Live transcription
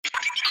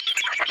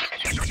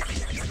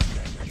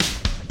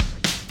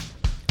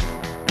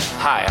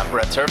Hi, I'm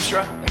Brett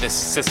Terpstra, and this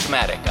is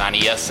Systematic on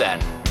ESN.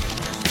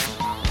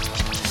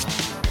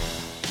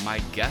 My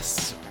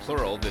guests,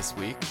 plural, this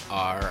week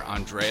are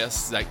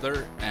Andreas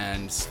Zeitler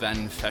and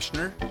Sven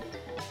Fechner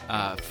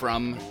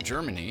from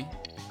Germany.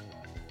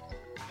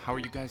 How are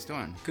you guys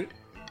doing? Good.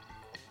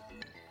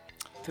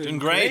 Doing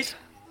great.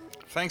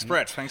 Thanks,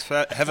 Brett. Thanks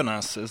for having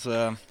us. It's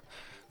a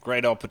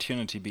great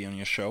opportunity to be on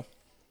your show.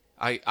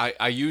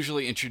 I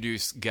usually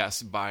introduce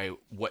guests by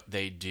what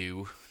they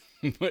do,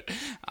 but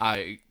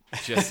I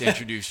just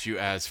introduced you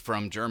as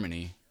from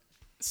Germany.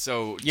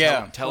 So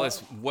tell us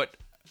what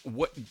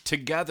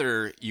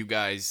together you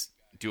guys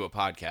do a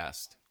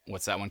podcast.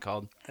 What's that one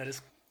called? That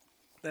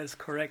is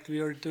correct.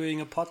 We are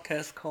doing a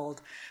podcast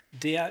called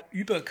Der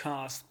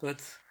Übercast,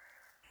 but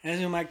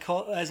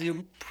as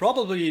you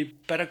probably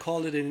better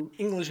call it in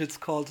English, it's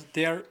called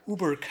Der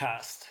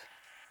Ubercast.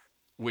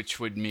 Which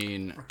would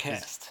mean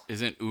cast.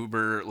 Isn't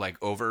Uber like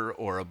over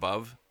or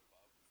above?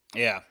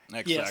 Yeah,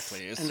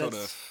 exactly. Yes, it's sort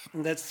of.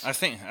 That's. I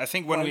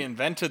think when we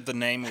invented the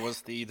name, it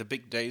was the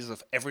big days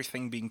of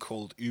everything being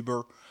called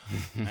Uber,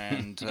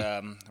 and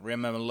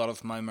remember a lot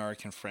of my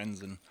American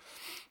friends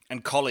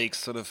and colleagues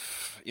sort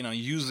of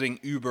using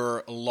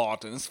Uber a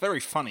lot, and it's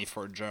very funny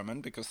for a German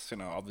because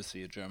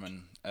obviously a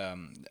German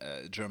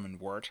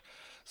word.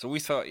 So we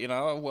thought,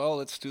 well,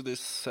 let's do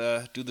this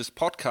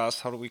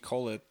podcast. How do we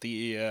call it?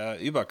 The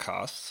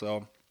Übercast.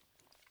 So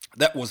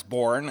that was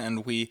born,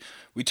 and we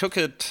took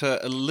it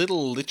a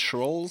little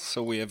literal.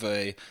 So we have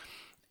a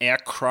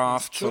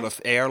aircraft sort of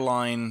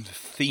airline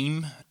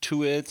theme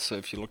to it. So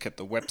if you look at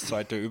the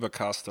website,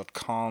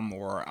 theübercast.com,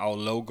 or our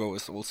logo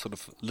is all sort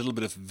of a little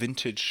bit of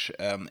vintage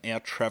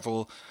air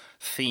travel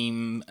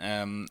theme.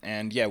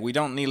 And yeah, we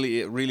don't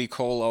really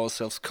call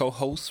ourselves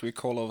co-hosts. We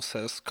call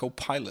ourselves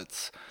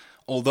co-pilots.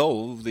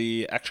 Although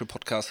the actual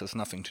podcast has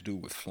nothing to do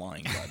with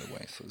flying, by the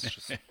way. So it's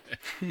just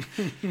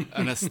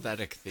an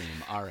aesthetic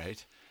theme. All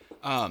right.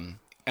 And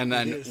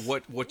then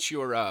what's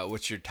your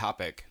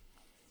topic?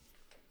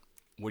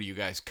 What do you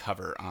guys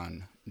cover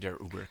on Der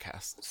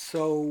Ubercast?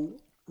 So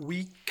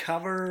we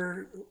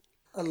cover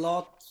a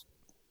lot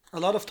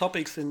of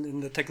topics in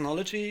the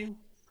technology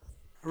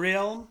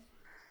realm,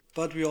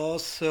 but we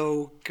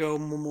also go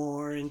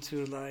more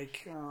into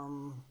like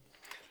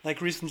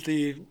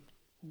recently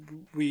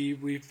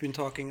we've been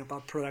talking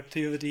about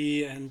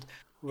productivity and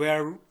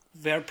where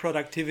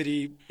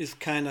productivity is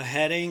kind of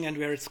heading and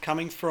where it's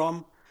coming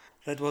from.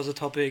 That was a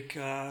topic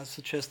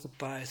suggested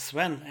by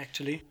Sven,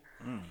 actually.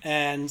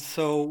 And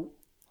so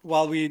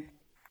while we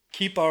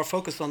keep our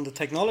focus on the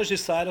technology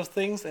side of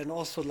things and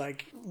also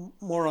like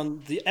more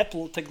on the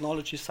Apple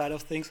technology side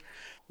of things,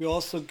 we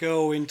also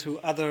go into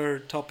other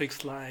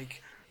topics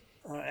like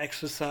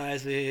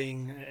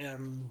exercising,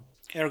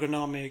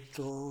 ergonomic,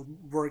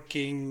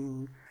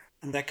 working,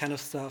 and that kind of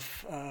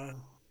stuff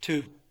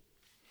too.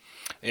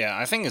 Yeah,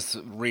 I think it's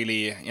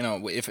really,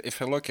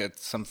 if I look at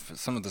some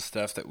of the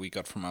stuff that we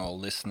got from our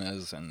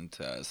listeners and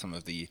some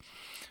of the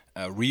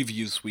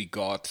reviews we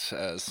got,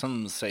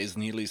 some say it's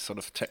nearly sort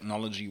of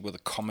technology with a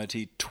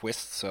comedy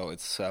twist. So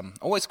it's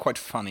always quite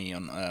funny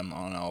on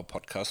our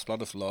podcast. A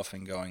lot of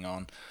laughing going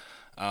on.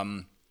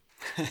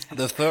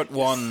 The third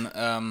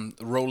one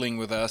rolling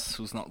with us,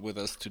 who's not with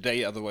us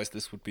today, otherwise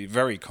this would be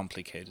very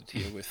complicated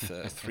here with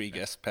three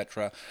guests,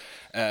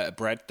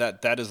 Brett,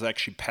 that is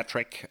actually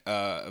Patrick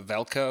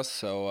Velker.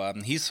 So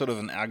he's sort of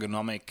an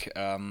ergonomic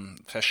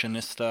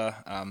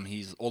fashionista.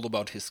 He's all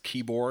about his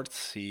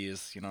keyboards. He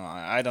is,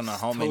 I don't know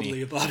how many...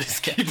 Totally about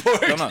his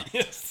keyboard.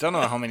 Don't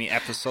know how many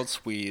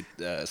episodes we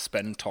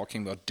spend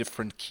talking about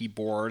different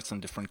keyboards and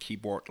different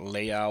keyboard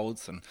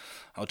layouts and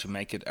how to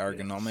make it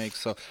ergonomic. Yes.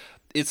 So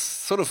it's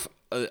sort of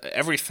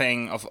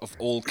everything of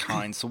all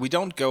kinds. So we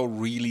don't go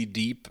really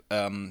deep.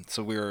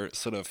 So we're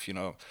sort of,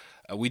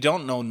 we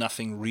don't know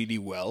nothing really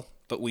well,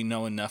 but we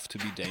know enough to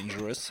be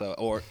dangerous,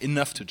 or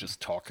enough to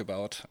just talk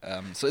about.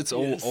 So it's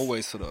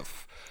always sort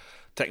of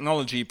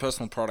technology,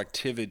 personal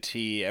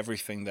productivity,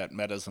 everything that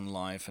matters in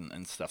life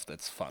and stuff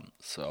that's fun.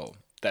 So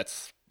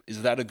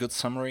is that a good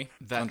summary,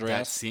 Andreas?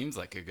 That seems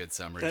like a good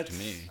summary to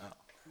me.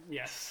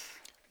 Yes.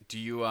 Do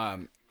you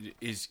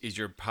is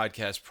your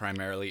podcast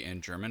primarily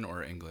in German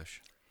or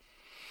English?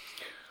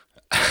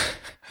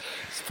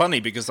 It's funny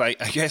because I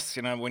guess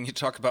when you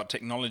talk about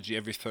technology,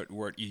 every third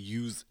word you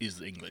use is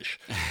English.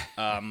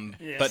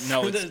 Yes, but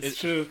no, it's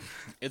true.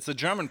 It's a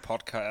German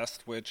podcast,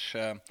 which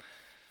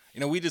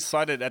we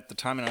decided at the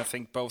time, and I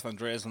think both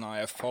Andreas and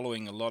I are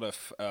following a lot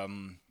of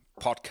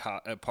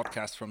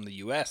podcasts from the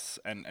US,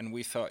 and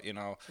we thought,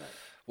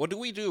 what do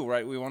we do,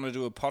 right? We want to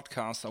do a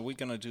podcast. Are we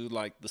going to do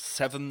like the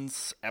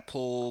seventh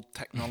Apple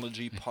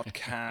technology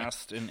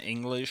podcast in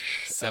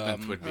English?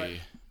 Seventh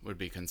would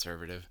be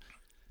conservative.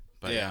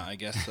 But yeah, I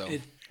guess so.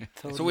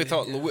 Totally, so we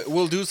thought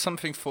we'll do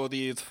something for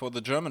the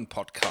German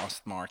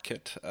podcast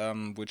market,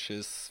 which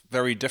is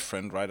very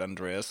different, right,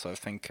 Andreas? I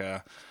think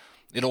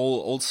it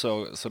all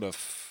also sort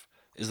of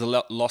is a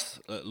lot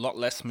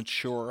less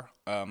mature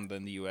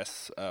than the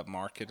US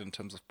market in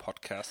terms of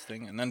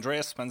podcasting. And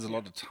Andreas spends a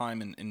lot of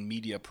time in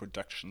media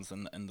productions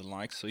and the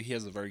like, so he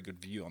has a very good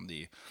view on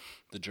the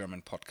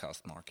German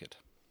podcast market.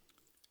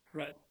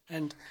 Right.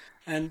 And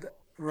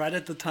right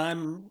at the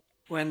time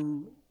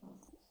when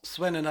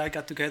Sven and I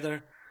got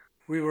together,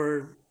 we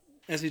were,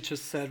 as you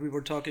just said, we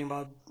were talking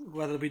about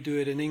whether we do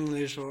it in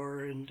English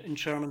or in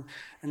German,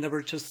 and there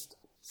were just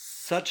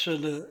such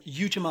a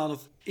huge amount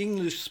of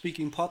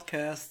English-speaking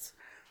podcasts,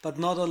 but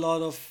not a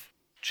lot of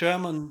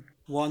German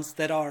ones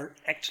that are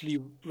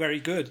actually very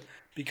good.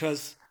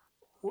 Because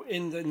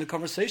in the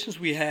conversations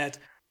we had,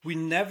 we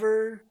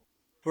never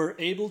were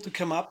able to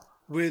come up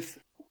with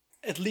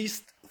at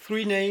least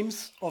 3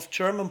 names of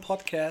German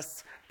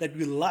podcasts that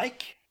we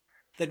like,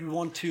 that we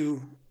want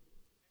to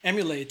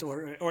emulate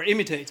or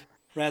imitate,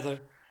 rather.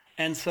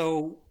 And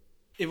so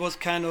it was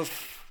kind of,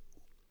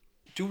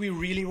 do we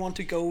really want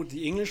to go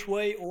the English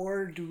way,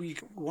 or do we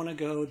want to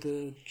go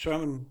the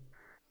German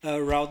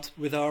route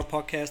with our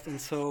podcast? And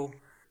so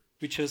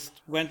we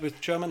just went with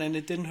German, and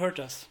it didn't hurt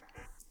us.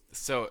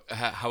 So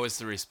how has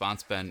the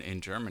response been in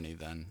Germany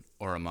then,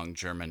 or among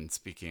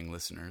German-speaking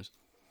listeners?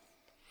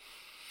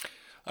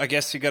 I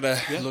guess you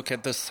gotta look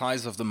at the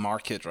size of the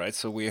market, right?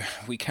 So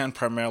we can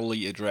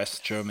primarily address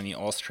Germany,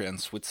 Austria, and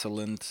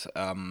Switzerland.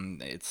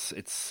 It's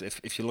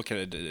if you look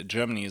at it,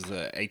 Germany is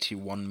a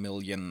 81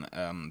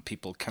 million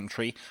people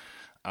country,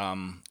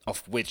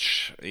 of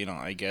which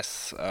I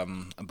guess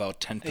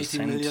about 10%. 80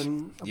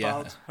 million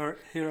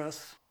hear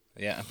us.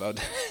 Yeah, about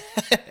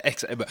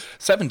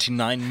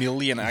 79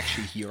 million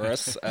actually hear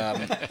us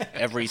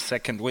every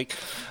second week.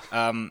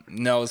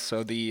 No, so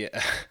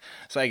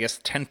I guess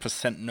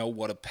 10% know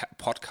what a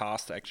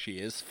podcast actually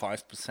is.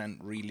 5%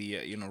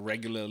 really,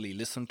 regularly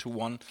listen to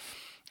one.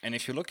 And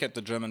if you look at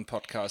the German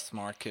podcast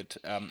market,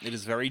 it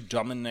is very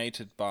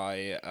dominated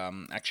by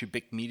actually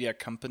big media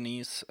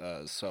companies.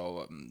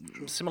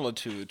 Similar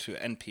to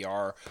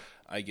NPR,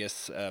 I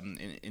guess,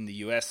 in the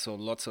US. So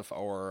lots of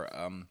our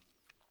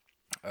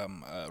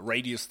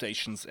radio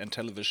stations and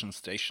television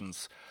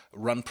stations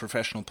run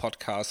professional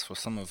podcasts for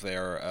some of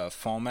their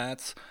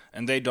formats,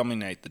 and they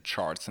dominate the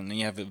charts. And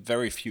you have a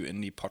very few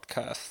indie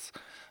podcasts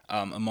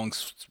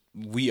amongst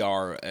we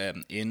are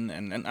in,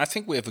 and I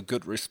think we have a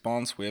good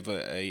response. We have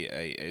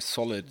a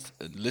solid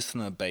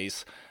listener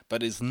base,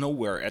 but it's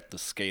nowhere at the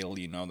scale,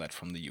 that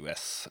from the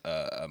US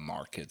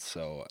market.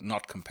 So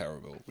not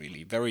comparable,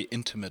 really. Very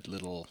intimate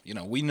little,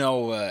 we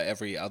know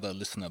every other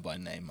listener by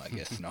name, I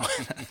guess. No,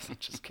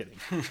 just kidding.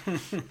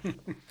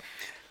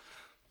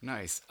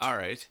 Nice. All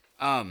right.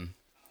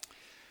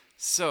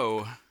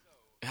 So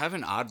I have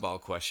an oddball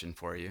question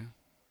for you.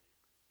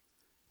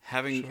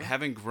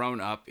 Having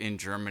grown up in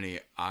Germany,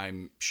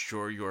 I'm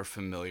sure you're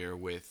familiar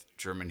with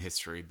German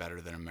history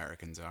better than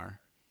Americans are.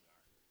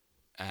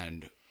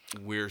 And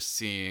we're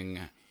seeing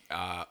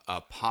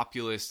a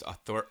populist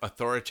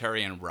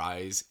authoritarian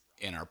rise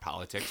in our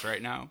politics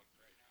right now.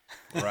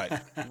 Right.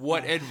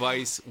 What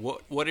advice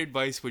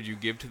would you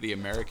give to the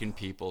American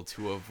people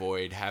to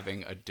avoid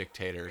having a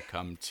dictator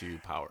come to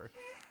power?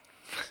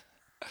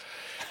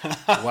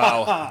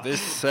 Wow,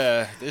 this is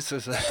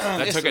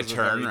that took a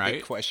turn, right?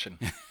 Big question.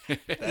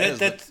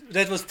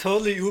 That was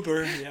totally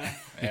Uber.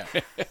 Yeah.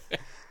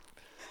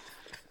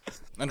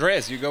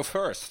 Andreas, you go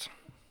first.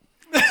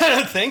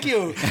 Thank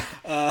you.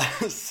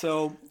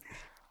 So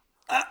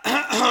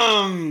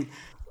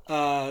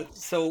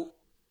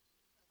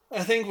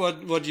I think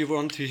what you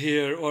want to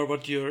hear, or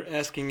what you're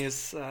asking,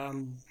 is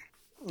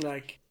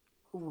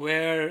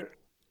where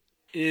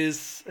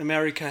is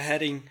America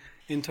heading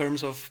in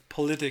terms of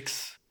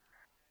politics?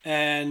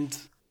 And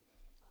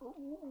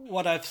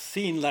what I've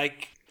seen,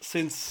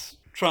 since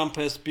Trump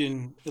has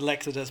been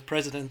elected as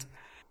president,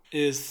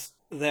 is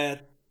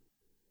that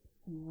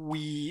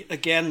we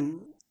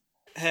again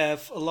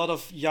have a lot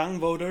of young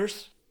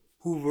voters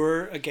who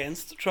were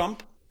against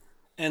Trump,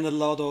 and a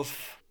lot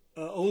of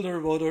older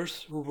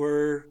voters who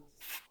were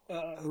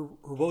who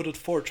voted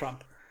for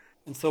Trump.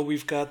 And so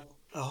we've got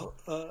a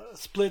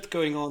split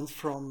going on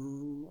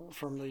from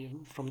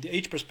the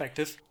age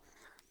perspective.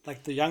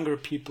 Like, the younger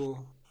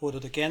people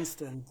voted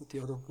against and the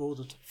other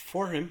voted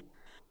for him.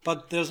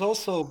 But there's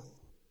also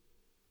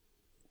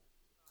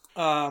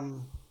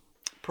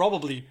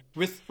probably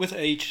with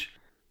age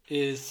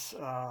is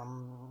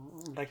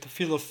the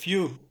feel of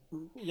view.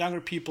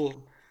 Younger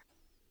people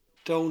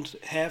don't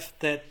have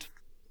that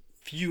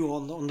view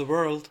on the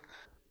world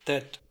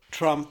that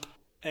Trump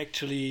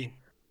actually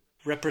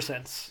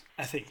represents,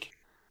 I think.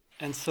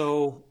 And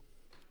so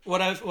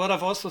what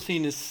I've also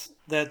seen is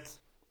that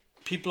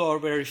people are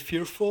very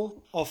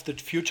fearful of the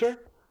future,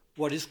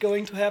 what is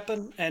going to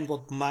happen and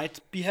what might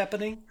be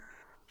happening.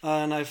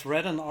 And I've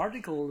read an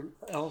article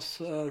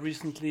also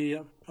recently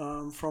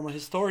from a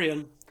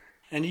historian,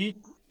 and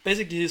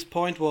his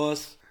point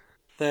was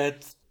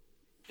that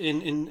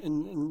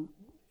in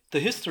the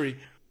history,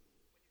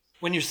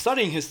 when you're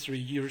studying history,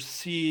 you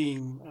see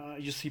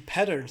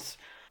patterns,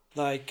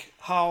 like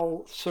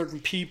how certain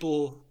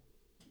people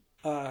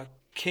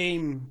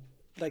came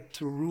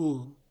to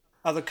rule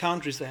other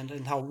countries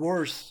and how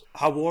wars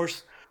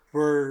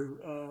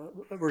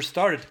were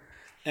started.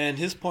 And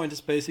his point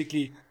is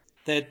basically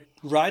that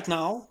right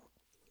now,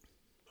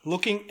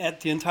 looking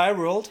at the entire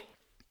world,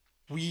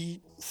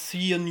 we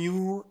see a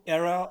new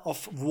era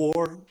of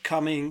war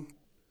coming,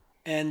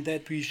 and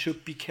that we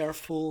should be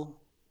careful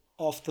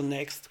of the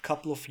next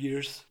couple of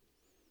years,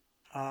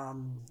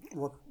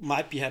 what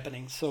might be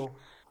happening. So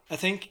I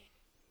think,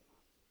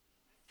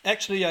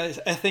 actually, I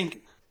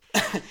think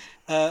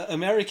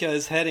America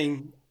is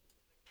heading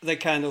the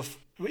kind of,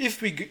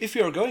 if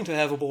we are going to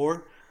have a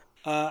war,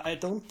 I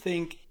don't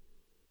think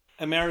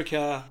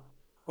America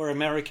or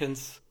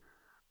Americans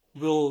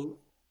will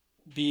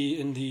be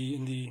in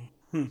the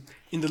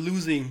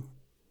losing.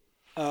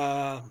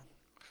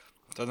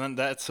 So then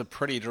that's a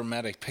pretty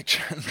dramatic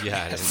picture.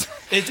 Yeah, it is.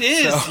 It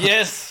is, So-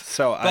 yes.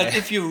 so but I-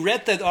 if you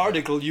read that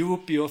article, you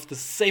would be of the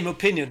same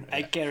opinion.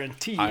 I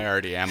guarantee you. I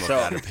already am of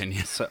that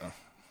opinion.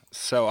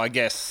 So I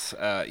guess,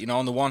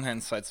 on the one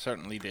hand side,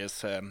 certainly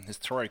there's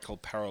historical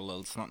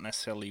parallels, not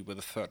necessarily with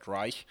the Third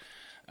Reich,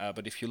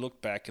 but if you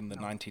look back in the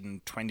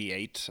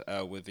 1928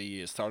 with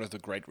the start of the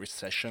Great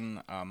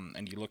Recession,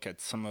 and you look at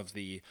some of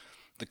the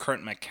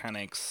current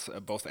mechanics,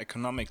 both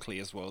economically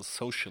as well as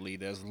socially,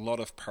 there's a lot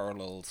of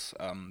parallels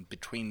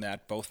between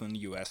that, both in the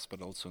US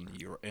but also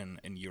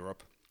in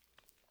Europe.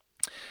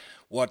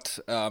 What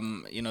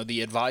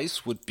the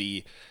advice would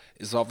be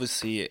is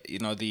obviously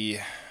the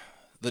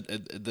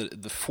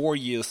 4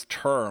 years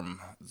term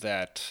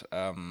that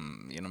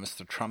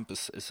Mr. Trump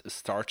is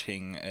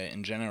starting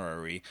in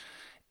January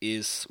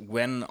is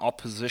when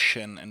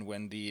opposition and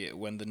when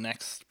the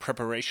next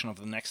preparation of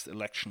the next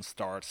election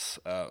starts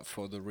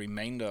for the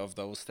remainder of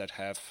those that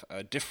have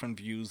different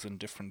views and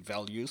different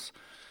values.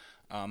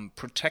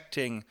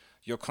 Protecting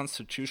your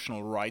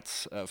constitutional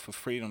rights for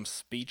freedom of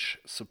speech,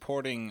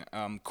 supporting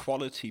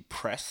quality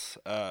press,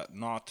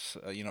 not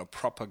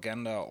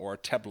propaganda or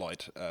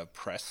tabloid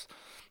press.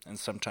 And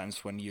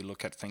sometimes when you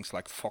look at things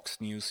like Fox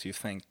News, you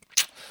think,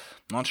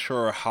 not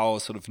sure how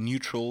sort of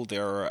neutral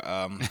their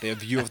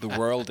view of the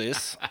world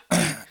is.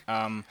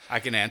 I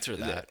can answer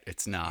that.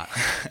 It's not.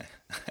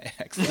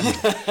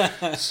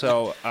 Excellent.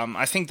 So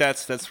I think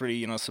that's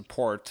really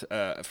support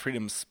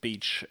freedom of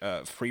speech,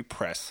 free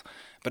press.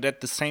 But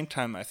at the same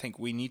time, I think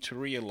we need to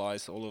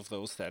realize all of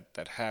those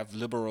that have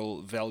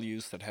liberal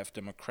values, that have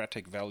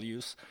democratic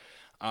values.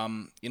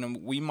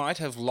 We might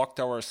have locked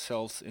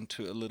ourselves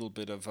into a little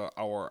bit of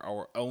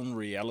our own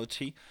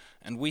reality,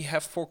 and we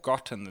have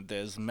forgotten that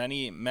there's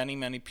many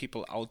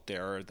people out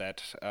there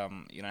that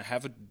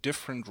have a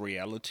different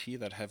reality,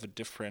 that have a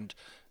different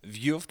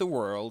view of the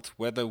world.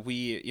 Whether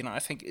I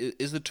think,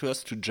 is it to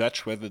us to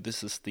judge whether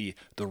this is the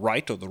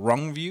right or the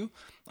wrong view?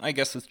 I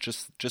guess it's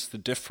just a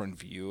different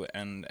view,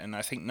 and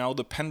I think now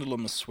the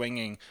pendulum is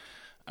swinging.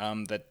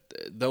 That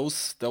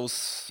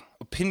those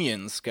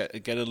opinions get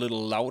a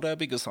little louder,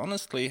 because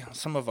honestly,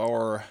 some of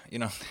our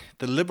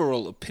the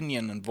liberal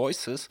opinion and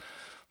voices,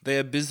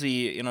 they're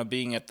busy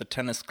being at the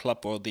tennis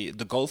club or the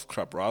golf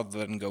club rather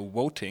than go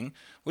voting,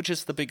 which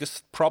is the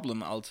biggest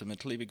problem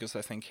ultimately, because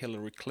I think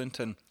Hillary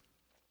Clinton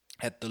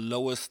had the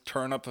lowest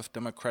turn-up of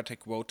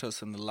Democratic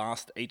voters in the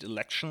last 8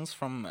 elections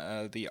from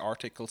the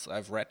articles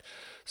I've read.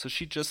 So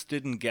she just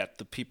didn't get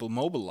the people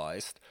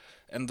mobilized.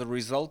 And the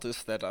result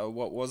is that,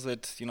 what was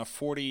it,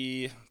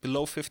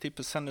 below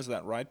 50%, is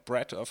that right,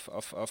 Brett,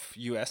 of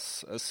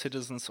US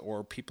citizens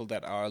or people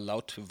that are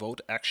allowed to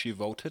vote actually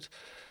voted.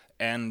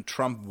 And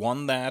Trump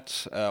won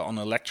that on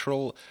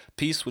electoral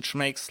piece, which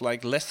makes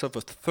like less of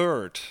a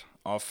third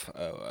of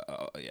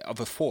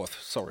a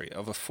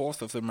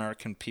fourth of the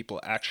American people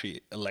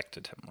actually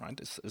elected him, right?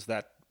 Is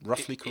that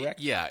roughly correct?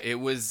 Yeah, it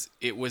was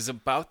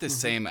about the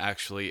same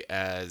actually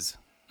as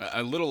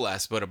a little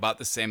less, but about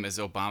the same as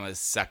Obama's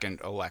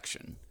second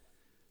election.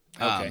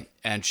 Okay.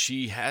 And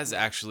she has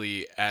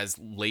actually, as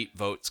late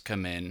votes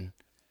come in,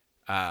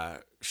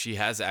 she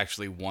has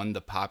actually won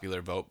the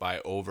popular vote by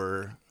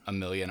over 1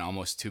 million,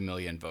 almost 2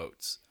 million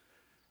votes.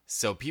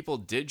 So people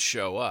did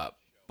show up,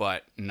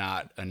 but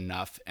not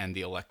enough, and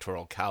the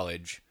Electoral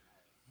College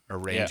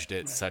arranged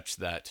it such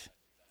that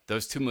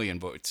those 2 million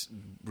votes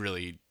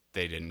really,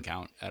 they didn't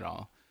count at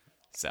all.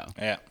 So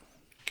yeah,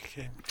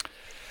 Okay.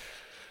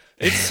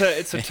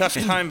 it's a tough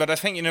time, but I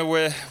think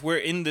we're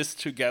in this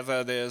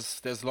together.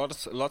 There's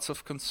lots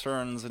of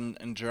concerns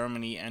in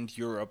Germany and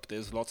Europe.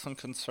 There's lots of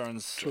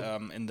concerns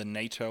in the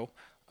NATO.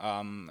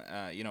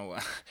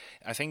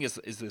 I think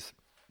is this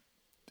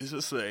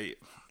a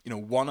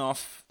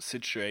one-off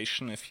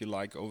situation, if you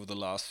like, over the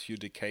last few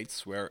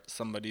decades, where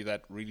somebody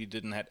that really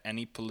didn't have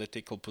any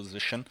political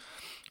position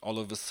all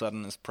of a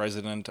sudden is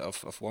president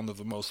of one of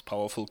the most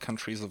powerful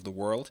countries of the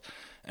world,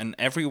 and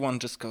everyone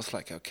just goes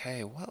like,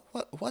 okay,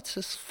 what's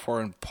his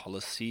foreign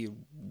policy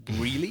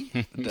really?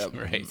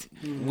 Right.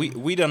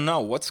 We don't know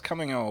what's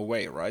coming our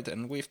way, right?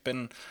 And we've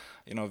been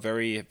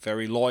very,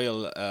 very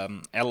loyal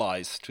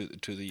allies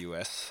to the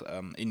US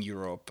in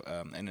Europe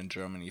and in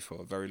Germany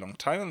for a very long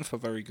time, and for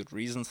very good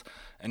reasons.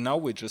 And now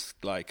we're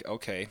just like,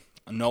 okay,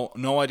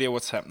 no idea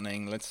what's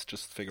happening. Let's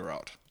just figure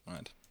out,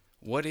 right?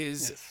 What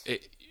is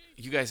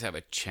you guys have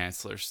a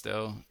chancellor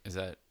still. Is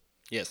that?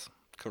 Yes,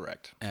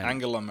 correct. And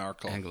Angela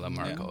Merkel. Angela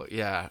Merkel.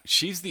 Yeah.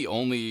 She's the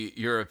only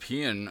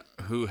European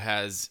who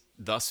has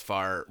thus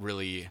far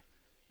really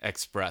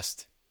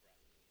expressed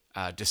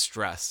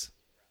distress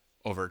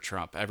over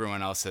Trump.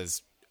 Everyone else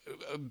has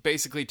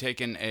basically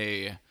taken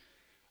a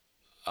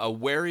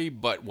wary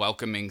but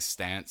welcoming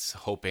stance,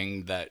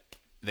 hoping that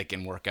they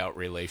can work out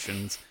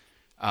relations.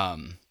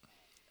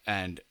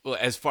 And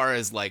as far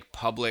as like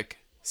public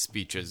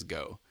speeches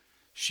go,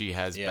 she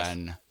has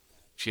been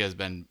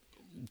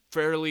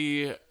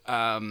fairly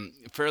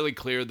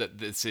clear that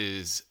this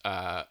is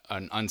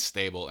an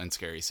unstable and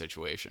scary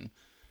situation.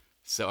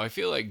 So I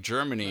feel like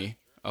Germany,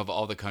 of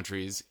all the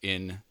countries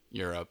in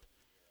Europe,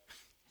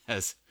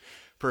 has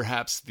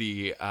perhaps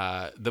the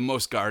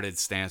most guarded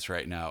stance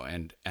right now,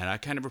 and I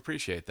kind of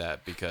appreciate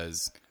that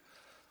because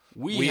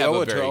we have owe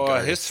a it very to our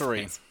guarded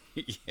history.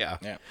 stance. Yeah.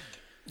 Yes.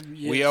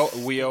 We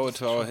owe it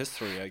to our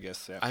history, I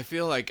guess. Yeah. I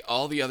feel like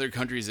all the other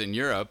countries in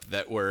Europe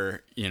that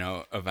were,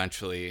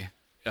 eventually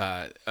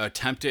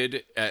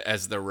attempted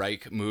as the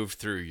Reich moved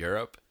through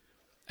Europe,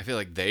 I feel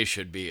like they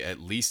should be at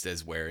least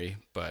as wary,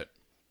 but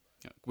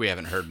we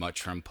haven't heard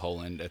much from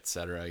Poland,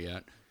 etc.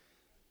 yet.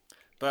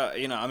 But,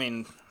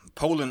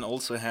 Poland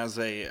also has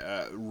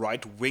a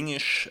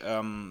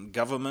right-wingish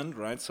government,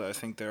 right? So I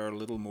think they're a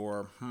little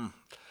more,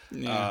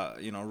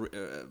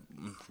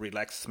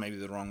 relaxed, maybe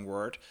the wrong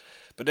word.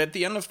 But at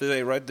the end of the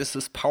day, right, this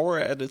is power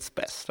at its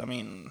best. I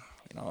mean,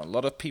 a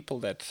lot of people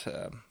that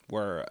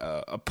were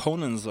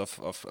opponents of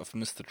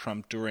Mr.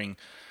 Trump during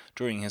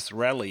his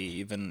rally,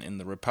 even in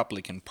the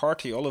Republican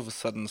Party, all of a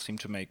sudden seem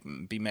to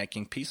be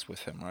making peace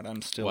with him, right?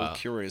 I'm still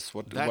curious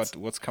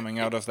what's coming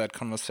out of that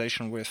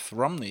conversation with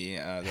Romney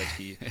that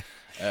he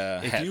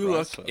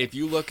If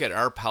you look at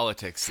our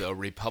politics, though,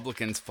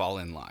 Republicans fall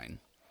in line.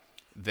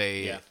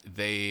 They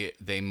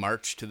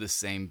march to the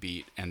same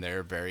beat, and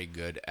they're very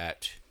good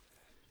at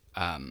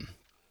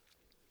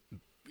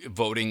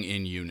voting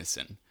in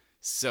unison.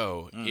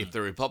 So if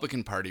the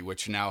Republican Party,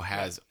 which now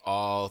has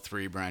all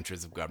three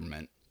branches of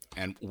government,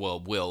 and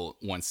will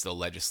once the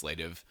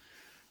legislative,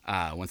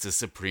 once the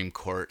Supreme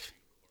Court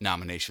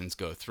nominations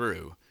go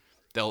through,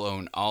 they'll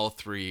own all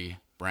three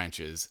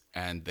branches,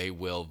 and they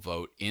will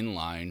vote in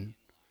line,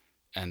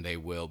 and they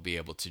will be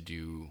able to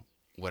do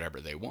whatever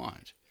they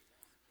want.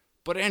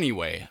 But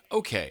anyway,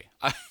 okay.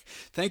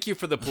 Thank you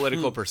for the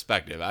political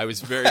perspective. I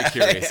was very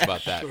curious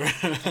about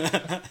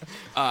that.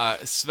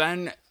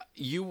 Sven,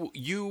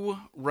 you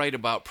write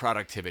about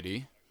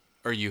productivity,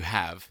 or you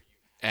have,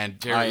 and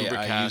Dare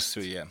Ubercast, I used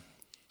to, yeah.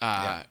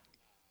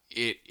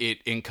 It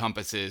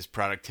encompasses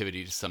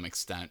productivity to some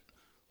extent.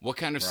 What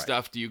kind of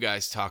stuff do you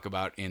guys talk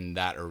about in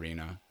that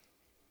arena?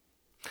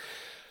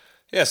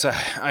 Yes,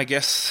 I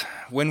guess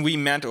when we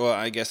met, or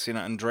I guess,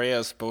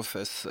 Andreas, both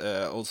as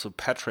also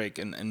Patrick,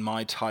 and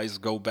my ties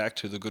go back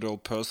to the good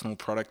old personal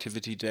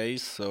productivity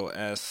days. So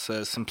as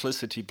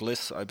Simplicity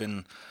Bliss, I've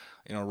been,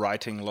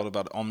 writing a lot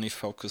about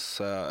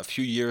OmniFocus a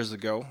few years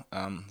ago.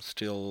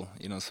 Still,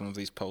 some of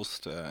these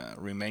posts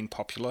remain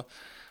popular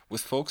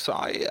with folks. So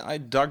I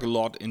dug a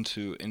lot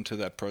into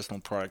that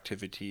personal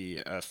productivity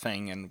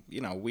thing, and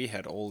we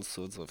had all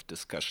sorts of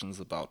discussions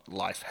about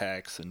life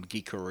hacks and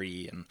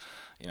geekery, and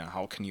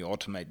how can you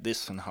automate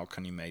this and how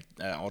can you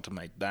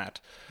automate that.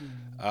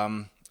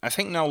 I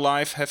think now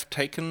life have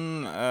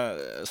taken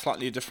a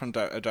slightly different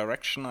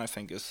direction. I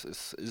think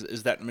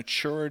is that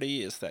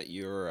maturity, is that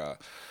your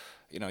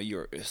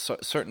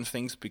certain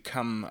things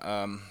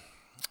become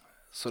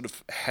sort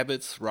of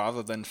habits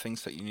rather than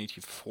things that you need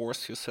to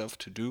force yourself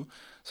to do.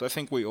 So I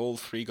think we all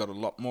three got a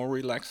lot more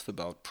relaxed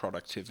about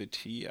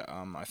productivity.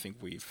 I think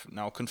we've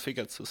now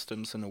configured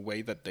systems in a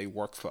way that they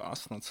work for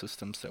us, not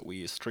systems that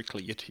we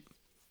strictly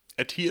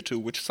adhere to,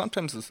 which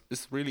sometimes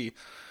is really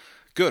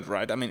good,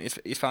 right? I mean,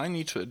 if I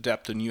need to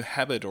adapt a new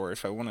habit, or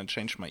if I want to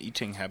change my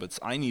eating habits,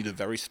 I need a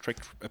very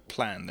strict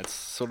plan. That's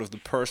sort of the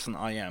person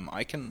I am.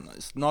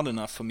 It's not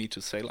enough for me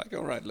to say, like,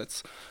 all right,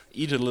 let's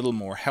eat a little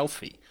more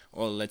healthy,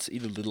 or let's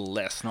eat a little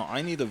less. No,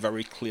 I need a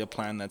very clear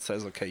plan that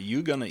says, okay,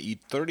 you're going to eat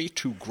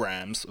 32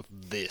 grams of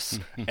this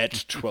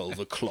at 12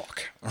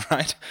 o'clock,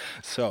 right?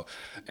 So,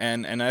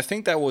 and I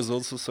think that was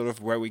also sort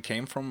of where we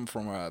came from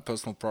a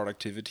personal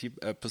productivity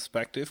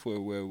perspective, where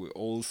we're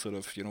all sort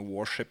of,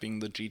 worshipping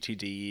the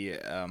GTD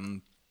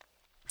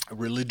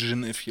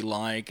religion, if you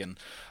like, and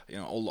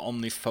all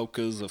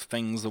OmniFocus of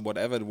things or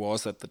whatever it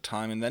was at the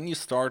time. And then you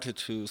started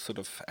to sort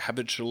of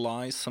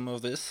habitualize some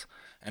of this,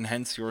 and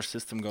hence your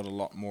system got a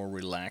lot more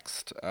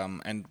relaxed.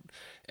 And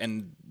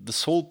the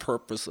sole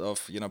purpose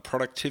of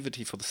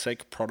productivity for the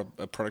sake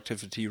of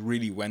productivity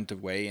really went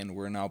away, and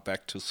we're now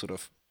back to sort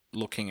of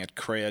looking at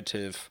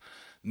creative,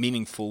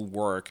 meaningful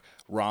work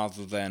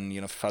rather than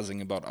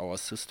fuzzing about our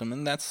system.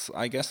 And that's,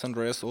 I guess,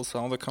 Andreas,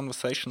 also how the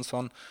conversations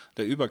on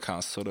the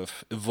Ubercast sort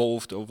of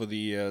evolved over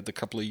the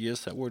couple of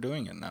years that we're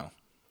doing it now.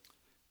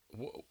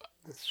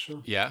 That's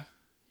true. Yeah.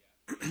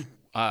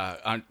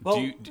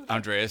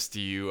 Andreas, do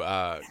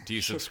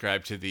you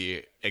subscribe to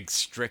the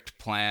strict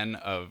plan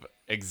of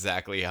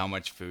exactly how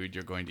much food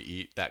you're going to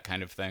eat, that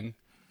kind of thing?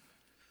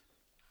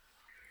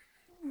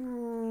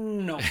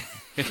 No.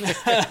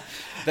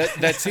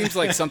 That seems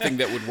like something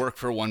that would work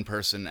for one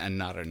person and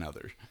not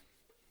another.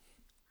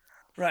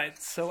 Right.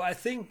 So I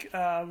think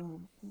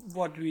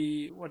what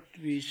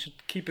we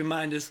should keep in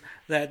mind is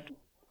that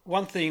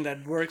one thing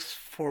that works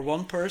for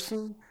one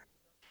person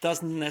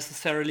doesn't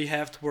necessarily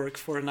have to work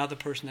for another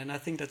person. And I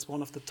think that's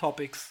one of the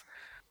topics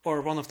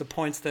or one of the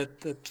points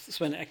that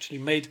Sven actually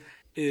made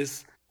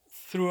is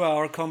through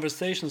our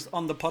conversations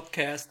on the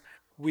podcast,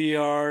 we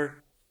are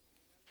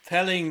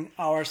telling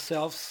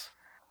ourselves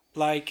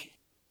like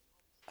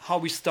how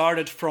we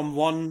started from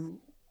one,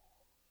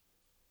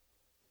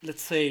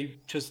 let's say,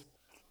 just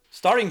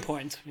starting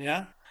point,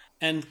 yeah,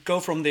 and go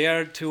from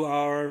there to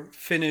our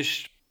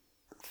finished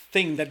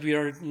thing that we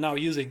are now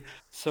using.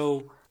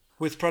 So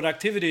with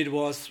productivity, it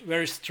was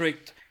very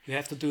strict. You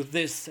have to do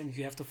this and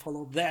you have to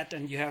follow that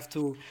and you have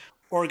to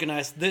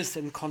organize this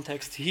in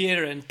context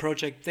here and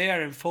project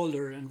there and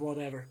folder and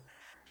whatever.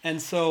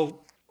 And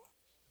so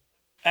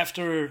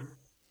after,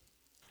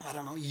 I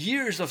don't know,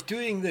 years of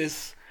doing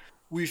this,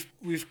 we've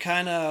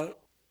kind of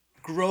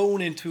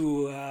grown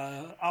into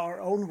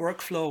our own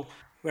workflow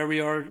where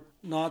we are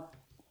not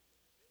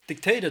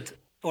dictated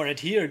or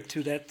adhered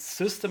to that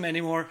system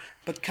anymore,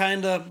 but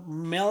kind of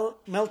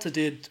melted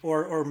it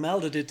or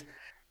melded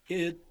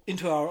it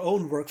into our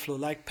own workflow.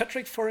 Like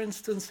Patrick, for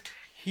instance,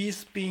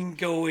 he's been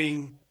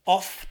going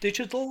off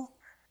digital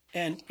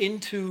and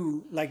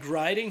into like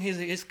writing.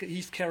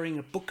 He's carrying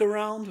a book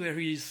around where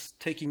he's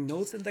taking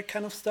notes and that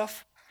kind of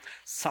stuff.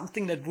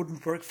 Something that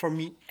wouldn't work for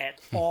me at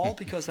all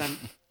because I'm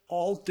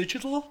all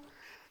digital.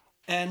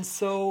 And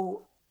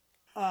so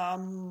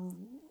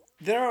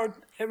there are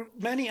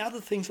many other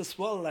things as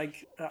well.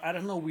 Like, I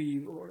don't know,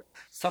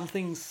 some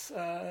things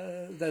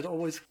that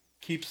always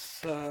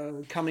keeps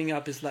coming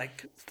up is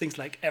like things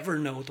like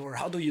Evernote or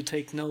how do you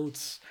take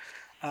notes?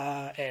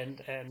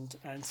 And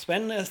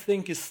Sven, I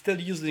think, is still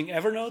using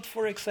Evernote,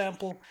 for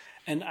example,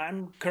 and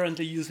I'm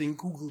currently using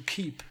Google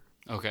Keep.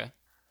 Okay.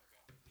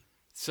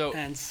 So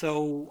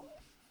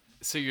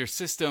your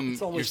system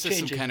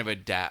changing. kind of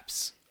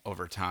adapts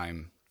over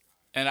time,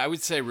 and I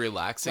would say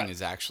relaxing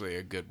is actually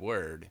a good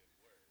word.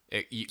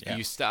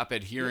 You stop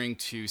adhering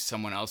to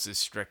someone else's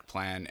strict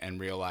plan and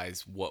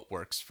realize what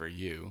works for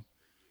you.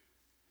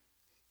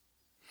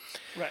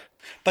 Right,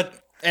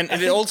 but you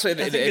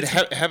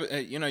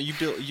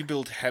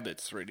build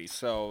habits really.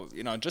 So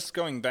just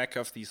going back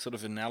of the sort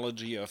of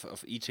analogy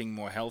of eating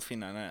more healthy,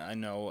 and I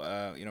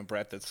know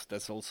Brad,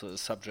 that's also a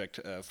subject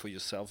for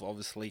yourself,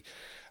 obviously.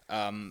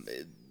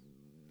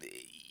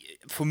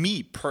 For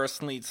me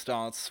personally, it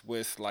starts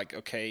with like,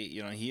 okay,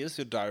 here's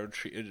your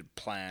dietary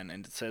plan,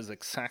 and it says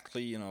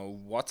exactly,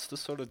 what's the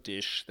sort of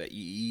dish that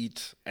you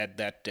eat at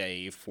that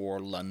day for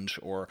lunch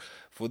or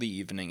for the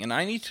evening. And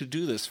I need to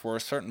do this for a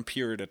certain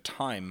period of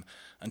time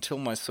until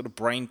my sort of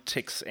brain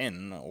ticks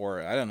in,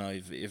 or I don't know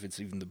if it's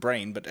even the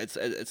brain, but it's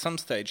at some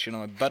stage,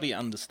 my body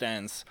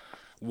understands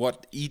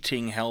what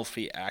eating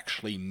healthy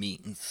actually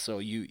means. So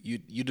you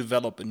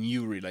develop a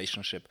new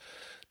relationship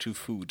to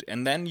food,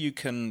 and then you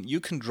can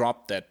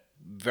drop that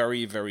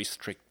very, very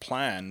strict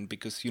plan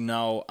because you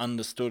now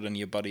understood and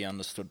your body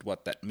understood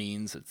what that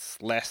means. It's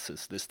less,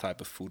 it's this type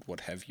of food,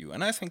 what have you.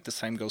 And I think the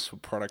same goes for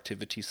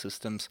productivity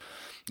systems.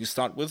 You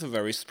start with a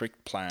very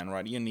strict plan,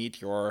 right? You need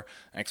your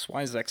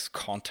XYZ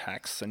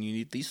contacts and you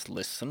need these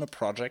lists and a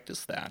project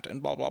is that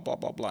and blah, blah, blah,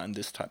 blah, blah, in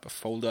this type of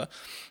folder.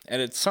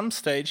 And at some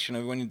stage,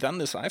 when you've done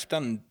this, I've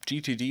done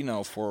GTD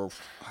now for,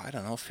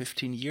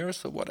 15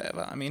 years or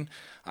whatever. I mean,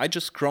 I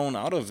just grown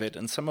out of it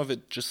and some of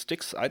it just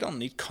sticks. I don't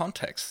need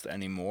context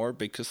anymore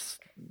because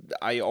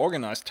I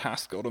organize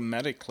tasks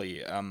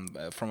automatically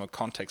from a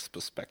context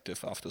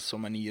perspective after so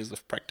many years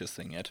of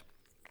practicing it.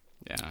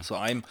 Yeah. So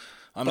I'm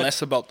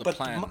less about the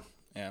plan.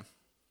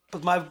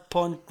 But my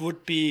point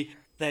would be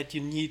that you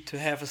need to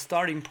have a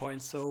starting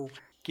point. So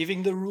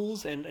giving the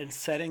rules and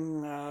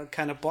setting a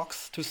kind of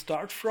box to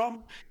start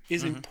from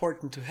is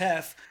important to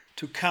have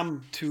to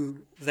come to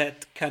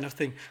that kind of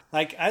thing.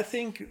 Like, I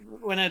think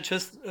when I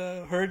just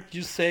heard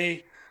you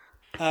say,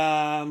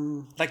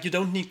 like, you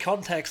don't need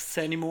contexts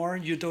anymore,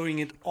 you're doing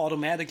it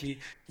automatically.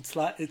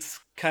 It's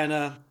kind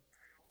of,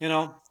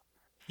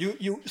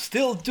 you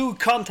still do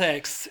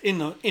contexts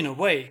in a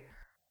way,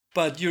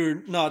 but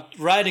you're not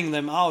writing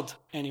them out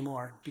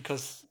anymore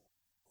because,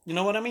 you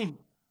know what I mean?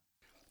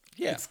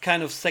 Yeah. It's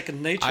kind of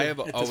second nature. I have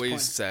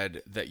always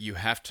said that you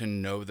have to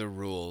know the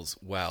rules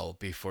well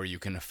before you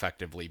can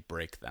effectively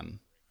break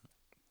them.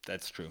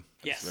 That's true.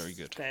 That's very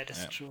good. That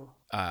is true.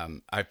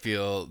 I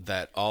feel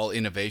that all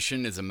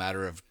innovation is a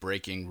matter of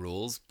breaking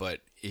rules,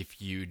 but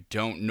if you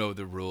don't know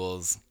the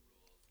rules,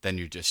 then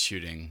you're just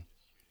shooting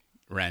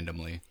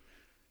randomly.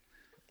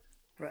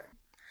 Right.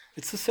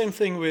 It's the same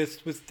thing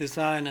with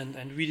design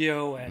and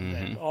video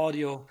and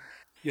audio.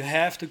 You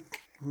have to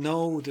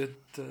know the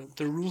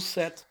rule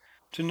set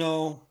to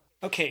know,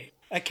 okay,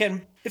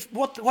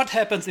 what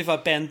happens if I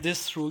bend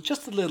this rule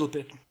just a little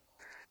bit?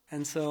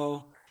 And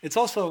so it's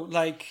also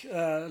like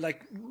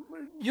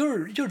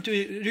you're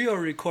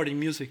recording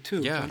music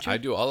too. Yeah, don't you? I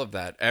do all of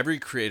that. Every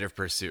creative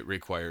pursuit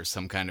requires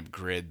some kind of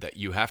grid that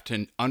you have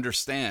to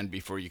understand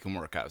before you can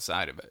work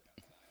outside of it.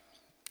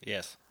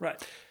 Yes.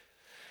 Right.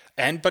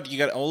 But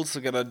you also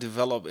gotta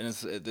develop, and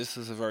this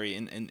is a very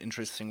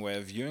interesting way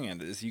of viewing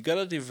it. Is you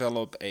gotta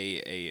develop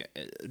a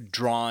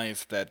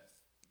drive that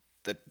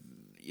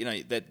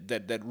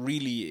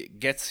really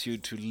gets you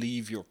to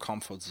leave your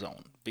comfort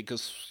zone.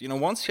 Because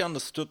once you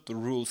understood the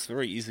rules, it's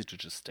very easy to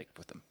just stick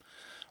with them,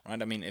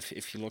 right? I mean,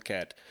 if you look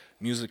at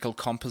musical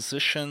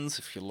compositions,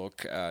 if you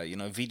look,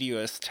 video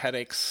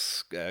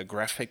aesthetics,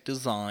 graphic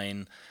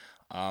design,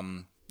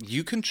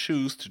 you can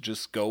choose to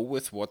just go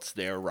with what's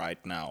there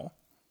right now.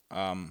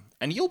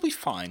 And you'll be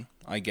fine,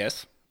 I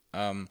guess.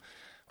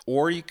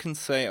 Or you can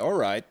say, all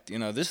right,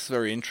 this is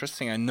very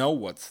interesting. I know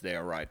what's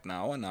there right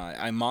now, and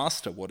I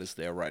master what is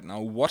there right now.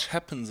 What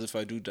happens if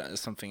I do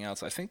something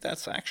else? I think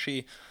that's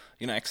actually,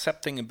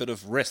 accepting a bit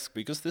of risk,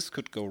 because this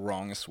could go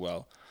wrong as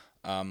well.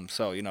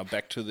 So,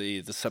 back to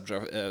the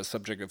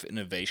subject of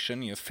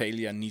innovation, your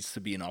failure needs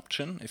to be an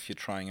option. If you're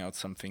trying out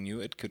something new,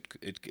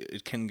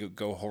 it can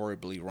go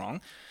horribly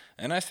wrong.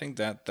 And I think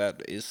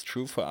that is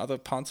true for other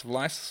parts of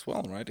life as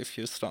well, right? If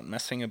you start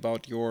messing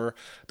about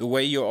the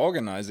way you're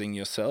organizing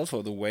yourself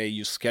or the way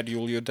you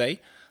schedule your day,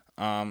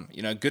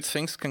 good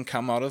things can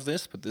come out of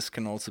this, but this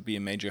can also be a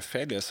major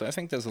failure. So I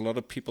think there's a lot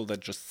of people that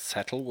just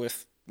settle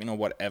with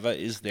whatever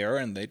is there,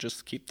 and they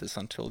just keep this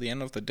until the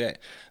end of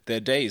their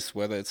days,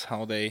 whether it's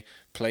how they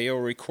play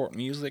or record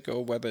music,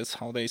 or whether it's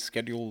how they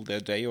schedule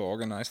their day or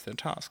organize their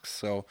tasks.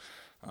 So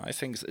I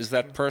think, is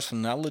that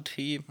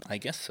personality? I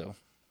guess so.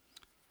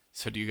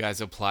 So do you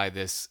guys apply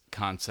this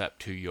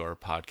concept to your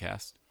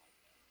podcast?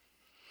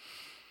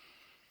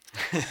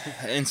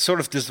 And sort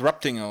of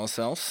disrupting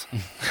ourselves.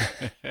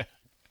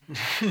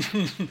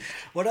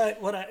 What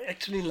I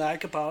actually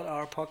like about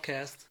our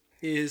podcast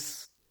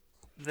is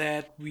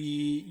that we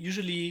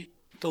usually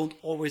don't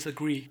always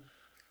agree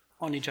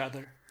on each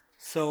other.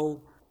 So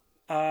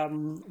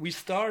we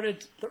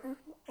started,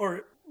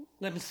 or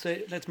let me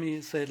say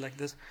it like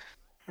this.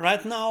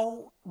 Right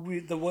now,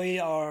 the way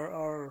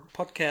our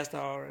podcast,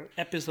 our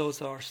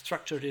episodes are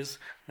structured is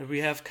that we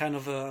have kind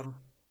of a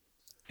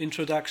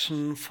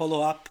introduction,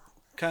 follow-up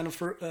kind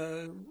of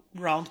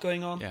round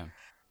going on,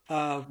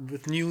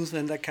 with news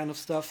and that kind of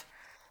stuff.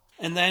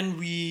 And then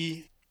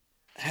we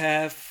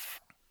have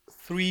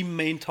three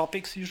main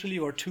topics usually,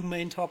 or two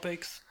main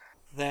topics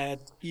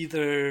that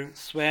either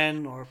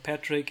Sven or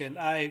Patrick and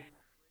I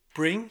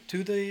bring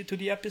to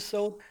the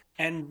episode.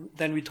 And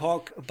then we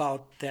talk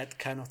about that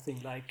kind of thing,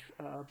 like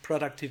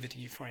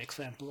productivity, for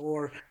example.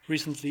 Or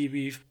recently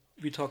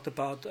we talked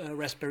about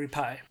Raspberry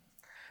Pi.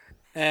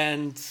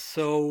 And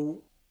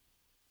so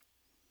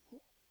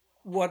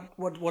what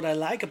I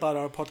like about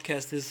our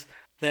podcast is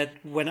that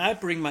when I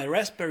bring my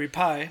Raspberry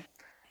Pi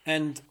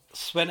and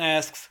Sven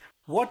asks,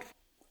 what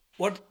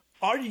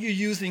are you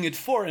using it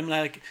for? I'm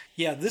like,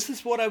 yeah, this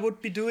is what I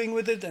would be doing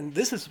with it, and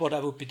this is what I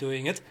would be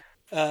doing it.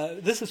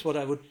 This is what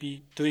I would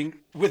be doing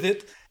with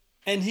it.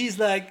 And he's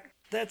like,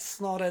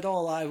 that's not at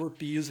all I would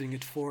be using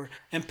it for.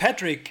 And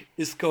Patrick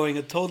is going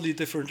a totally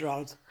different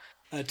route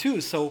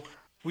too. So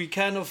we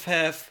kind of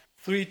have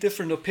three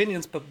different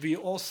opinions, but we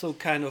also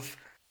kind of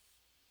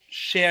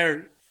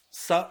share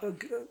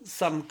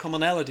some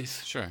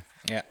commonalities. Sure.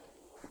 Yeah.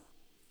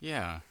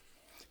 Yeah.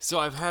 So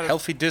I've had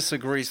healthy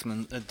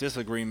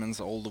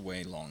disagreements all the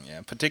way long.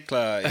 Yeah.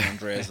 Particularly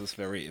Andreas is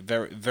very,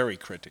 very, very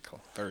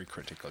critical. Very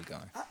critical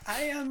guy.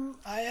 I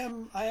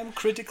am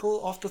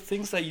critical of the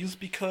things I use,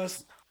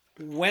 because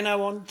when I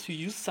want to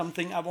use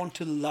something, I want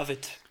to love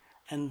it,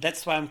 and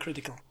that's why I'm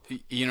critical.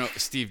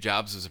 Steve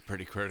Jobs was a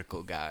pretty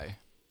critical guy,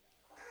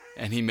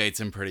 and he made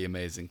some pretty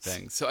amazing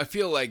things. So I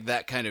feel like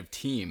that kind of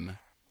team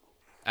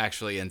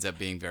actually ends up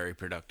being very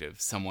productive.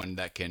 Someone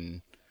that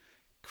can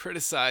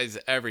criticize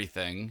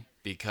everything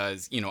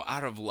because,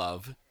 out of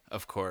love,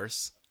 of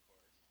course.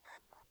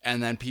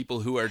 And then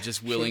people who are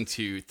just willing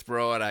to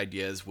throw out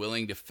ideas,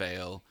 willing to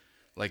fail,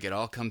 like it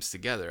all comes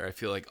together. I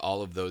feel like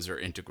all of those are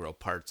integral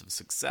parts of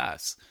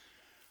success.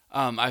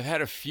 I've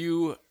had a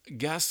few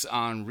guests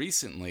on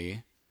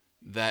recently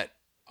that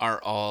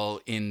are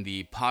all in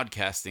the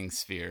podcasting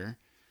sphere.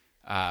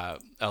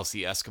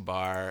 Elsie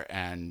Escobar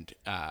and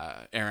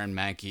Aaron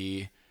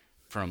Mankey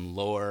from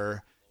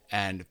Lore,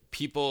 and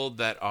people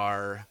that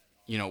are,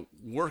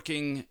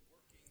 working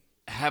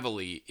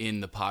heavily in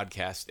the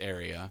podcast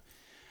area.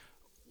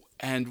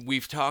 And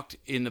we've talked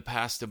in the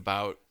past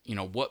about,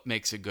 what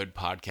makes a good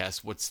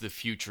podcast, what's the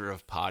future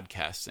of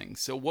podcasting.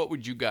 So what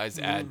would you guys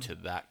add to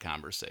that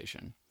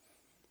conversation?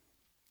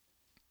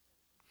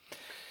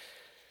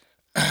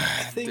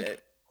 I think,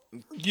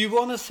 do you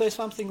want to say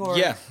something, or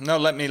yeah, no,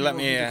 let me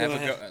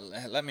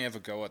have a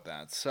go at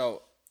that.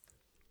 So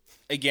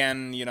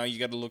again, you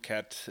got to look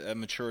at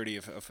maturity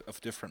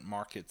of different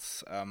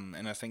markets,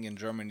 and I think in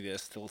Germany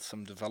there's still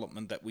some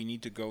development that we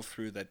need to go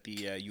through that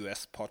the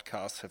US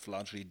podcasts have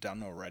largely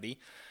done already.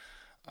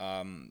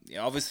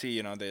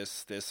 Obviously,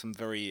 there's some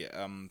very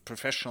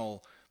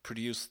professional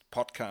produced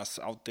podcasts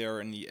out there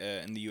in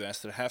the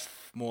US that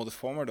have more the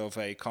format of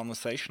a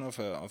conversation,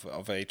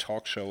 of a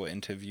talk show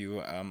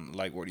interview,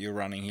 like what you're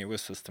running here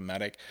with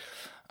Systematic.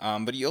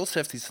 But you also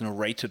have these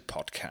narrated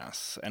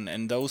podcasts,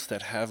 and those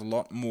that have a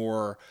lot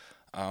more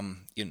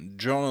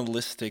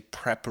journalistic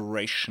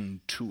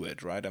preparation to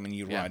it, right? I mean,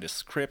 you write a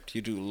script,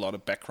 you do a lot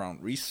of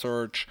background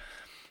research.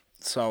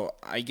 So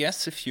I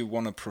guess if you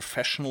want to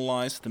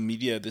professionalize the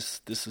media,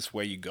 this is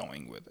where you're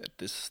going with it.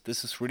 This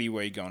is really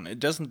where you're going. It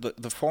doesn't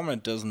the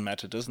format doesn't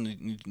matter. It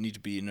doesn't need to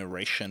be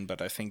narration,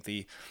 but I think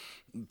the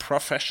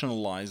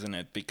professionalizing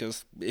it,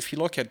 because if you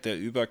look at the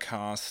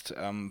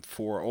Ubercast,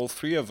 for all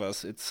three of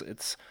us,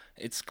 it's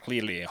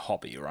clearly a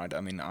hobby, right?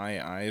 I mean,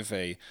 I have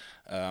a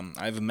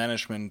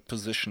management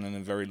position in a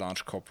very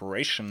large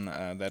corporation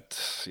that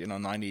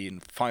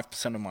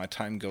 95% of my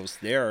time goes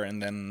there,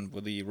 and then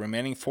with the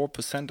remaining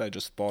 4%, I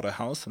just bought a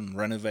house and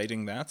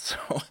renovating that.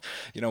 So,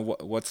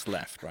 what's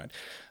left, right?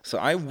 So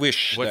I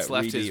wish what's that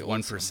left really is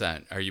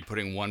 1%. Are you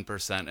putting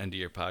 1% into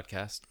your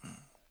podcast?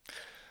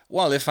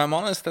 Well, if I'm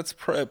honest, that's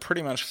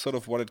pretty much sort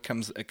of what it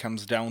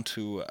comes down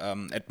to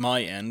at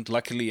my end.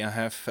 Luckily, I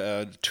have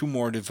 2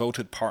 more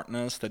devoted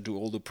partners that do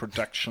all the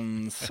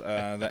productions,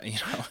 that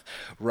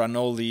run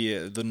all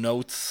the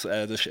notes,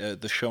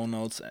 the show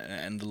notes,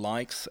 and the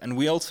likes. And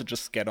we also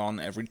just get on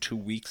every 2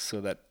 weeks,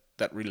 so that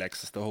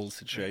relaxes the whole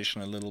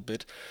situation a little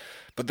bit.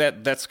 But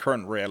that's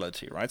current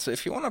reality, right? So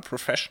if you want to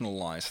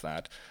professionalize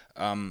that,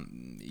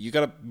 you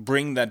got to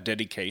bring that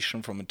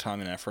dedication from a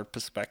time and effort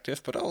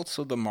perspective, but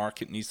also the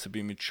market needs to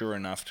be mature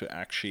enough to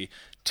actually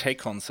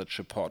take on such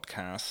a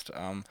podcast.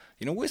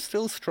 We're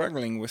still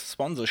struggling with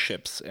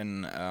sponsorships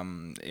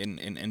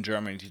in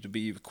Germany. To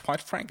be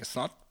quite frank, it's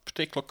not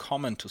particularly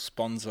common to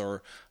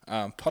sponsor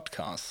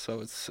podcasts,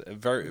 so it's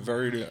very,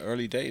 very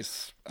early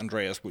days.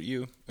 Andreas, would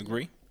you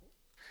agree?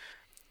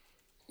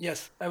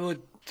 Yes, I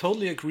would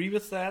totally agree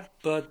with that.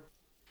 But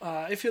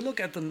if you look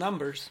at the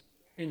numbers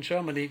in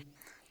Germany,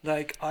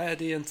 like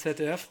ARD and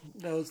ZDF,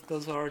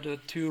 those are the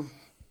two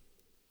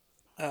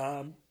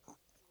of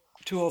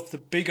the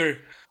bigger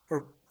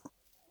or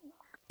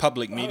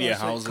public media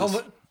houses.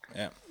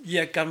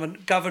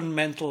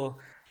 Governmental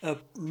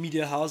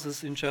media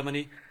houses in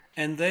Germany,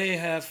 and they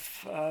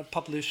have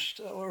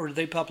publish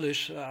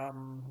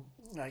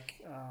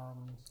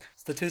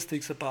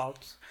statistics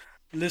about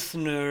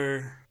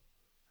listener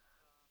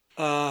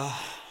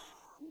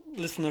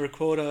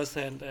quotas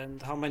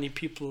and how many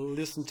people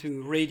listen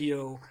to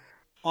radio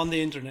on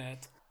the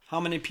internet. How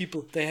many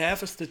people? They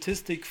have a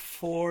statistic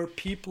for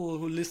people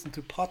who listen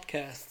to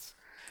podcasts.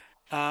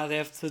 They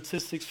have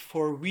statistics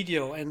for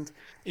video, and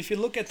if you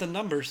look at the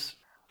numbers,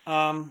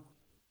 I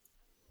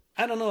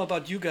don't know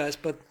about you guys,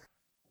 but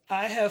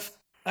I have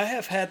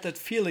had that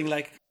feeling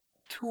like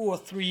 2 or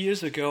 3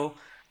 years ago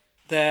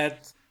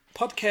that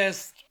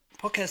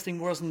podcasting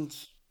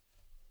wasn't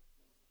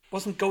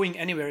going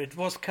anywhere. It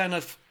was kind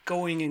of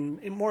going in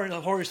more in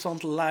a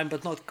horizontal line,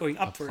 but not going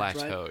upward,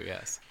 plateau, right?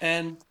 Yes.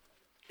 And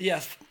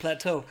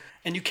plateau.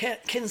 And you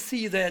can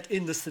see that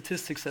in the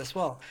statistics as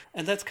well.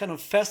 And that's kind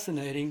of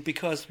fascinating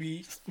because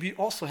we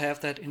also have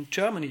that in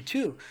Germany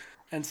too.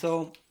 And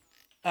so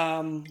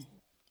I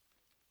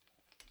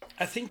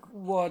think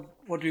what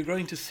we're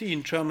going to see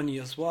in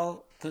Germany as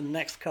well the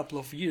next couple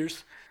of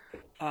years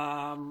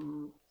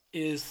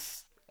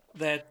is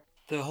that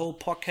the whole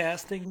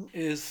podcasting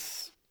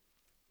is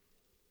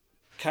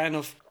kind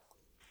of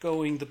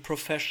going the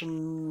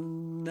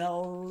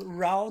professional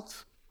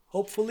route,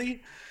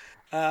 hopefully.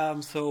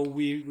 So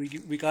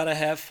we gotta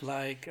have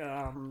like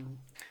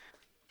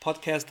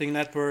podcasting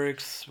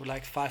networks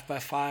like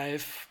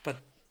 5x5, but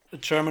a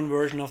German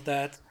version of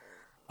that.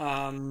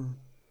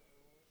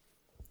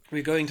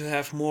 We're going to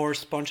have more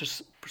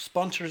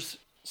sponsorship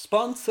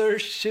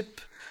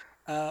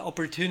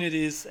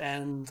opportunities,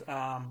 and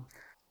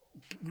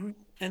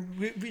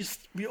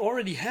we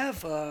already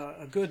have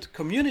a good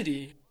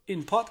community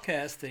in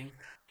podcasting.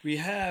 We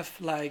have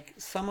like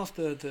some of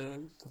the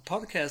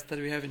podcasts that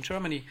we have in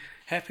Germany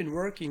have been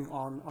working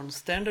on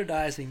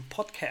standardizing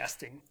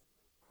podcasting,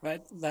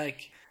 right?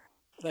 Like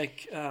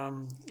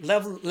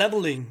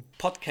leveling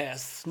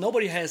podcasts.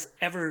 Nobody has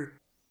ever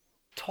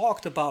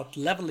talked about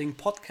leveling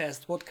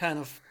podcasts. What kind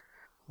of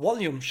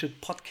volume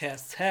should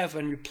podcasts have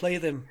when we play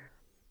them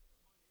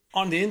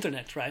on the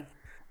internet, right?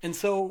 And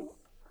so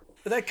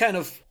that kind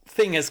of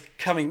thing is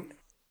coming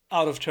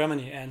out of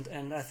Germany, and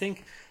I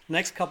think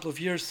next couple of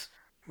years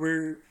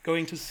we're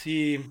going to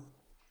see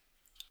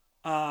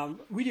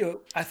video.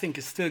 I think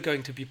is still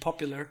going to be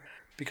popular,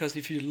 because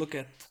if you look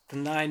at the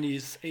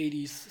 90s,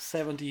 80s,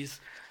 70s,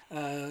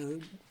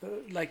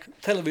 like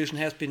television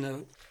has been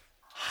a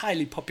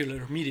highly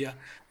popular media,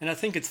 and I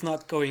think it's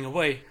not going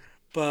away.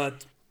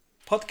 But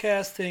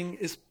podcasting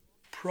is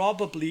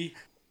probably,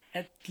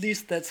 at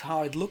least that's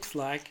how it looks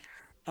like,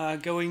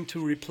 going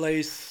to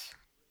replace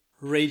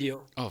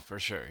radio. Oh, for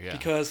sure, yeah.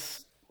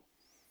 Because,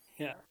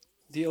 yeah,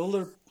 the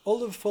older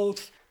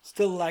folks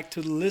still like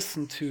to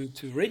listen to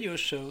radio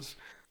shows,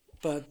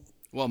 but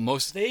well,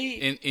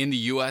 in the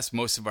U.S.,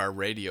 most of our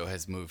radio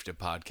has moved to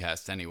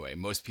podcast anyway.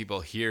 Most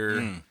people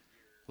hear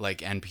like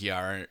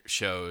NPR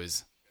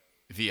shows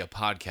via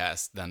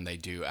podcast than they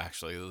do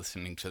actually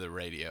listening to the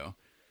radio.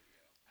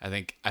 I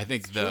think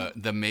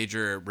the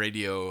major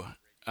radio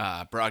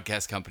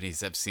broadcast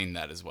companies have seen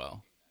that as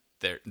well.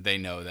 They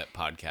know that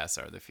podcasts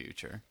are the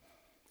future.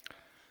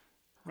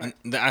 Right.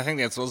 And I think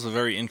that's also a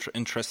very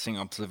interesting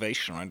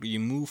observation, right? You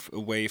move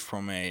away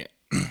from a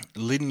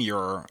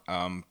linear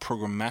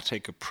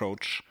programmatic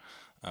approach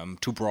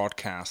to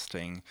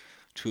broadcasting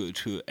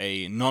to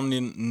a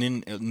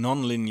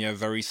non-linear,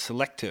 very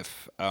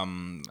selective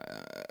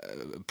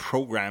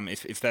program,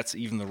 if that's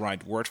even the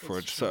right word for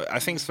it. So I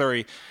think it's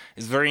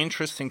very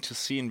interesting to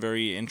see and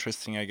very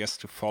interesting, I guess,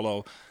 to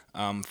follow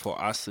for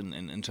us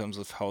in terms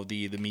of how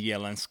the media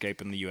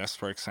landscape in the US,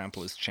 for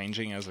example, is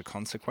changing as a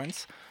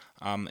consequence.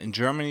 In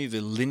Germany,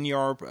 the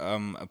linear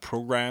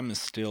program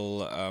is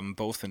still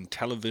both in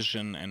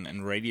television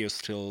and radio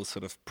still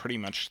sort of pretty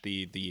much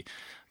the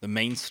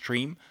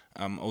mainstream.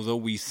 Although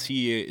we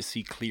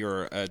see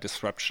clear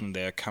disruption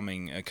there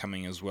coming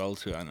as well,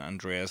 to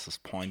Andreas's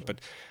point.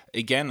 But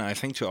again, I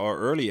think to our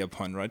earlier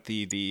point, right,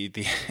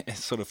 the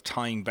sort of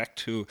tying back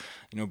to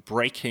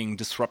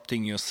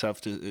disrupting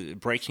yourself,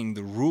 breaking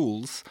the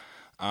rules.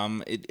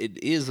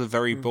 It is a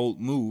very bold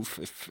move.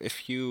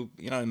 If you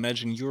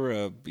imagine you're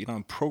a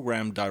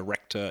program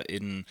director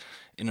in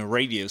a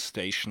radio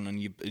station,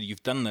 and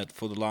you've done that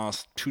for the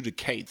last 2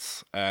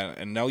 decades,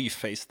 and now you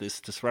face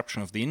this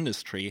disruption of the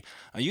industry.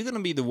 Are you going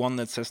to be the one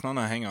that says, no,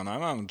 hang on,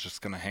 I'm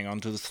just going to hang on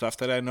to the stuff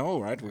that I know,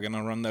 right? We're going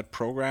to run that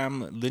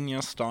program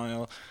linear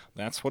style.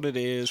 That's what it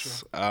is,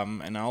 sure.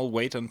 And I'll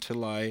wait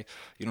until I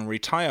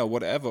retire,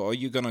 whatever. Or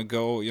you're going to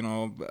go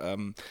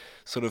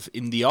sort of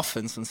in the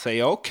offense and say,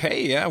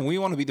 okay, yeah, we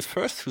want to be the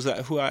first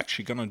who are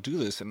actually going to do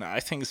this. And I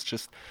think it's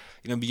just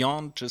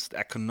beyond just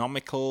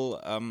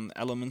economical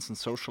elements and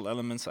social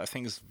elements. I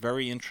think it's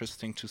very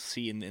interesting to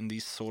see in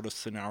these sort of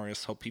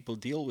scenarios how people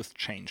deal with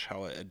change,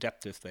 how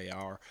adaptive they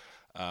are.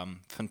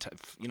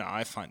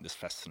 I find this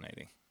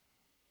fascinating.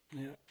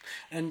 Yeah,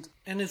 and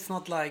it's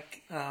not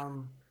like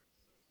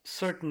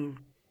certain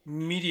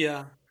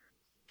media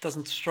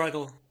doesn't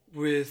struggle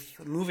with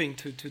moving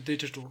to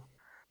digital.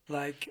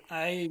 Like,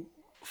 I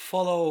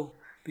follow,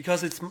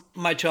 because it's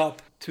my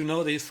job to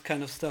know this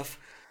kind of stuff.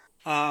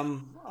 I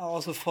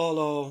also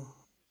follow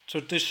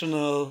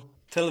traditional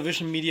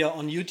television media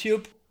on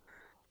YouTube,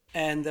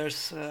 and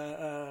there's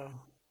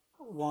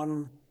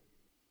one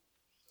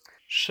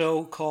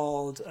show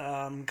called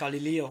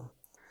Galileo,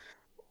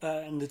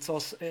 and it's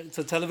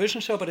a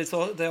television show, but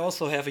they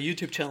also have a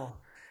YouTube channel,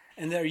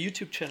 and their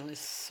YouTube channel is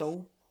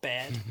so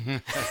bad.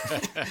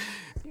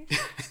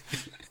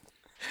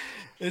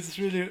 It's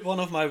really one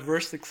of my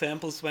worst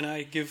examples. When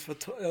I give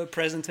a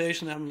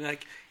presentation, I'm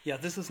like, yeah,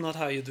 this is not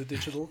how you do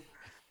digital.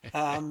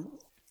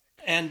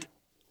 And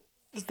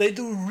they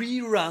do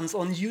reruns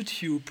on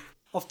YouTube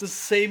of the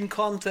same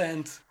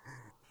content.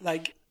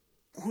 Like,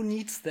 who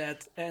needs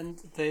that? And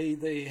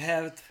they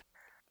have.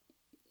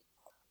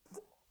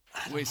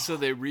 Wait, so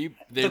they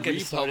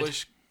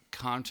republish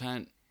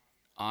content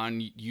on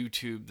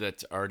YouTube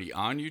that's already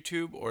on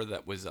YouTube, or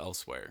that was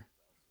elsewhere?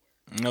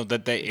 No,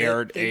 that they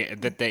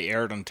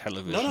aired on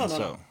television.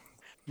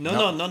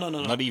 No.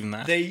 Not even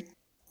that. They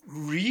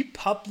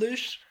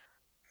republish.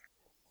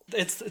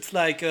 It's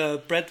like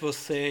Brett was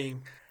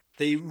saying.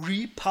 They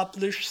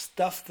republish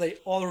stuff they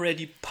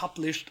already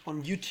published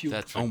on YouTube.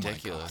 That's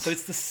ridiculous. So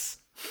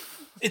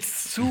it's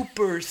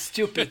super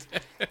stupid.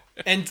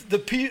 And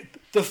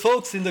the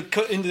folks in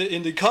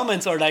the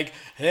comments are like,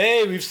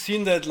 "Hey, we've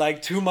seen that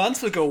like 2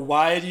 months ago.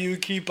 Why do you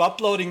keep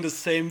uploading the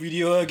same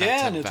video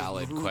again?" That's a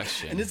valid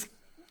question.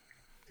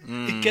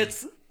 And it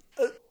gets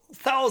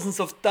thousands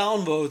of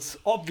downvotes,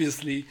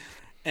 obviously,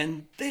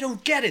 and they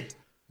don't get it.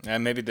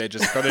 Maybe they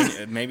just got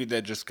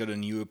a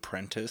new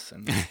apprentice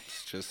and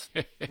it's just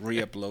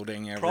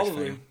re-uploading everything.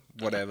 Probably.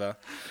 Whatever.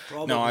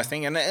 Probably. No, I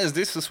think, and as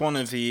this is one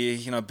of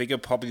the bigger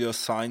popular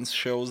science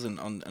shows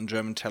on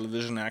German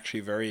television,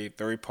 actually very,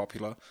 very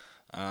popular.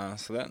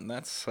 So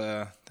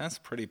that's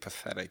pretty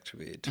pathetic to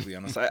be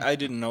honest. I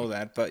didn't know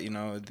that, but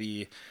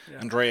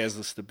Andreas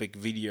is the big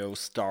video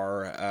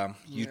star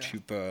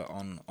YouTuber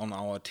on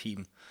our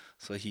team,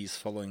 so he's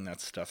following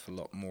that stuff a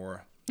lot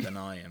more than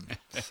I am.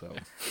 So.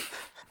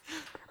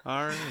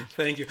 All right.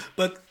 Thank you.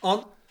 But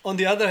on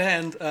the other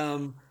hand,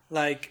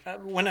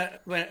 when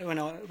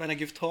I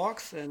give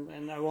talks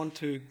and I want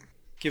to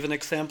give an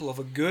example of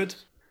a good,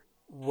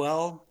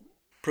 well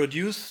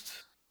produced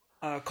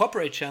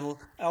corporate channel,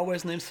 I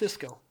always name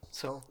Cisco.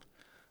 So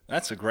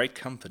that's a great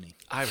company.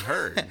 I've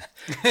heard.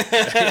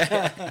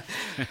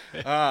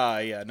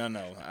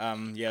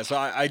 So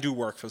I do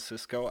work for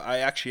Cisco. I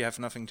actually have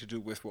nothing to do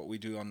with what we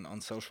do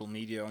on social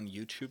media on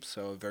YouTube.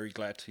 So very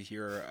glad to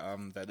hear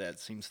that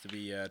seems to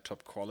be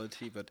top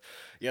quality. But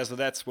yeah, so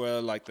that's where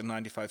like the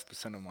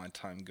 95% of my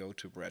time go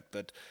to, Brett.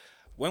 But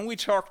when we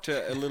talked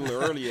a little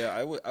earlier,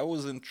 I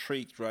was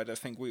intrigued, right? I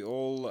think we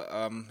all,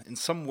 in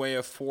some way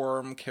or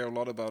form, care a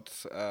lot about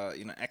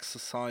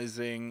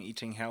exercising,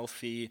 eating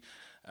healthy.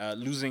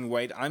 losing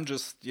weight. I'm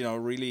just,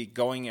 really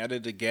going at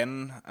it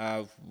again,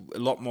 a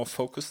lot more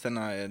focused than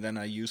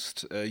I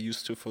used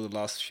to for the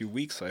last few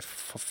weeks. I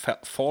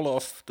fall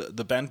off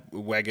the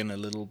bandwagon a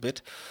little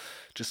bit,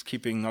 just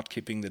not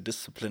keeping the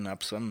discipline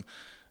up. So I'm,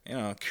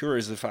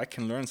 curious if I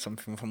can learn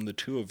something from the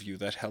two of you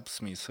that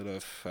helps me sort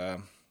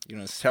of,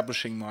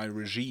 establishing my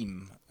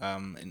regime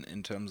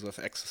in terms of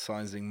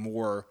exercising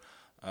more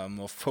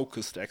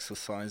focused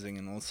exercising,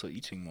 and also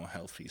eating more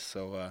healthy.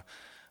 So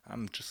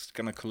I'm just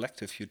going to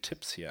collect a few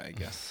tips here, I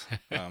guess,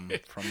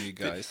 from you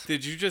guys.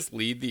 Did you just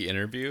lead the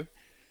interview?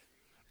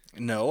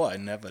 No, I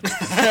never did.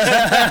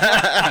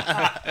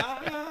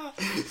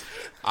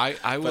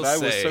 I will but I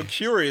say, was so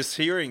curious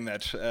hearing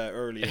that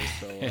earlier,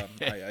 so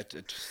I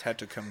just had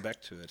to come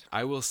back to it.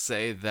 I will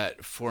say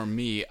that for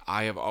me,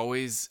 I have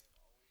always,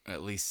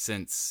 at least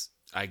since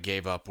I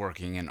gave up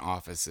working in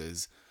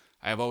offices,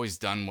 I have always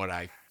done what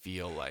I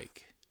feel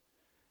like,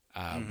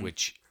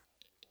 which,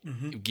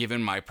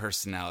 given my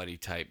personality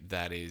type,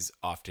 that is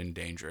often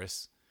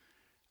dangerous.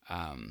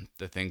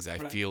 The things I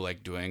feel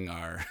like doing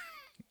are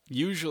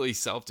usually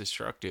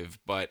self-destructive,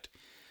 but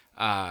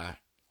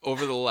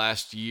over the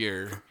last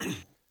year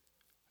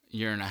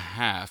and a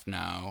half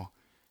now,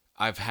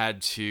 I've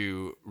had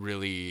to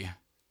really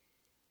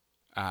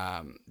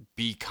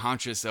be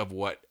conscious of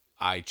what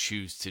I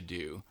choose to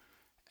do.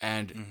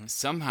 And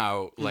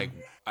somehow, like,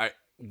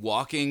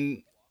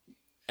 walking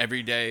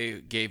every day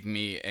gave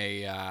me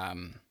a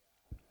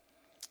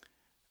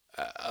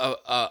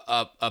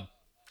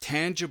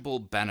tangible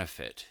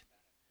benefit.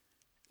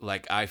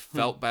 Like, I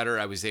felt better.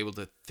 I was able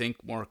to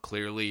think more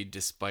clearly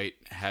despite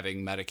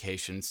having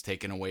medications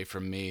taken away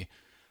from me.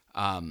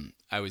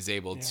 I was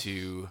able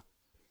to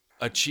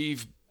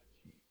achieve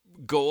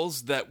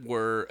goals that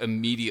were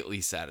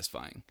immediately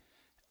satisfying.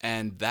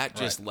 And that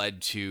just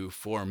led to,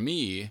 for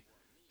me,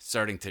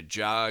 starting to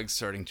jog,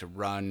 starting to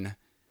run,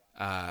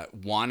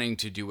 wanting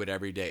to do it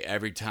every day.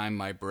 Every time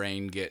my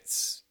brain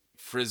gets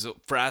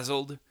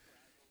frazzled,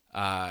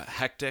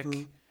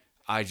 hectic,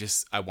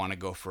 I want to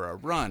go for a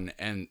run.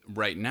 And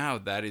right now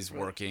that is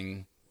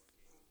working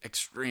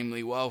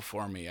extremely well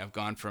for me. I've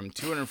gone from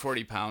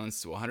 240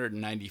 pounds to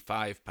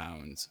 195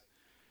 pounds.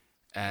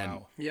 And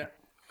wow. Yeah.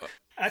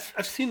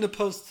 I've seen the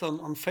posts on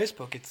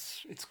Facebook.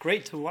 It's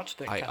great to watch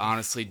that. I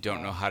honestly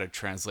don't know how to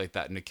translate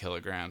that into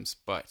kilograms,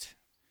 but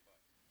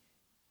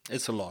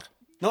it's a lot.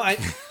 No,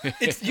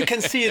 you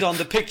can see it on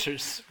the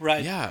pictures,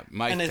 right? Yeah,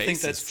 my and face I think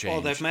that's has changed.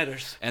 all that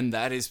matters. And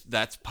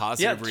that's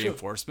positive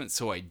reinforcement,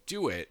 so I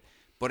do it.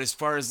 But as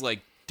far as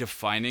like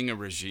defining a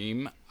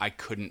regime, I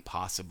couldn't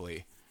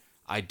possibly.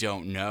 I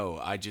don't know.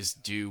 I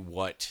just do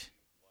what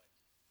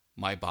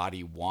my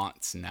body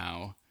wants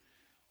now,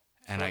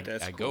 and I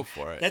go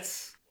for it.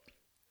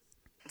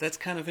 That's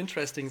kind of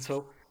interesting.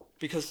 So,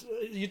 because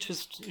you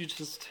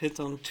just hit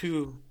on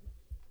two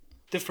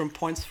different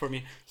points for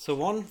me. So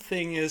one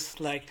thing is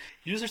like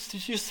you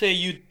say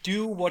you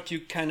do what you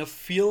kind of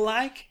feel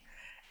like,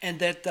 and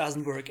that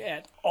doesn't work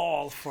at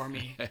all for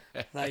me.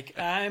 Like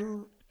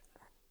I'm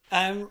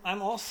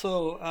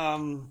also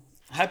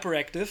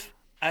hyperactive.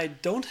 I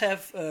don't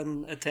have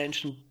an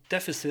attention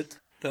deficit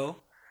though,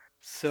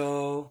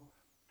 so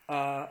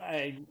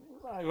I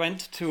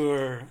went to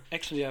a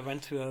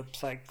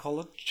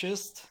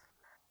psychologist.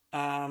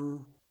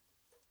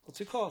 What's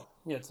it called?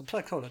 Yeah, it's a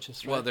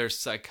psychologist, right? Well, there's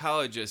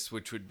psychologists,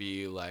 which would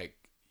be like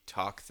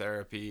talk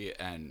therapy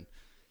and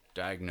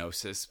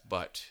diagnosis,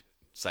 but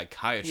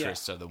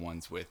psychiatrists are the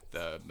ones with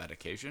the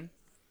medication.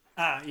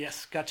 Ah,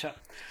 yes, gotcha.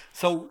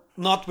 So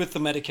not with the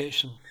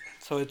medication.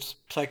 So it's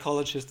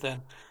psychologist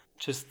then,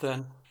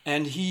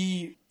 and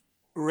he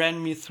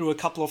ran me through a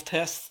couple of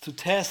tests to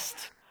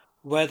test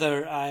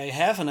whether I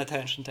have an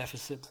attention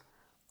deficit.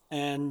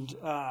 And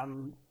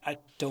I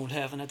don't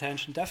have an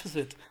attention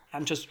deficit.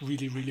 I'm just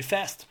really, really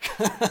fast.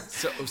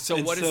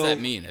 So what does that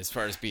mean as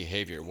far as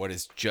behavior? What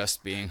is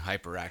just being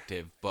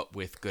hyperactive but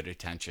with good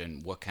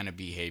attention? What kind of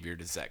behavior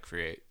does that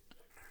create?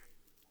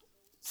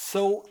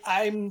 So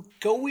I'm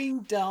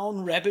going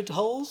down rabbit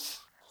holes,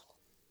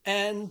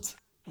 and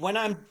when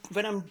I'm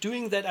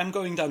doing that, I'm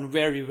going down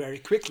very, very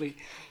quickly.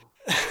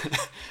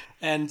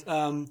 And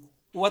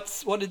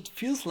what it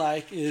feels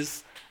like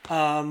is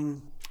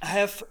I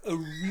have a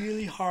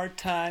really hard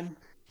time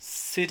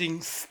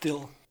sitting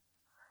still.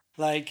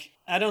 Like,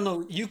 I don't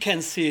know, you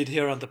can see it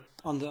here on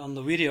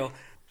the video.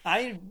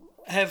 I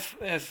have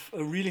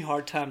a really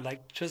hard time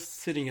like just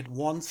sitting at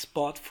one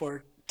spot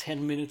for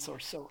 10 minutes or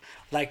so.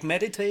 Like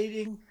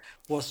meditating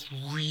was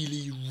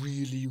really,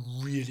 really,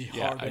 really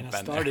hard when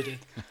I started it.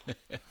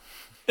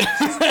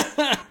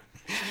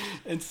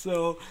 And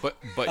so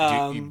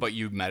But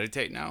you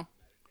meditate now?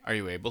 Are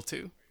you able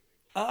to?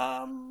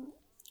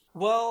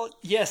 Well,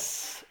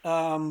 yes.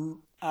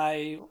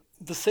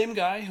 The same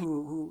guy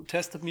who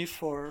tested me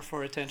for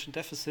attention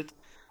deficit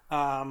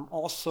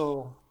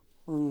also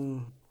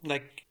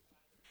like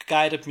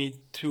guided me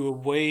to a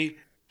way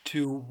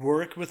to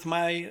work with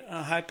my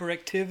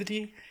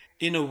hyperactivity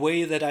in a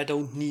way that I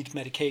don't need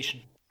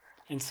medication.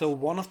 And so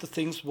one of the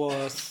things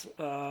was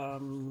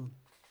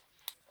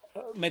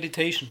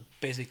meditation,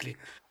 basically.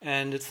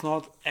 And it's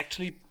not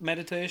actually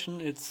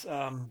meditation, it's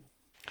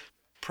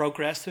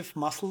progressive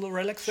muscle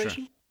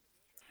relaxation. Sure.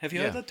 Have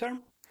you heard that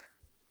term?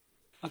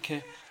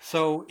 Okay,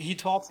 so he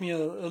taught me a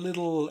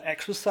little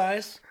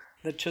exercise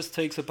that just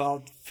takes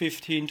about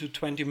 15 to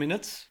 20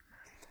 minutes.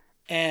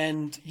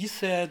 And he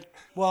said,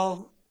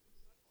 well,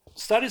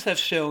 studies have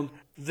shown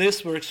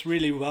this works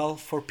really well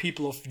for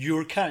people of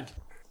your kind.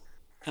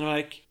 And I'm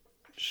like,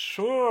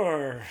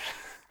 sure. And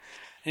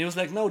he was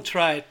like, no,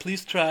 try it.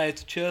 Please try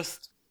it.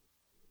 Just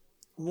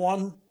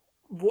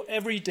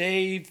every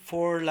day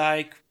for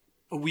like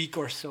a week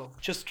or so.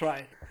 Just try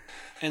it.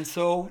 And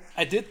so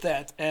I did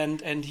that.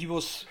 And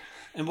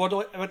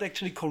what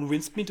actually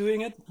convinced me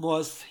doing it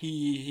was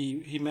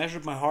he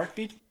measured my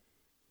heartbeat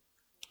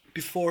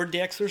before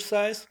the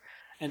exercise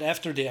and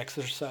after the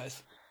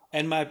exercise.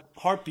 And my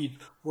heartbeat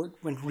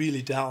went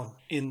really down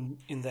in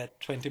that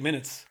 20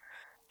 minutes.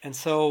 And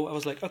so I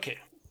was like, okay,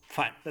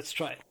 fine, let's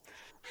try it.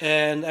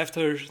 And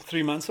after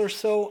 3 months or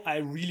so, I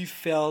really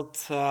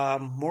felt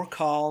more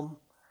calm.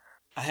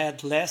 I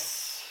had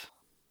less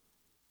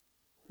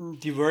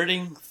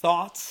diverting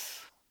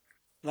thoughts.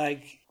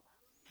 Like,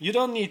 you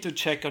don't need to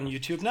check on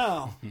YouTube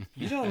now.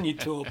 You don't need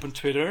to open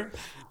Twitter,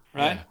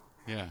 right?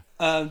 Yeah.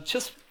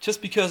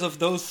 Just because of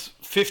those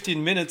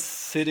 15 minutes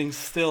sitting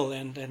still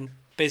and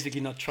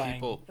basically not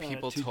trying.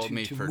 People told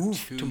me for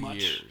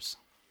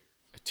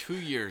 2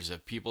 years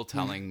of people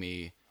telling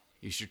me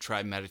you should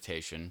try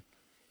meditation.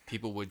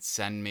 People would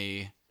send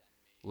me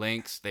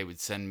links. They would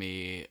send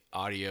me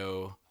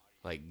audio,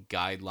 like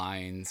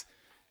guidelines,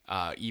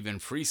 even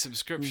free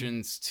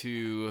subscriptions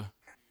to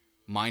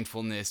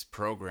mindfulness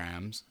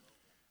programs.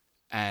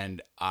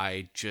 And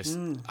I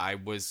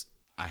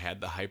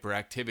had the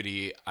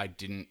hyperactivity. I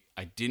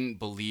didn't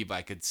believe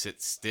I could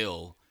sit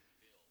still.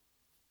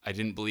 I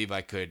didn't believe I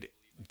could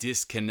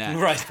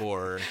disconnect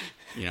for,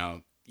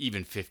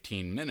 even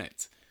 15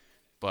 minutes.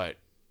 But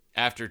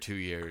after 2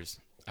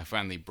 years, I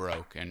finally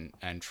broke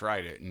and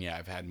tried it. And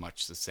I've had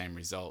much the same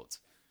results.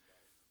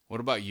 What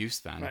about you,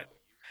 Sven? Right.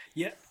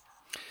 Yeah.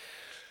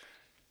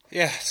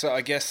 Yeah, so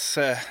I guess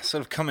sort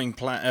of coming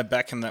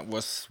back, and that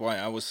was why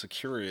I was so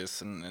curious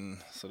and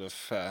sort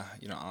of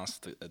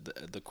asked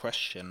the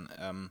question.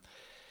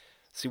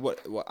 See,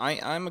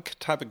 I'm a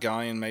type of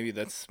guy, and maybe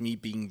that's me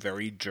being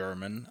very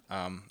German.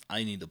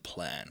 I need a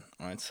plan,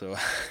 right? So,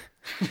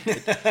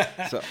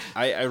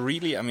 I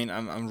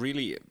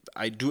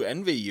do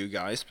envy you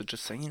guys, but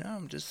just saying,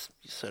 I'm just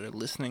sort of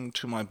listening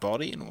to my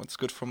body and what's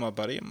good for my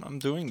body. I'm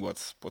doing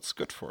what's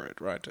good for it,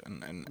 right?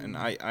 And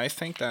I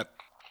think that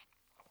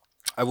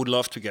I would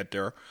love to get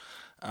there,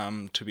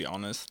 to be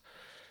honest.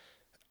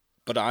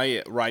 But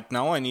right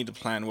now I need a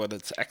plan, whether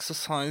it's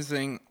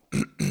exercising,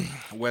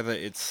 whether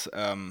it's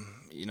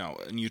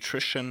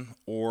nutrition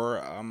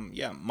or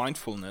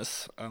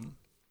mindfulness.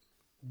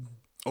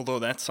 Although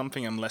that's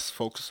something I'm less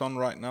focused on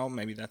right now.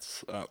 Maybe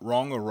that's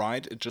wrong or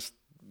right. It just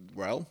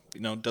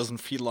doesn't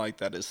feel like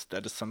that is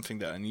something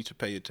that I need to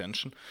pay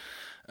attention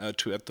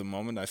to at the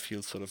moment. I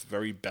feel sort of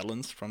very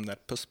balanced from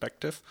that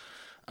perspective.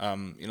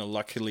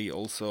 Luckily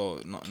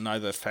also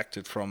neither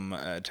affected from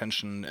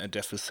attention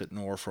deficit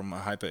nor from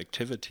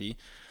hyperactivity.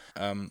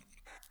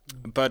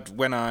 But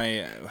when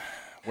I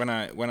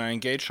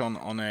engage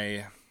on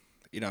a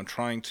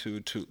trying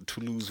to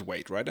lose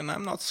weight, right? And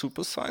I'm not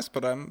supersized,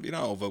 but I'm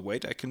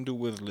overweight. I can do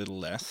with a little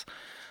less.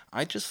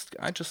 I just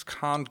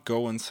can't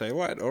go and say,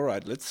 all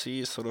right, let's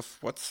see sort of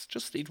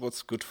just eat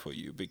what's good for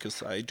you,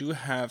 because I do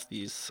have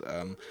these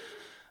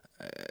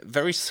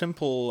very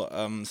simple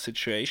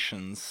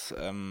situations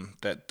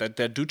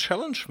that do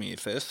challenge me.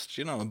 If there's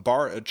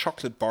a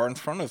chocolate bar in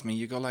front of me,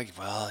 you go like,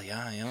 well,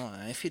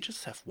 if you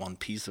just have one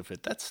piece of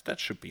it, that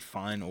should be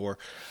fine, or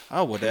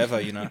whatever,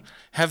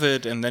 have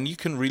it, and then you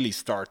can really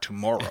start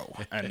tomorrow,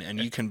 and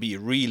you can be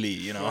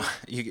really,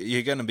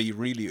 you're gonna be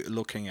really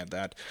looking at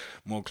that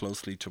more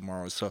closely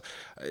tomorrow. So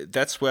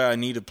that's where I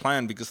need a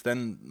plan, because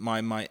then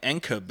my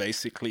anchor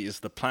basically is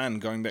the plan.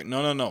 Going back,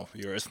 no,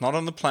 it's not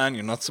on the plan.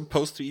 You're not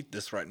supposed to eat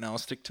this right now.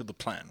 Stick to the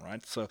plan,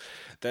 right? So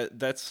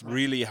that's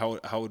really how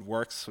it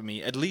works for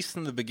me, at least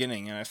in the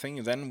beginning. And I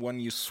think then when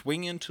you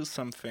swing into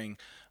something,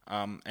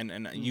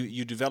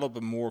 you develop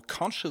a more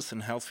conscious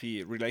and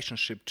healthy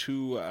relationship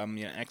to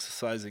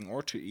exercising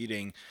or to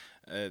eating,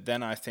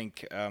 then I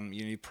think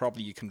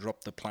you can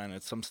drop the plan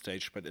at some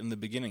stage. But in the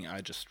beginning,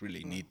 I just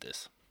really need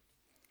this.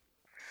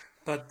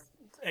 But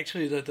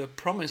actually, the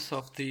promise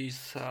of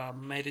these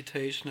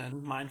meditation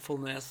and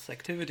mindfulness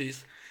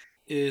activities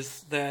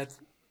is that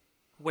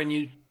when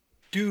you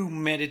do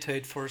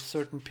meditate for a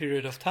certain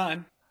period of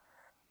time,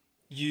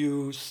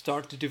 you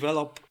start to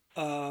develop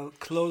a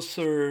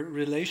closer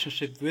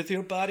relationship with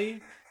your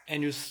body,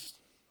 and you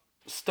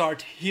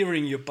start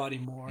hearing your body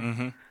more.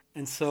 Mm-hmm.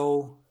 And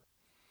so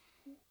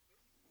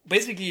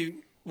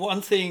basically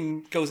one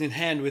thing goes in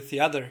hand with the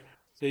other.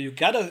 So you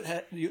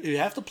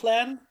have to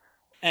plan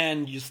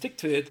and you stick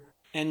to it,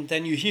 and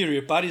then you hear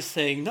your body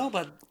saying, no,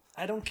 but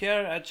I don't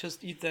care, I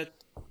just eat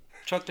that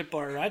chocolate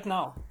bar right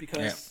now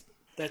because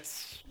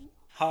that's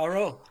how I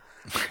roll.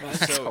 Right?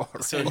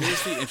 So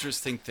here's the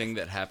interesting thing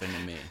that happened to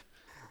me.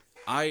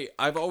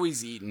 I've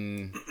always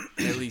eaten,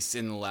 at least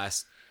in the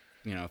last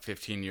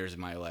 15 years of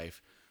my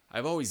life,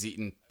 I've always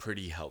eaten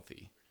pretty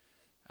healthy.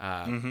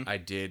 I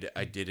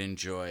did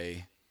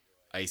enjoy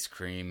ice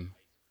cream,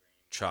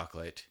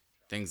 chocolate,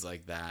 things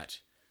like that.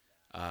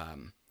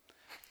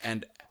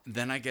 And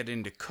then I get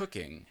into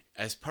cooking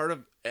as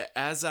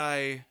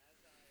I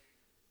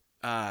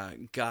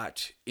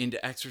got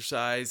into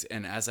exercise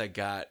and as I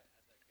got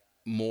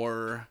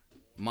more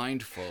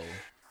mindful,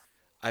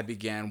 I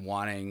began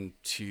wanting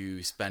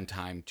to spend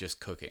time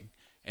just cooking.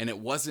 And it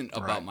wasn't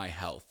about my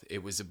health.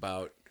 It was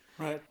about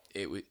I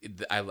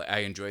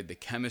enjoyed the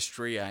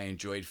chemistry. I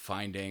enjoyed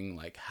finding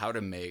like how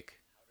to make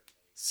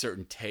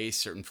certain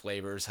tastes, certain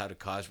flavors, how to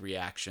cause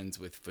reactions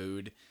with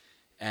food.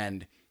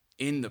 And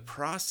in the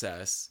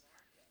process,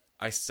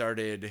 I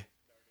started,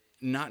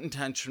 not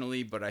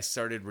intentionally, but I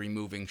started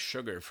removing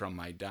sugar from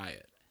my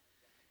diet.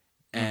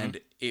 And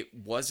it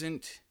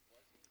wasn't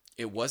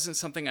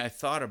something I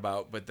thought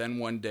about, but then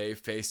one day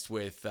faced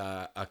with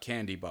a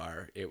candy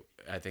bar,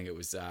 I think it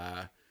was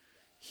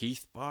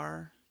Heath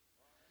Bar,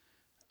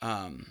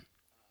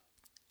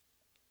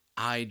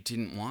 I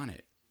didn't want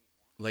it.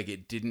 Like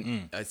it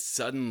didn't,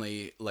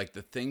 suddenly, like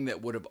the thing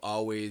that would have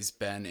always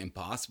been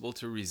impossible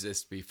to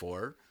resist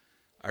before,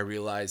 I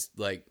realized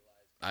like,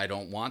 I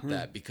don't want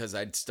that because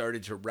I'd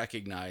started to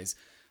recognize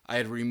I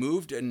had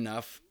removed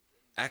enough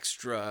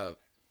extra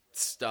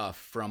stuff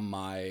from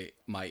my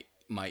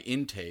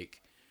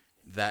intake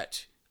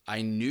that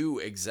I knew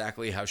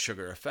exactly how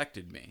sugar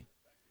affected me.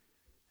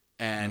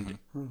 And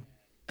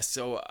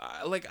so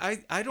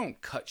I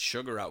don't cut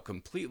sugar out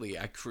completely.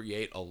 I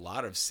create a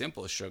lot of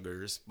simple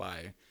sugars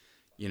by,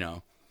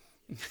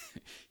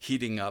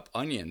 heating up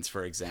onions,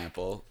 for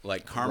example,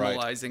 like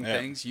caramelizing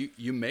things.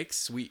 You make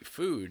sweet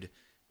food,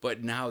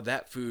 but now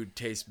that food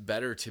tastes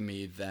better to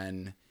me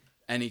than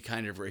any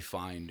kind of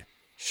refined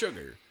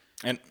sugar.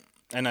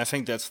 And I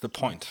think that's the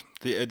point.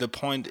 The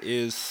point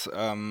is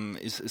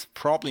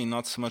probably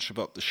not so much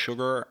about the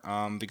sugar,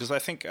 because I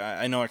think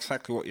I know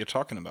exactly what you're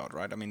talking about,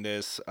 right? I mean,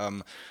 there's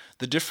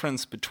the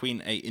difference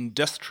between a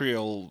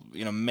industrial,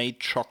 made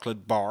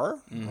chocolate bar,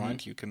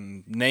 right? You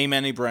can name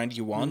any brand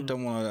you want.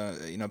 Don't want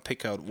to,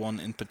 pick out one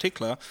in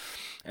particular,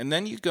 and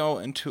then you go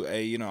into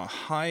a,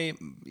 high,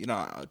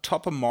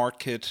 top of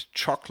market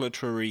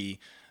chocolatery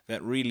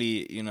that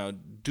really,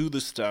 do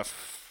the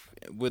stuff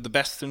with the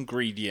best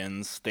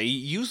ingredients. They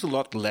use a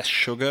lot less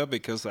sugar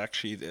because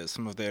actually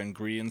some of their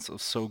ingredients are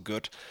so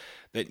good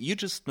that you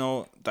just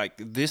know, like,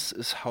 this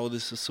is how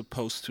this is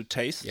supposed to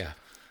taste. Yeah.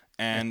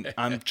 And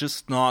I'm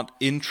just not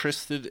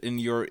interested in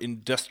your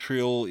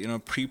industrial,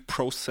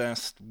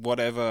 pre-processed,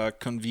 whatever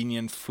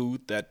convenient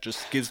food that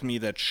just gives me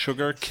that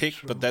sugar kick.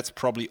 But that's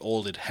probably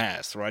all it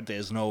has, right?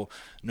 There's no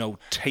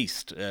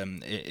taste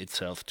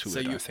itself to it. So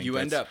I think you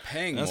end up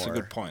paying more. That's a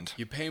good point.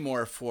 You pay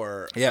more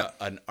for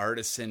an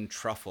artisan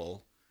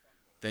truffle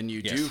than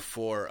you do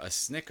for a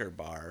Snicker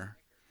bar.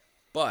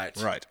 But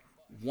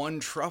one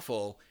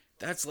truffle,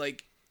 that's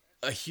like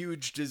a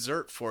huge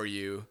dessert for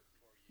you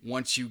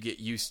once you get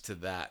used to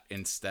that,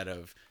 instead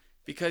of,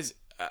 because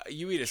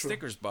you eat a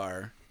Snickers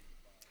bar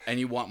and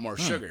you want more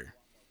sugar.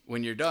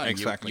 When you're done,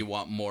 you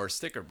want more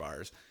Snicker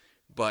bars.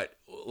 But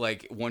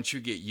like once you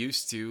get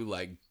used to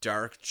like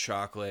dark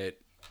chocolate,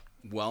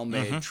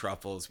 well-made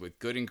truffles with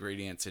good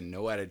ingredients and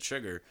no added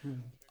sugar,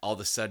 all of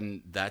a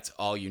sudden that's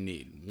all you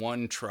need.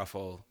 One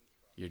truffle,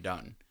 you're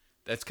done.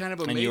 That's kind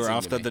of amazing. And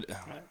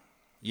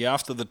you're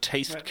after the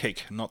taste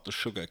kick, not the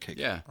sugar kick.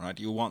 Yeah. Right.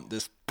 You want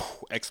this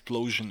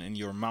explosion in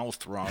your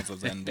mouth rather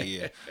than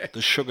the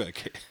sugar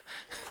kick.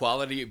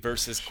 Quality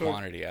versus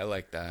quantity. I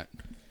like that.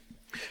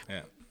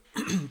 Yeah.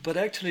 But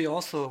actually,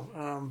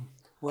 also,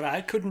 what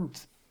I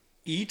couldn't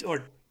eat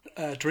or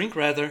drink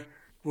rather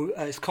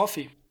is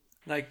coffee.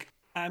 Like,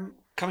 I'm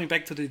coming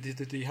back to the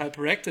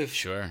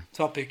hyperactive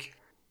topic.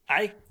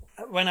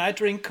 When I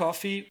drink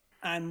coffee,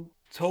 I'm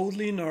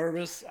totally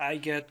nervous. I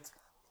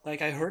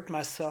hurt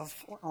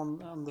myself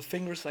on the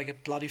fingers. I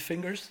get bloody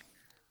fingers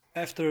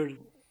after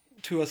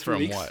 2 or 3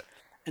 weeks. From what?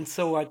 And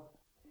so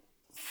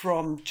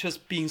from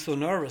just being so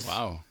nervous.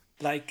 Wow.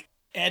 Like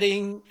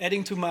adding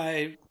to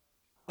my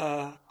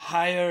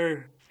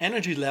higher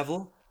energy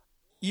level,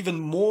 even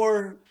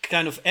more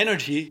kind of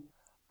energy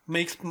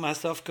makes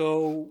myself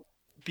go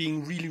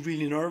being really,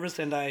 really nervous.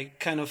 And I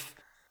don't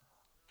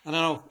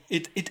know,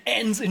 it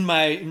ends in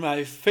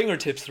my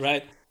fingertips,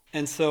 right?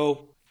 And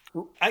so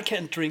I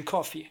can't drink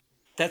coffee.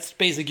 That's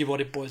basically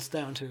what it boils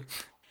down to.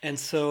 And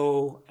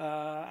so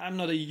I'm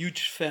not a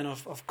huge fan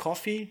of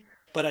coffee,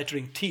 but I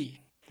drink tea,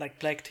 like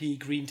black tea,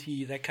 green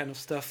tea, that kind of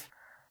stuff.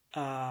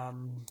 Yeah,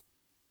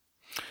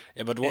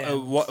 but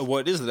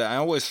what is it? I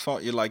always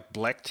thought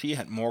black tea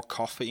had more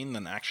caffeine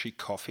than actually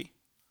coffee.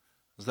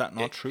 Is that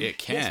not true? It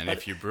can,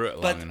 if you brew it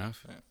long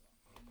enough.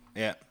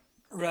 Yeah.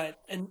 Right,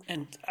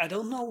 and I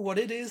don't know what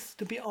it is,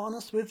 to be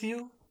honest with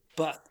you,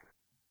 but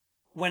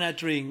when I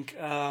drink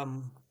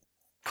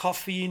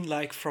caffeine,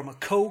 like from a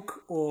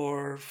Coke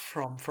or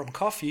from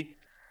coffee,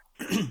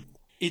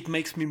 it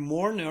makes me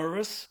more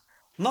nervous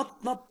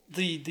not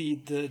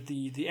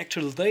the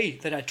actual day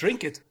that I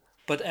drink it,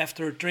 but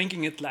after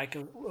drinking it like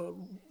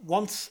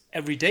once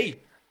every day,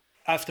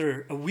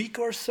 after a week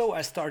or so,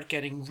 I start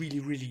getting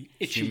really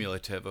itchy.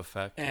 Cumulative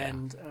effect.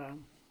 And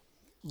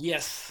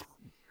yes,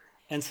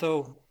 and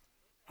so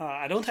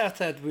I don't have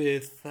that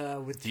with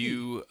Do tea.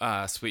 you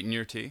sweeten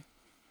your tea?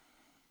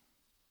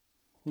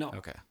 No.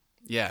 Okay.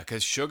 Yeah,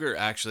 because sugar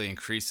actually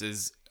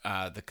increases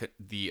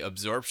the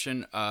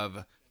absorption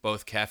of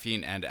both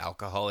caffeine and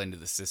alcohol into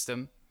the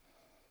system.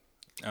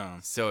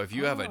 So if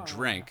you have a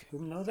drink,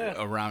 Didn't know that.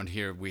 around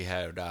here we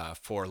had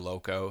Four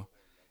Loko.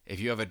 If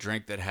you have a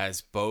drink that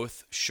has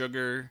both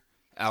sugar,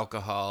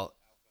 alcohol,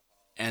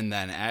 and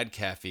then add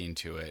caffeine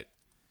to it,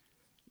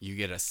 you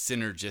get a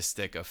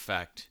synergistic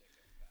effect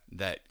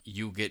that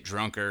you get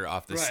drunker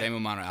off the Right. same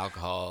amount of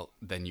alcohol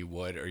than you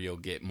would, or you'll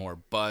get more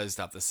buzzed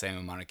off the same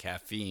amount of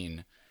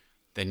caffeine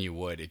than you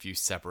would if you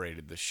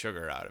separated the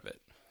sugar out of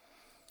it.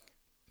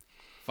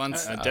 Fun I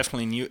stuff.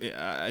 definitely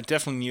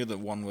knew the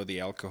one with the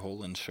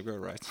alcohol and sugar,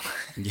 right?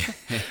 Yeah.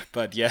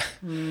 But yeah,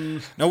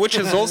 no, which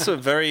is also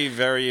very,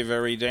 very,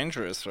 very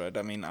dangerous, right?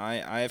 I mean,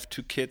 I have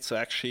two kids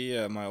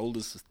actually. My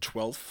oldest is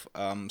 12,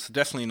 so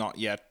definitely not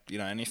yet,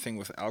 anything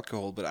with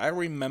alcohol. But I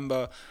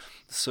remember,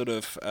 sort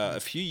of a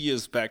few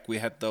years back, we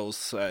had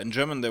those in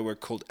German. They were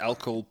called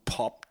alcohol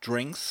pop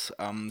drinks.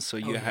 So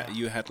you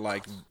had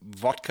like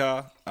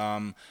vodka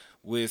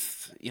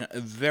with a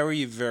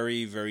very,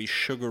 very, very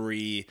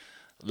sugary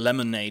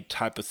lemonade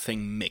type of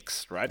thing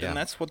mixed, right? Yeah. And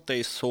that's what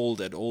they sold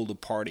at all the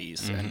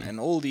parties. And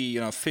all the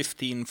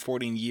 15,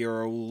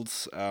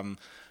 14-year-olds,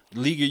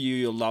 legally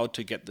you're allowed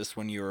to get this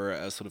when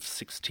you're sort of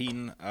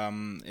 16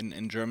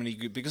 in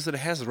Germany, because it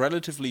has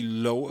relatively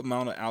low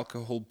amount of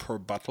alcohol per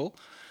bottle,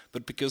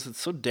 but because it's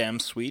so damn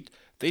sweet,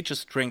 they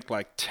just drink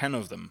like 10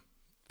 of them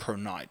per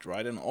night,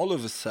 right? And all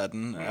of a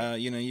sudden,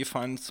 you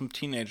find some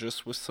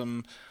teenagers with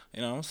some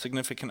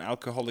significant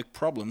alcoholic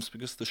problems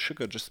because the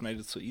sugar just made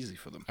it so easy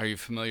for them. Are you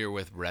familiar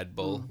with Red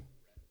Bull?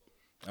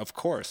 Of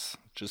course,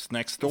 just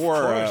next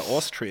door,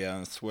 Austria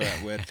is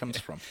where it comes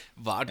from.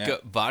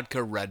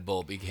 Vodka Red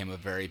Bull became a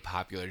very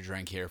popular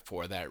drink here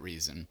for that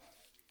reason.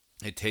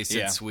 It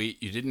tasted sweet.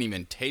 You didn't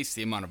even taste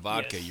the amount of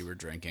vodka you were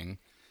drinking,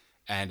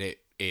 and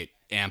it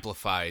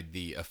amplified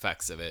the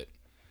effects of it.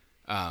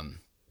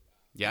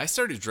 I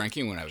started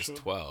drinking when I was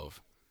 12.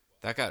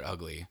 That got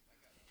ugly,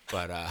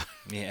 but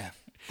Yeah.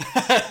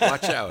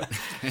 watch out.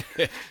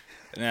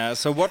 Yeah,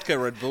 so vodka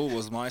Red Bull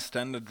was my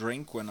standard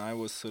drink when I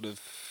was sort of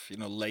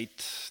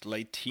late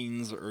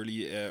teens,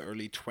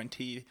 early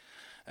 20.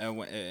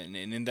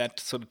 In that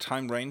sort of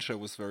time range, I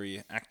was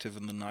very active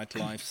in the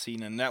nightlife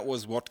scene, and that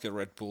was vodka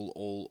Red Bull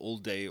all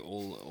day,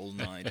 all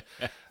night,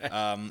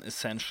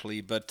 essentially.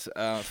 But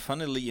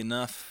funnily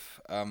enough,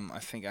 I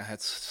think I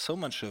had so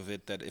much of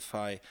it that if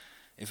I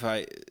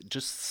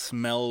just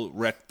smell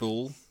Red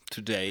Bull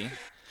today.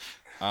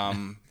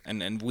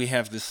 And we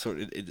have this sort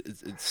of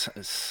it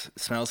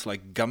smells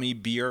like gummy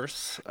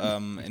beers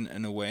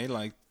in a way,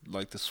 like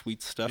the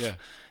sweet stuff. Yeah.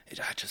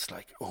 I just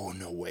like, oh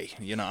no way,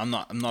 I'm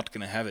not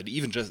gonna have it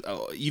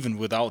even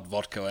without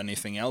vodka or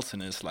anything else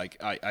in it. It's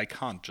like I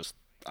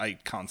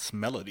can't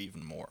smell it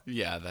even more.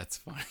 Yeah, that's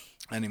funny.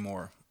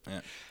 Anymore.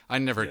 Yeah. I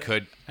never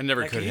could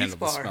Like could an handle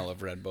the Eastbar. smell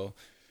of Red Bull.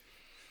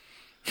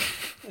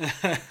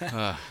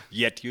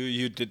 Yet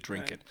you did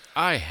drink it.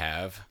 I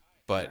have,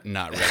 but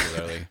not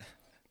regularly.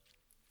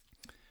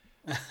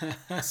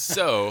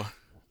 So,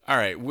 all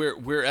right,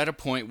 we're at a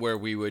point where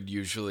we would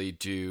usually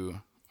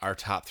do our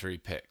top 3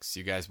 picks.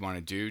 You guys want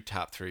to do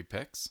top 3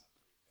 picks?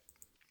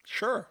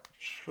 Sure.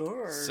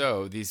 Sure.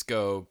 So these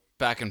go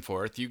back and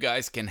forth. You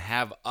guys can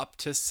have up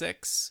to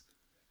 6,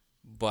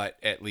 but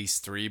at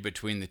least 3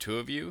 between the two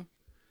of you.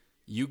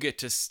 You get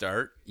to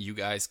start. You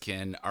guys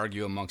can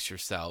argue amongst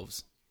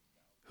yourselves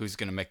who's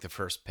going to make the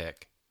first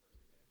pick.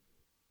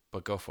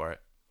 But go for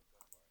it.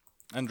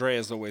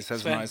 Andreas always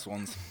has Sven. nice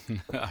ones.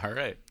 All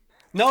right.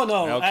 No,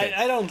 Okay.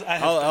 I don't.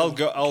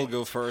 I'll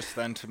go first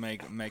then to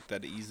make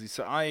that easy.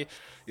 So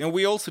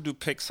we also do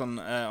picks on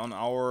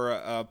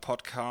our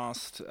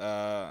podcast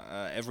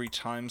every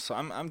time. So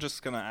I'm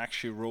just gonna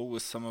actually roll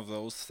with some of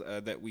those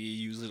that we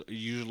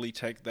usually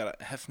take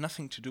that have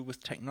nothing to do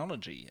with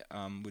technology,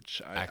 which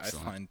I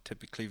find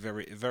typically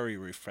very, very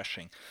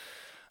refreshing.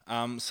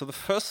 So the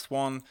first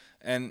one,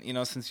 and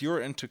since you're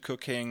into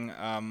cooking,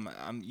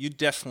 you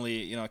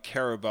definitely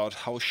care about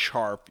how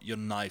sharp your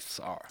knives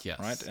are, Yes.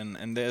 right?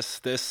 And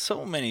there's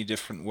so many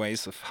different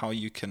ways of how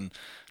you can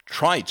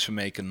try to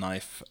make a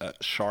knife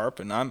sharp.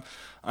 And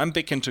I'm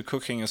big into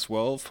cooking as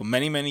well for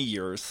many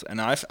years,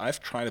 and I've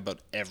tried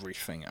about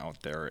everything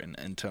out there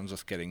in terms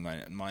of getting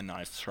my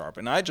knife sharp.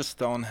 And I just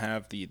don't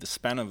have the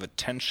span of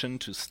attention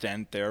to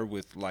stand there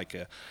with like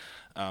a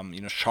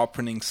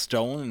sharpening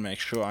stone and make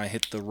sure I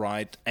hit the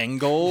right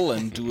angle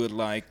and do it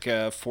like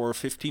for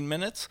 15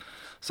 minutes.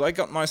 So I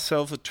got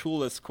myself a tool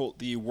that's called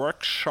the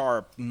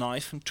WorkSharp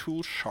Knife and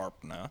Tool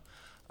Sharpener,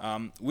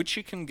 which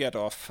you can get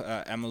off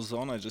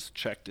Amazon. I just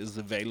checked is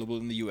available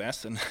in the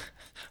US, and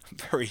I'm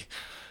very,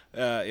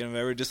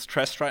 very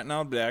distressed right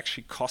now. They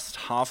actually cost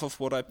half of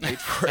what I paid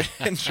for it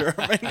in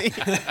Germany.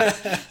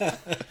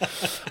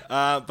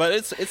 But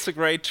it's a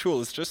great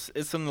tool.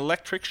 It's an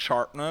electric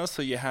sharpener,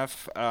 so you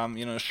have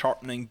a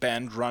sharpening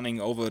band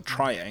running over a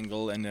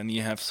triangle, and then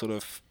you have sort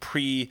of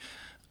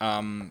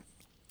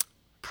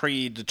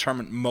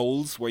predetermined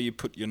molds where you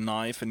put your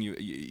knife and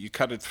you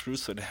cut it through,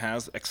 so it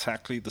has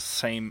exactly the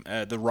same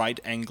the right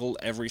angle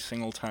every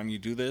single time you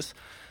do this.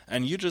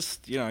 And you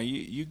just,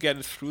 you get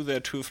it through there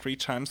 2 or 3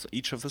 times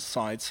each of the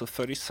sides. So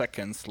 30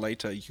 seconds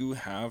later, you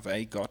have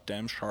a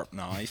goddamn sharp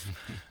knife.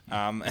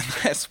 And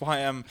that's why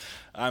I'm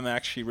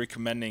actually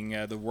recommending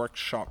the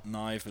Workshop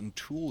Knife and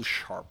Tool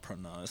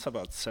Sharpener. It's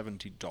about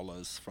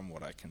 $70 from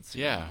what I can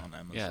see on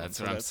Amazon. Yeah,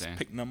 that's what I'm saying.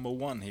 Pick number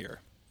 1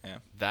 here. Yeah.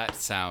 That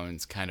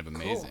sounds kind of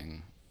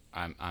amazing.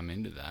 Cool. I'm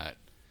into that.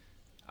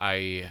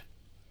 I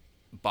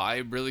buy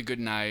really good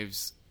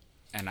knives,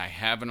 and I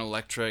have an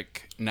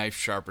electric knife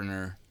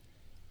sharpener.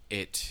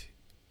 It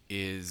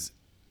is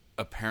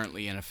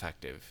apparently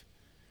ineffective.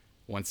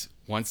 Once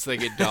they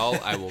get dull,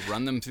 I will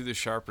run them through the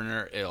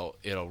sharpener.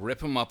 It'll rip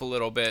them up a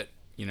little bit.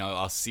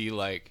 I'll see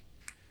like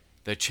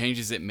the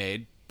changes it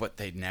made, but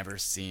they never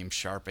seem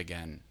sharp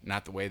again.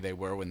 Not the way they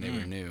were when they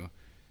were new.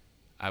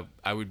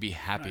 I would be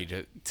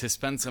happy to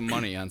spend some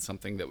money on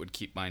something that would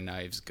keep my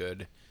knives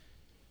good.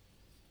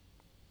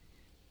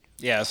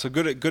 Yeah, so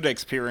good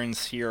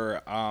experience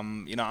here.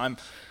 I'm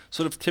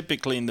sort of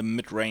typically in the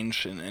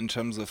mid-range in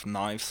terms of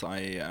knives.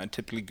 I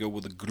typically go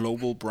with a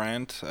global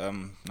brand.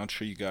 Not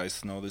sure you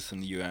guys know this in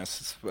the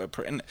US.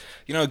 And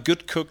a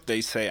good cook,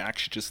 they say,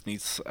 actually just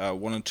needs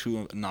 1 or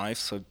 2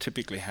 knives. So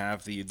typically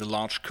have the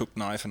large cook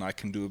knife, and I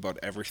can do about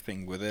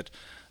everything with it,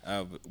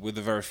 with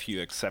a very few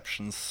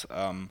exceptions.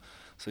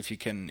 So if you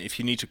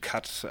need to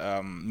cut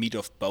meat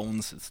off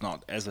bones, it's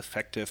not as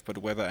effective. But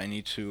whether I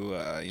need to,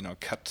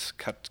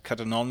 cut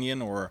an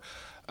onion or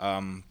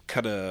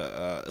cut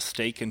a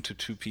steak into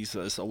 2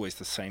 pieces, is always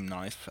the same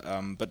knife.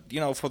 But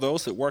for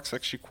those, it works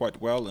actually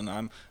quite well,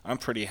 and I'm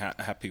pretty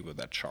happy with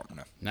that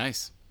sharpener.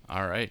 Nice.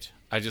 All right.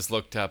 I just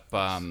looked up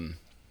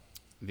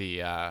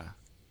the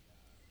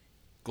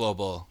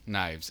global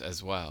knives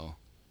as well.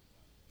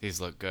 These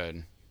look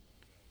good.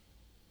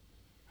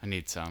 I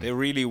need some. They're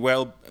really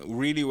well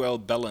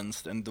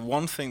balanced, and the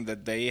one thing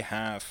that they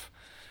have,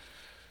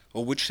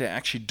 or which they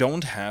actually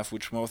don't have,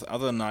 which most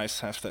other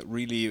knives have, that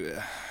really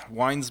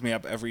winds me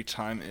up every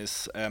time,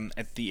 is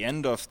at the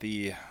end of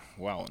the.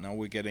 Wow, now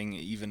we're getting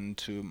even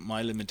to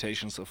my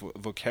limitations of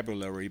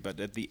vocabulary, but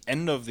at the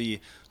end of the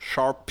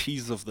sharp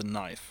piece of the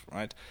knife,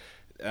 right?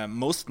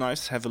 Most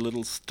knives have a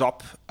little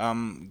stop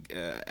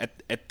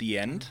at the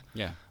end.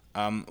 Yeah.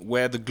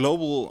 Where the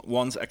global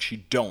ones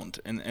actually don't.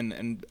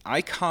 And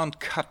I can't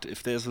cut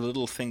if there's a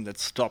little thing that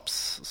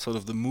stops sort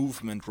of the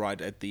movement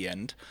right at the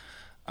end.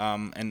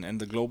 And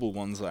the global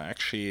ones are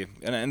actually,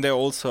 and they're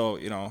also,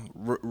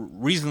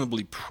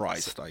 reasonably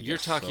priced, I guess. You're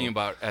talking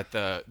about at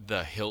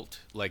the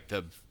hilt, like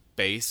the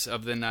base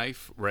of the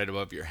knife right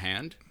above your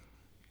hand?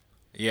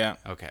 Yeah.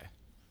 Okay.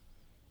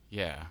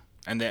 Yeah.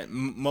 And then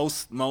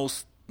most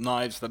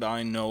knives that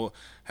I know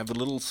have a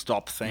little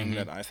stop thing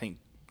that I think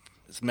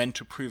is meant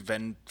to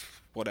prevent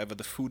whatever,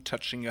 the food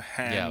touching your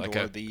hand. Yeah, like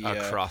or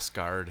a cross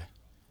guard.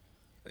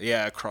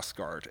 Yeah, a cross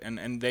guard.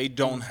 And they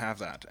don't have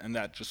that. And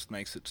that just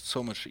makes it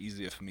so much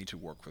easier for me to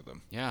work with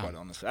them, quite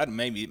honestly.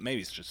 Maybe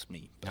it's just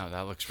me. No,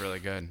 that looks really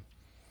good.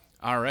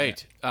 All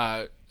right.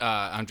 Yeah.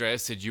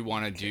 Andreas, did you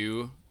want to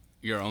do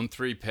your own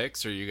 3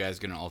 picks, or are you guys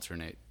going to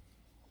alternate?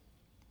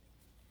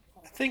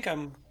 I think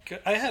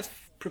I have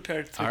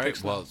prepared 3 All right,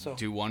 picks well, now, so.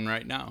 do one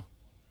right now.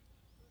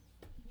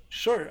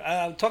 Sure.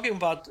 Talking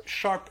about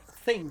sharp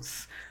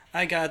things,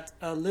 I got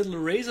a little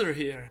razor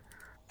here.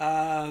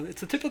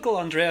 It's a typical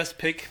Andreas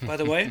pick, by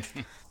the way.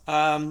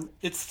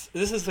 This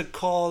is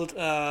called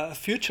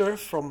Future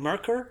from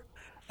Merkur,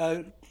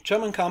 a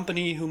German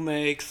company who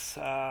makes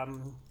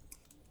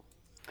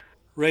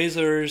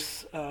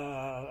razors,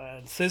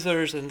 and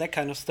scissors, and that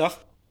kind of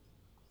stuff,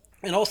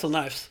 and also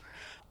knives.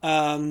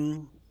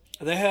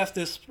 They have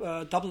this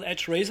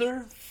double-edged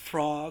razor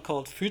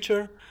called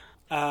Future.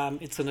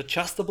 It's an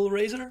adjustable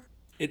razor.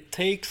 It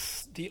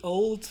takes the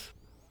old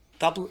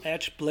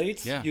double-edged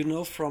blades,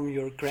 from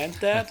your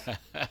granddad.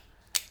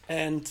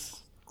 And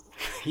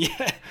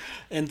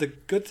and the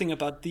good thing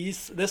about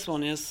this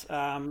one is,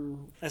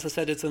 as I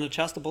said, it's an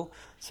adjustable,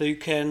 so you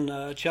can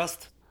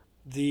adjust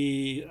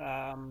the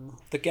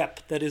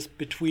gap that is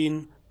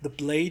between the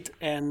blade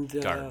and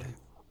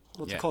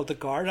what's called the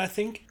guard, I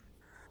think.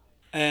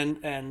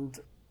 And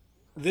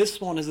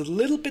this one is a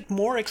little bit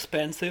more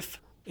expensive.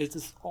 It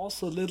is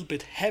also a little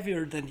bit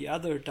heavier than the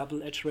other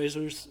double-edged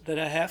razors that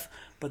I have,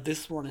 but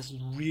this one is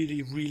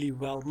really, really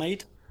well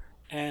made,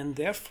 and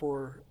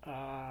therefore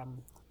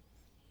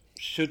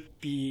should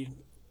be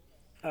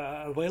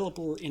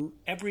available in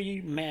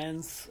every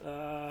man's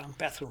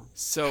bathroom.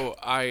 So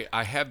I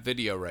have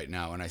video right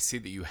now, and I see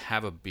that you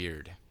have a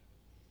beard.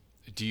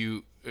 Do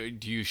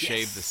you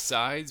shave the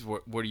sides?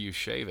 What are you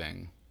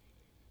shaving?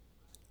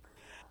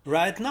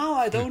 Right now,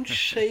 I don't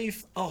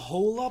shave a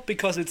whole lot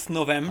because it's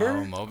November.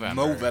 Oh,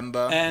 Movember.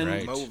 Movember. And-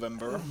 Right.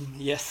 Movember.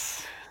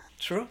 Yes,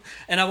 true.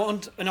 And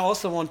I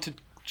also want to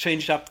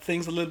change up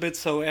things a little bit.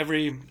 So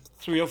every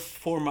 3 or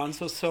 4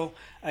 months or so,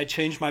 I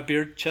change my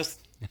beard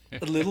just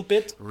a little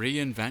bit.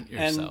 Reinvent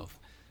yourself.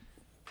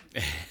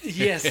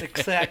 Yes,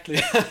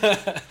 exactly.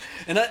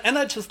 and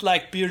I just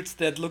like beards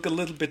that look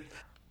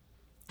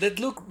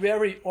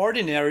very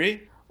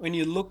ordinary when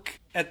you look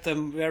at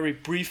them very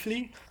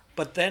briefly,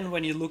 but then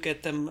when you look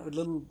at them a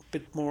little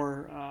bit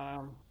more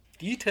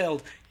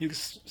detailed, you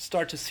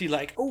start to see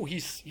like, oh,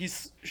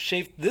 he's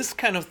shaved this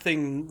kind of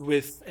thing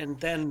with, and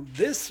then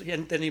this,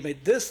 and then he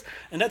made this,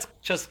 and that's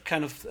just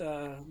kind of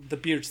the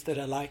beards that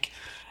I like.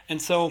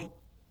 And so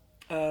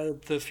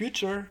the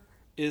future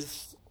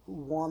is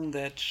one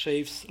that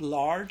shaves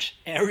large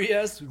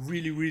areas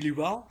really, really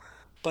well.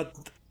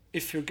 But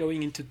if you're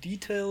going into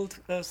detailed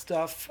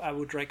stuff, I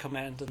would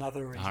recommend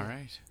another razor. All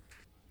right.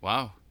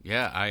 Wow.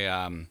 Yeah,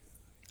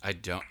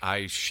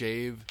 I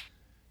shave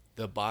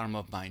the bottom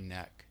of my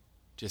neck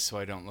just so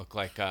I don't look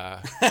like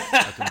a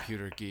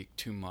computer geek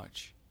too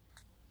much.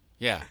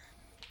 Yeah.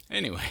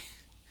 Anyway.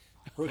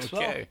 Works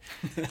Okay.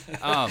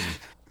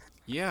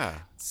 Yeah.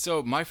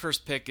 So my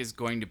first pick is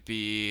going to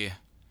be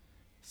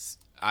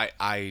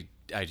I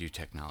do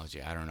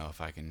technology. I don't know if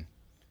I can.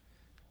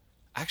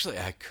 Actually,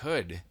 I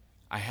could.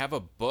 I have a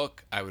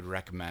book I would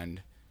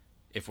recommend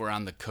if we're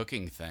on the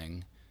cooking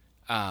thing.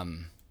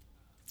 I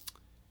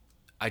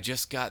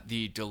just got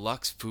the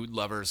Deluxe Food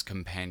Lover's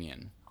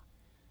Companion.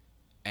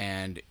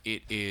 And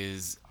it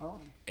is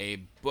a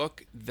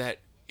book that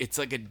it's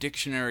like a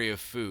dictionary of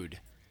food.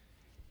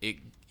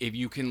 If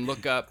you can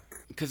look up,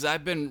 because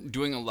I've been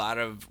doing a lot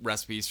of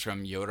recipes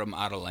from Yoram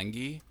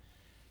Ottolenghi,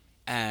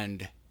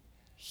 and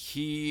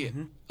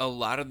a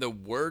lot of the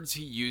words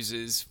he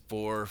uses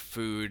for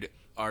food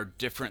are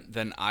different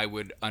than I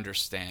would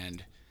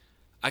understand.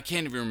 I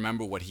can't even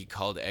remember what he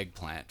called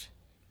eggplant.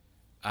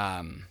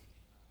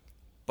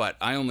 But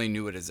I only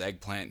knew it as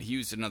eggplant. He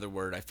used another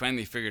word. I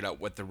finally figured out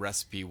what the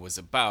recipe was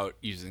about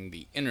using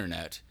the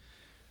internet.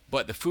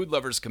 But the Food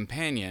Lover's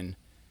Companion,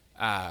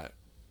 and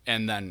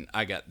then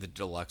I got the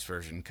deluxe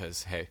version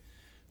because, hey,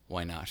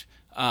 why not?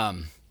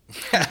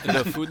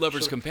 The Food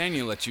Lover's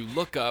Companion lets you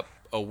look up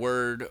a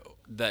word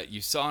that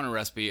you saw in a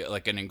recipe,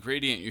 like an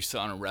ingredient you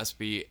saw in a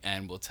recipe,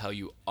 and will tell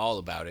you all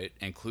about it,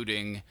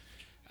 including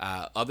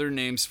other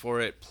names for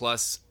it,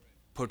 plus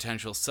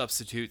potential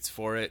substitutes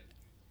for it.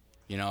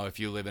 You know, if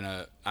you live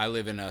I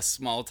live in a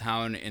small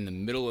town in the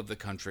middle of the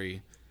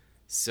country,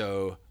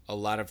 so a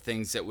lot of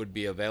things that would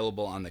be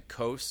available on the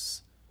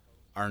coasts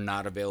are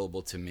not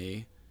available to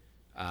me.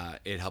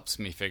 It helps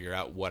me figure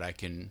out what I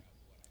can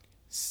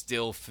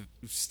still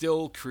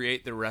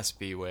create the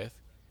recipe with.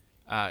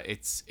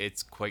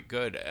 It's quite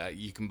good.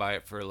 You can buy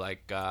it for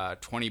like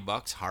 $20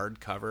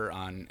 hardcover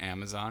on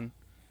Amazon.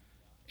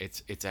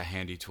 It's a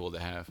handy tool to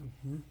have.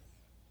 Mm-hmm.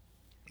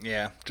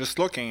 Yeah, just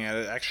looking at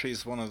it, actually,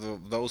 is one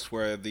of those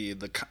where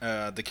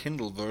the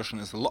Kindle version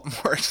is a lot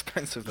more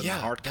expensive than the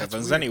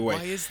hardcovers. Anyway,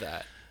 why is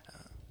that?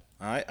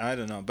 I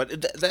don't know,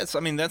 but that's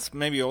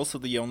maybe also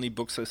the only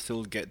books I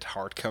still get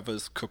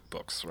hardcovers,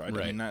 cookbooks, right?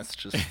 I mean, that's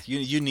just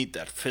you need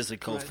that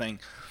physical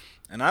thing.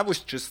 And I was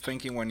just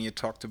thinking when you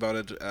talked about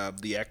it,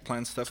 the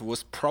eggplant stuff, it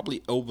was probably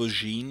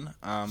aubergine,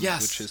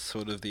 which is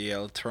sort of the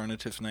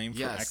alternative name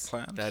for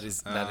eggplant. That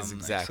is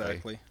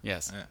exactly.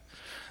 Yes. Yeah.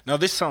 Now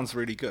this sounds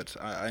really good.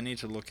 I need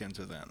to look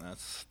into that.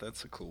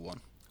 That's a cool one.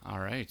 All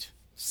right.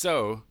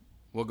 So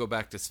we'll go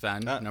back to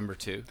Sven, number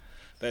 2.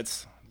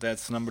 That's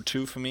number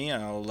 2 for me.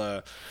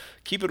 I'll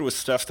keep it with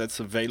stuff that's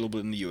available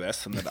in the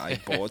US and that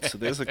I bought. So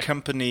there's a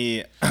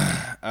company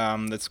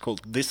that's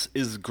called This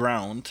Is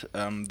Ground.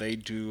 They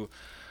do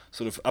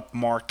sort of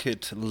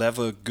upmarket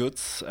leather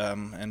goods,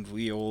 and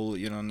we all,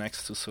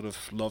 next to sort of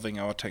loving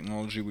our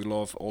technology, we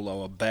love all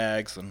our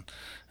bags and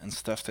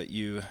stuff that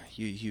you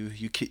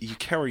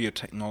carry your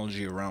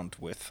technology around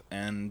with.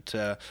 And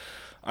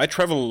I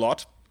travel a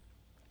lot,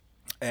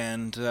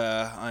 and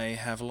I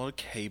have a lot of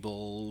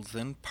cables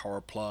and power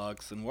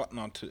plugs and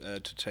whatnot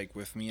to take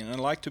with me, and I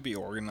like to be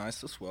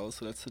organized as well.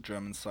 So that's the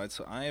German side.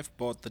 So I have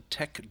bought the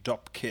Tech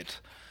Dop Kit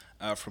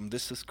from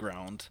This Is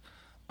Ground.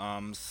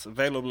 It's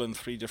available in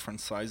 3 different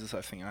sizes.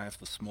 I think I have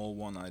the small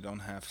one. I don't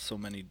have so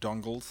many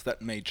dongles.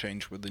 That may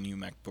change with the new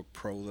MacBook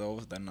Pro, though.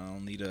 Then I'll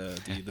need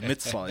the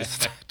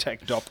mid-sized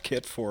Tech Dop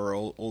Kit for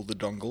all the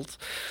dongles.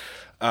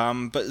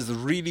 But it's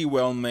really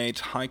well-made,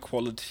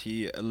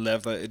 high-quality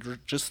leather. It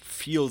just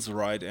feels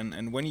right.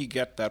 And when you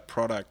get that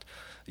product,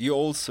 you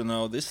also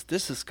know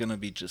this is going to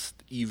be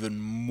just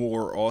even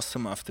more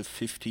awesome after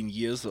 15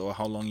 years or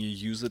how long you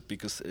use it,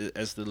 because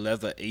as the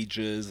leather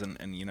ages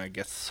and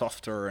gets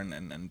softer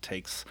and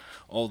takes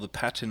all the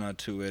patina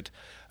to it,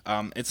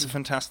 it's a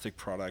fantastic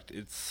product.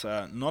 It's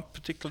not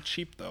particularly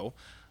cheap, though.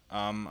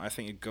 I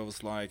think it goes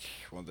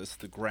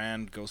the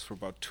Grand goes for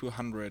about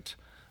 200.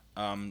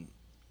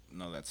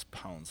 No, that's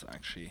pounds,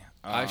 actually.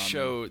 I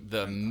show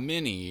the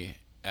Mini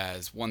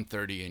as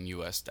 $130 in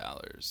US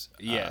dollars.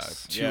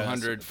 Yes.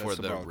 $200 for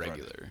the about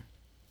regular. Right.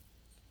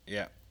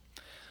 Yeah.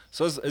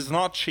 So it's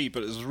not cheap,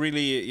 but it's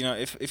really,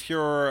 if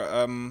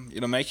you're,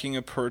 making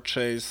a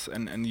purchase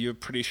and you're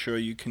pretty sure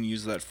you can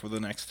use that for the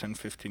next 10,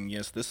 15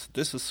 years, this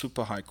is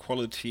super high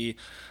quality.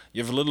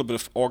 You have a little bit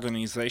of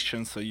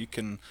organization, so you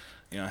can,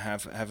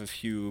 have a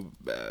few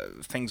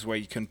things where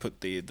you can put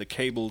the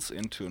cables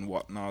into and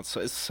whatnot. So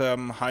it's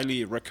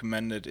highly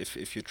recommended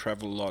if you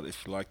travel a lot,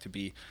 if you like to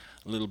be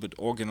a little bit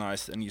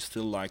organized and you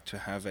still like to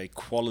have a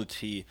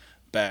quality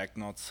bag,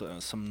 not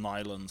some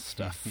nylon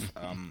stuff.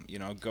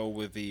 Go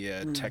with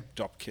the Tech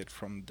Dop kit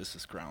from This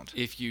Is Ground.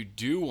 If you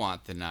do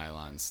want the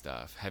nylon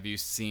stuff, have you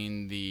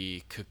seen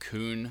the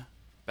Cocoon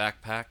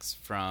backpacks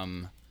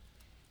from,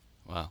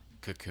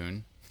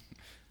 Cocoon?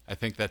 I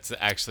think that's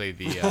actually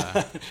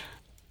the...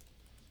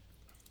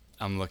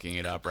 I'm looking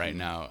it up right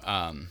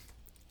now.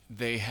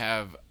 They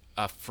have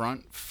a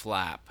front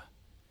flap,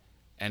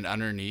 and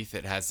underneath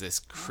it has this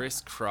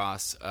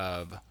crisscross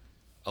of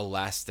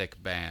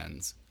elastic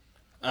bands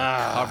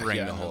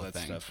covering the whole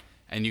thing. Stuff.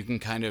 And you can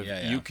kind of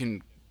you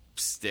can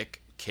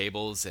stick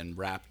cables and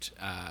wrapped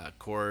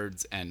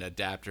cords and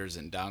adapters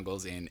and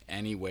dongles in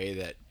any way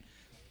that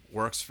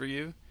works for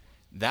you.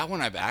 That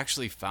one I've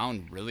actually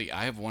found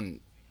I have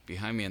one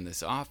behind me in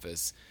this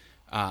office.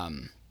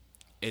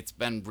 It's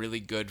been really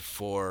good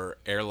for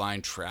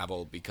airline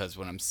travel because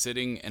when I'm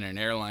sitting in an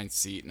airline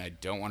seat and I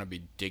don't want to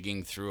be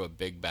digging through a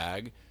big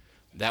bag,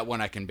 that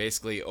one I can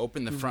basically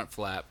open the front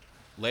flap,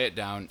 lay it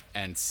down,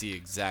 and see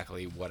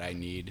exactly what I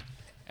need,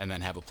 and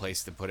then have a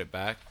place to put it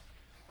back.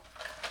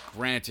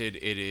 Granted,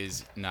 it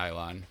is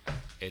nylon.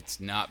 It's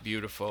not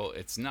beautiful.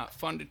 It's not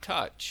fun to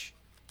touch.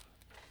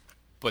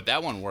 But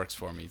that one works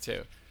for me,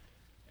 too.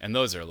 And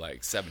those are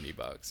like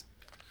 $70.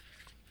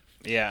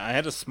 Yeah, I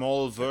had a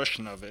small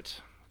version of it.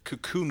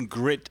 Cocoon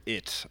Grid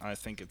It, I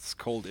think it's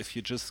called, if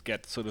you just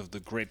get sort of the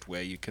grid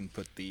where you can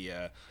put the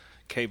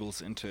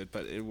cables into it.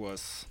 But it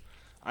was...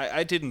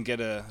 I didn't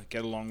get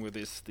along with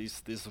this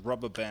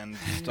rubber band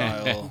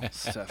style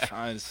stuff.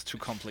 It's too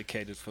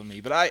complicated for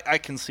me. But I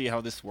can see how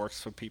this works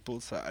for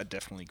people. So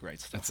definitely great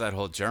stuff. That's that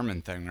whole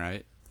German thing,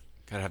 right?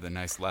 Gotta have the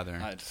nice leather.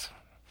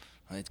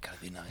 It's gotta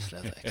be nice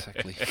leather,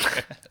 exactly.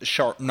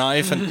 Sharp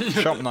knife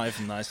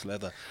and nice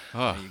leather.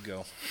 Oh, there you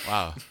go.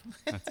 Wow,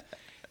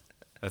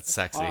 that's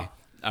sexy. Wow.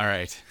 All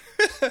right,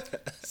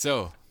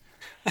 so.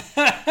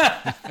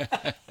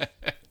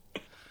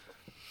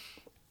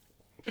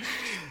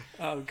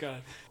 Oh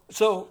God!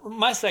 So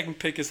my second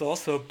pick is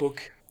also a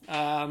book.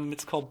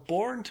 It's called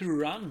Born to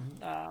Run.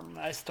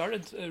 I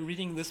started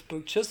reading this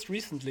book just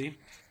recently.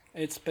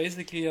 It's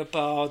basically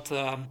about.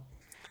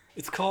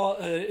 Its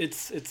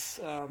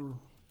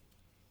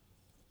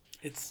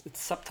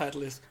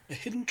subtitle is A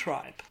Hidden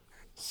Tribe: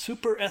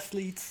 Super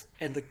Athletes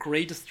and the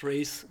Greatest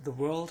Race the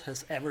World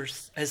has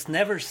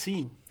never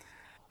seen.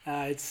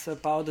 It's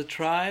about a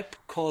tribe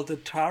called the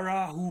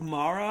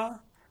Tarahumara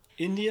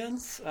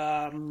Indians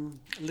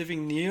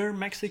living near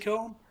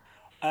Mexico,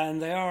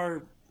 and they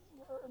are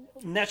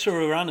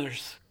natural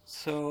runners.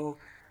 So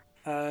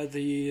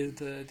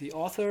the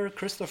author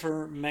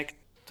Christopher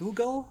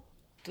McDougall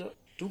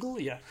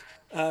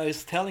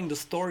is telling the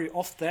story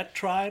of that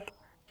tribe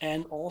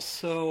and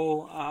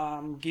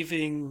also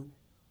giving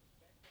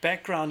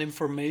background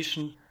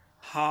information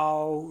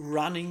how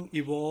running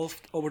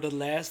evolved over the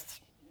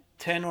last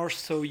 10 or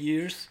so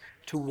years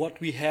to what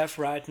we have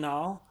right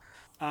now.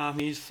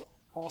 He's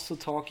also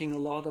talking a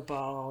lot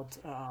about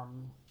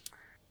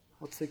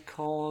what's it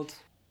called?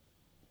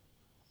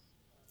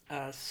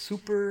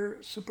 Super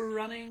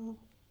running.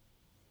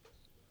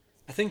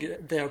 I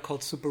think they are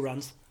called super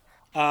runs.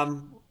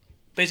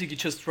 Basically,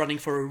 just running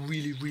for a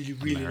really, really,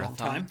 really long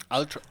time.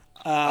 Ultra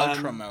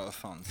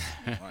marathons.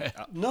 Right.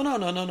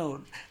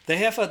 No.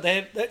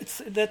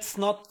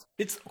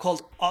 It's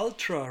called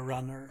ultra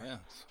runner. Yeah.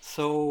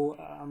 So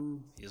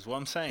is what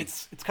I'm saying.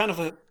 It's kind of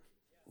a,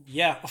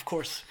 yeah, of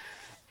course.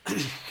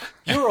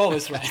 You're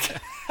always right.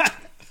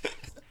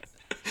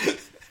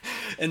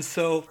 And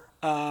so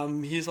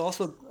he's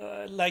also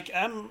I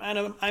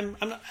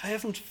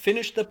haven't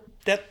finished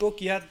that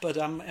book yet, but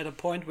I'm at a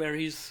point where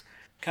he's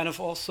kind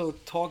of also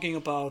talking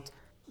about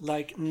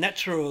like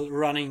natural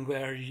running,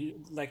 where you,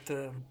 like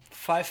the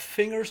 5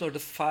 fingers or the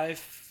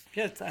 5,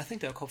 I think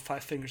they're called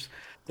 5 fingers.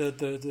 The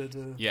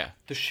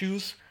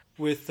shoes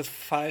with the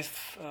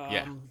 5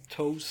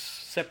 toes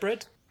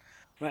separate,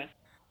 right?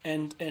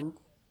 And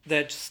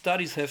that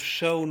studies have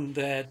shown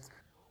that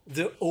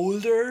the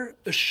older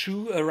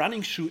a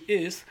running shoe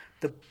is,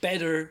 the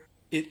better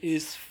it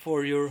is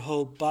for your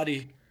whole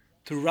body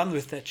to run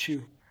with that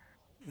shoe.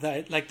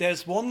 Like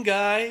there's one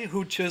guy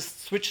who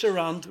just switched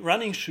around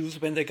running shoes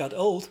when they got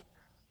old,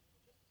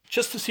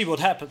 just to see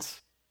what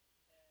happens.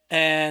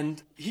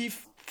 And he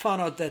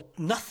found out that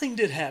nothing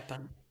did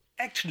happen.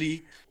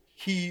 Actually,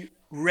 he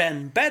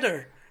ran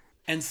better.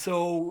 And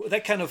so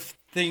that kind of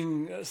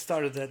thing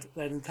started that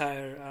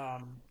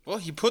entire well,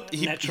 he put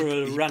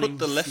natural running. Put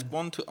the left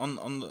one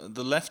on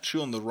the left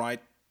shoe on the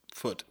right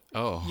foot.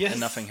 Oh, yes, and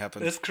nothing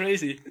happened. That's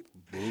crazy.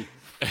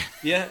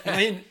 Yeah, I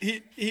mean,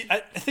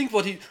 I think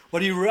what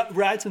he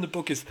writes in the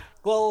book is,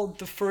 well,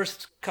 the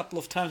first couple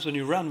of times when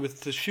you run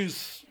with the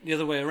shoes the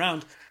other way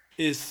around,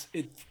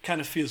 it kind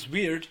of feels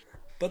weird,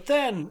 but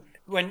then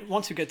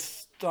once you get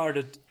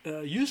started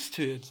used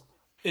to it,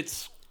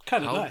 it's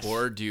kind of nice. How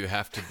bored do you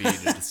have to be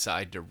to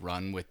decide to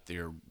run with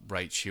your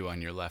right shoe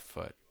on your left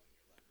foot?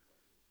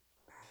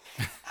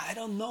 I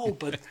don't know,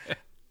 but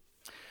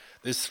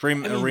this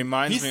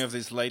reminds me of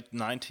this late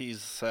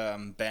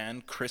 90s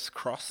band, Criss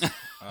Cross.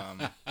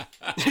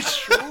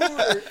 Sure.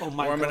 Oh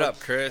my Warm God. it up,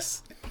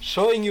 Chris.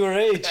 Showing your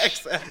age.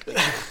 Exactly.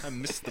 I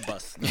missed the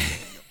bus.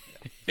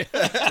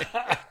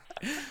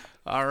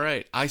 All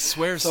right. I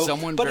swear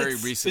someone but very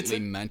it's recently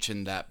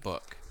mentioned that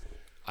book.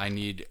 I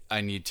need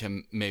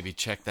to maybe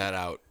check that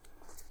out.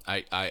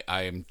 I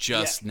am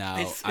just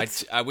now.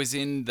 I was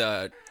in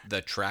the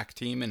track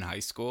team in high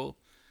school,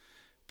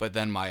 but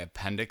then my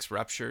appendix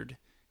ruptured,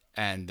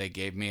 and they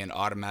gave me an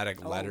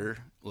automatic letter,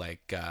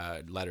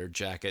 letter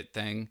jacket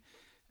thing,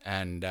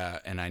 and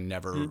I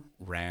never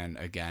ran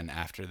again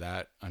after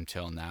that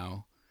until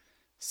now.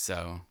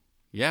 So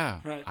yeah,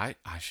 right.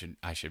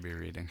 I should be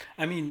reading.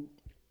 I mean,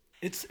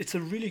 it's a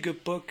really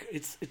good book.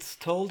 It's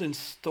told in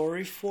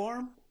story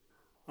form,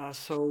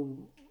 so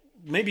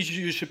maybe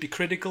you should be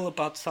critical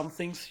about some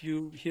things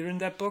you hear in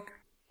that book.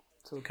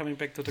 So coming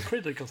back to the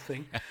critical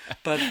thing,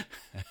 but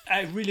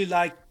I really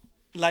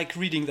like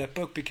reading that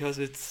book because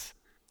it's.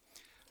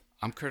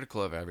 I'm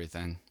critical of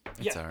everything.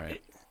 It's all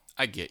right.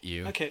 I get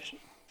you. Okay,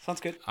 sounds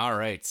good. All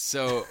right.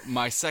 So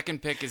my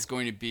second pick is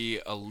going to be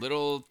a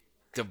little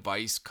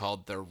device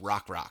called the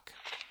Rock.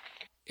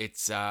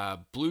 It's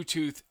a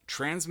Bluetooth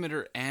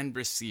transmitter and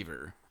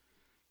receiver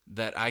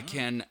that I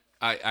can.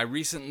 I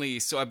recently.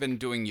 So I've been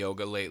doing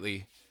yoga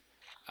lately,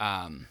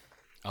 a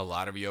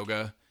lot of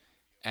yoga,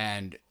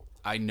 and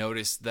I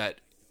noticed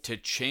that to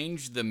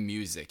change the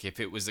music, if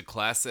it was a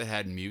class that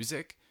had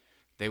music,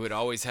 they would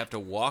always have to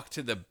walk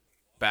to the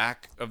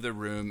back of the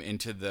room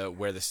into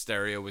where the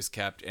stereo was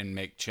kept and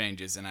make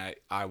changes, and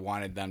I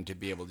wanted them to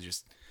be able to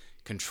just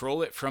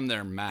control it from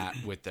their mat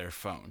with their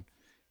phone.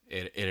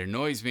 It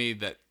annoys me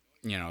that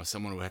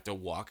someone would have to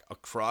walk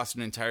across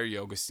an entire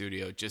yoga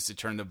studio just to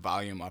turn the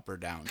volume up or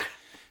down.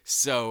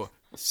 So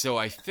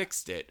I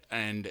fixed it,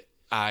 and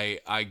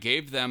I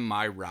gave them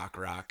my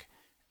Rock,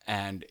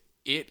 and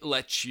it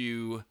lets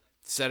you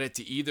set it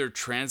to either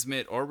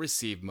transmit or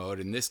receive mode.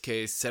 In this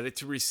case, set it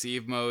to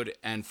receive mode,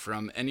 and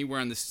from anywhere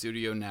in the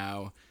studio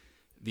now,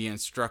 the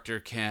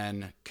instructor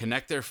can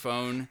connect their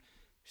phone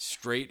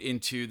straight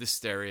into the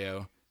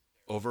stereo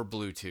over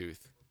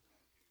Bluetooth,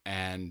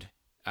 and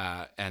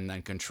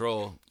then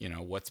control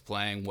what's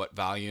playing, what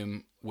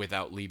volume,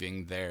 without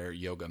leaving their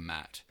yoga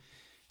mat.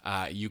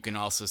 You can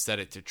also set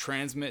it to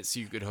transmit, so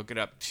you could hook it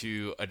up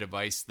to a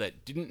device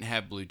that didn't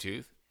have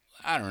Bluetooth.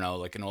 I don't know,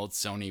 like an old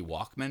Sony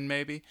Walkman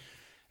maybe.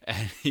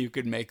 And you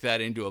could make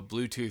that into a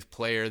Bluetooth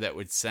player that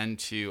would send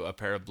to a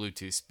pair of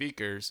Bluetooth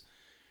speakers.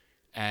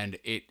 And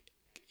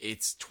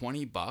it's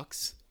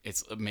 $20.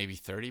 It's maybe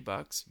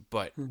 $30,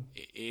 but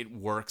it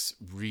works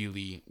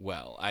really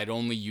well. I'd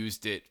only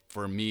used it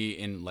for me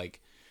in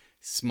like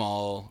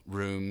small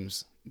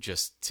rooms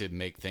just to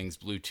make things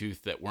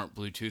Bluetooth that weren't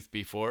Bluetooth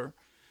before.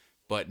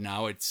 But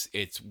now it's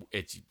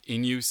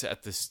in use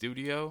at the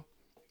studio,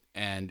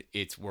 and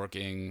it's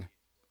working,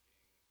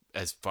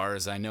 as far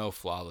as I know,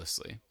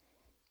 flawlessly.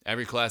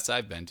 Every class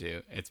I've been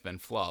to, it's been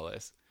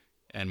flawless.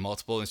 And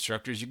multiple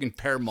instructors, you can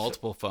pair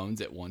multiple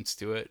phones at once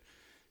to it.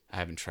 I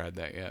haven't tried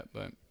that yet,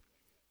 but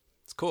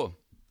it's cool.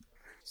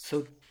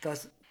 So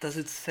does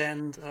it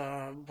send,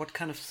 what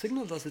kind of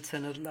signal does it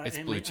send? It's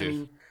Bluetooth. I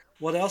mean,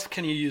 what else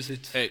can you use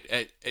it?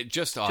 It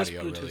just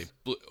audio, really.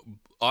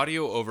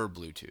 Audio over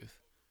Bluetooth.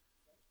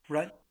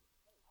 Right?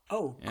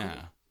 Oh, yeah.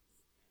 Cool.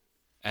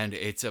 And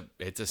it's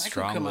a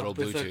strong little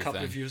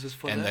Bluetooth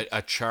thing. And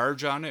a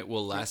charge on it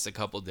will last a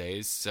couple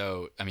days.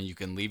 So, I mean, you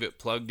can leave it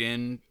plugged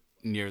in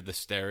near the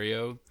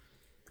stereo,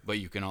 but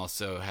you can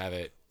also have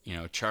it,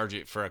 charge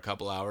it for a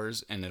couple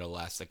hours, and it'll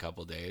last a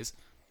couple days.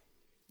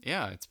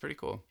 Yeah, it's pretty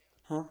cool.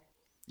 Huh?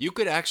 You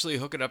could actually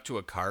hook it up to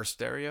a car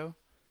stereo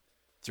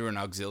through an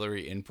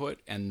auxiliary input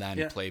and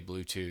then play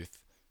Bluetooth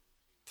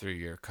through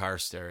your car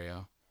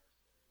stereo.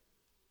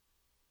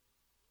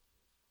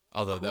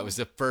 Although that was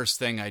the first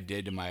thing I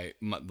did to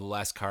the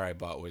last car I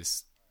bought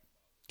was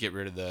get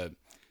rid of the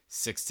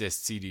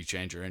 6-disc CD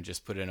changer and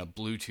just put in a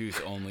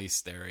Bluetooth only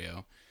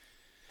stereo.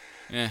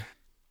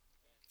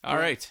 All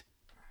right.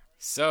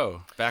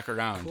 So back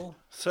around. Cool.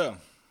 So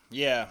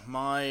yeah,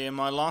 my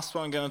last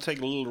one I'm gonna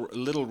take a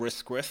little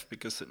risk with,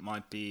 because it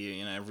might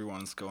be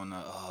everyone's going,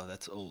 oh,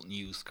 that's old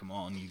news. Come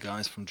on, you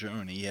guys from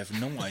Germany, you have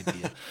no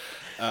idea.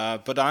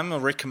 But I'm gonna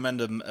recommend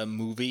a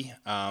movie.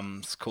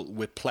 It's called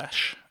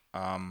Whiplash.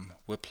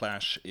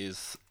 Whiplash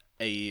is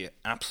a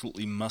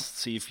absolutely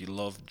must-see if you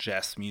love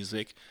jazz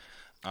music.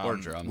 Or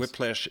drums.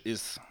 Whiplash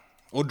is...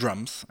 Or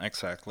drums,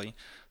 exactly.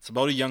 It's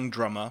about a young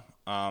drummer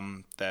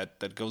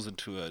that goes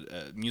into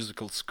a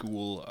musical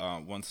school,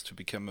 wants to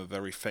become a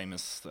very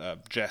famous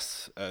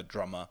jazz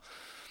drummer.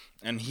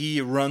 he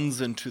runs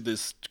into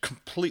this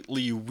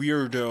completely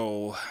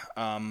weirdo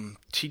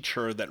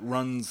teacher that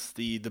runs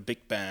the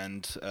big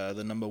band,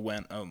 the number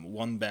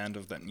one band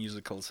of that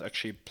musical. Is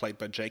actually played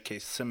by J.K.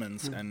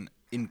 Simmons, and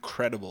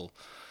incredible.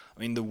 I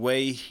mean, the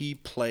way he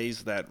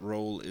plays that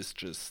role is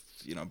just,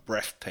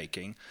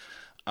 breathtaking.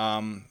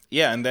 And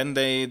then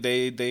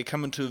they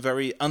come into a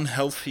very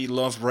unhealthy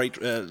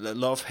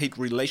love-hate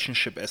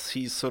relationship as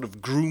he sort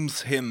of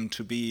grooms him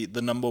to be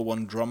the number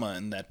one drummer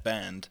in that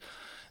band.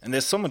 And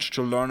there's so much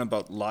to learn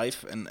about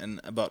life and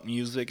about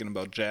music and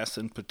about jazz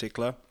in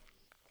particular.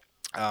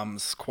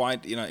 It's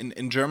quite,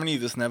 in Germany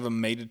this never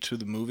made it to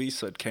the movie,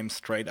 so it came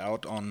straight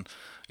out on,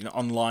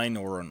 online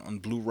or on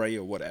Blu-ray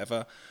or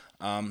whatever.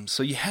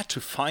 So you had to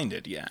find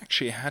it. You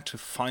actually had to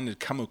find it,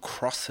 come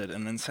across it,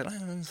 and then said,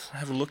 "Let's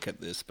have a look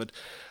at this." But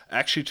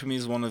actually, to me,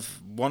 is one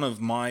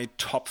of my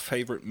top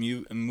favorite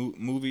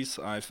movies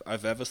I've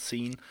ever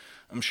seen.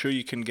 I'm sure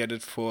you can get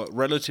it for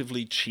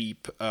relatively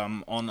cheap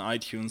on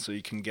iTunes, or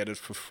you can get it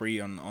for free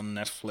on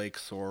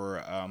Netflix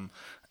or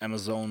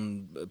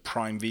Amazon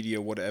Prime Video,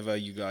 whatever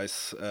you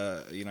guys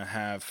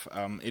have.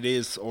 It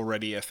is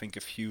already, I think,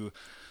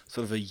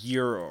 sort of a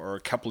year or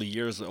a couple of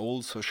years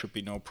old, so should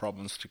be no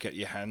problems to get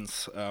your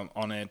hands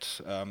on it.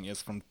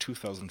 It's from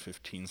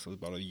 2015, so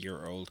about a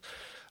year old.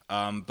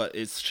 But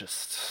it's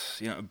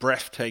just, a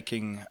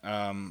breathtaking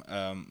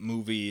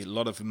movie, a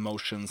lot of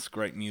emotions,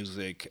 great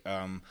music.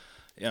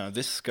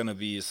 This is going to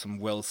be some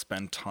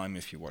well-spent time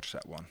if you watch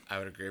that one. I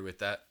would agree with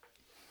that.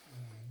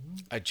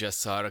 I just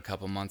saw it a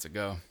couple months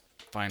ago,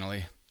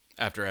 finally,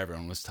 after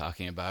everyone was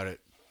talking about it.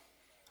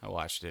 I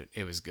watched it.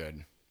 It was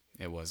good.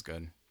 It was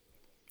good.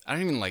 I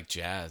don't even like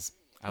jazz.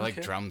 I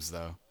like drums,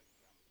 though.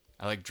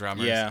 I like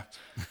drummers. Yeah.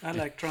 I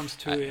like drums,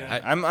 too, yeah.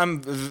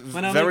 I'm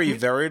very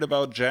varied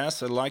about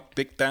jazz. I like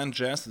big band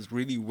jazz. It's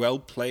really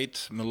well-played,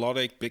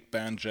 melodic big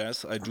band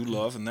jazz I do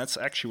love, and that's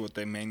actually what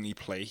they mainly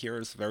play here.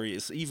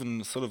 It's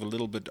even sort of a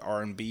little bit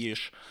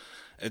R&B-ish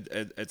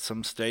at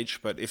some stage,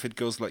 but if it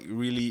goes like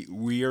really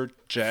weird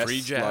jazz, free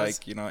jazz,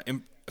 like,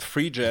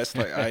 free jazz,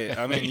 like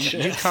I mean,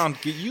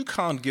 you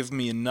can't give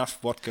me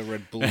enough vodka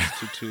Red Bulls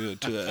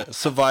to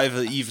survive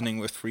an evening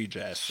with free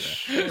jazz.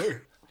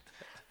 Sure.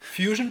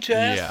 Fusion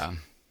jazz. Yeah,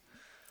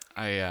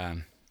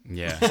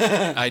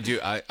 I do.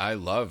 I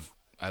love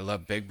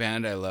big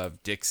band. I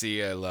love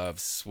Dixie. I love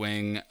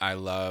swing. I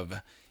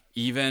love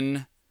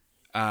even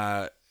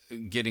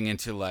getting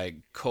into like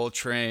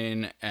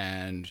Coltrane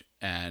and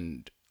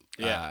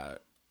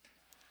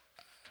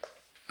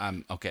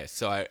okay,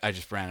 so I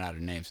just ran out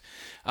of names.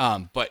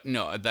 But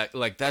no,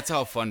 that's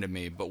all fun to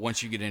me. But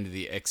once you get into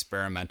the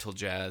experimental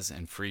jazz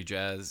and free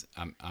jazz,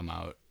 I'm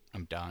out.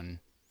 I'm done.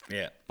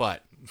 Yeah.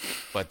 But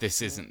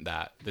this isn't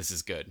that. This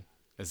is good.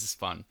 This is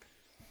fun.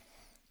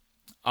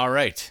 All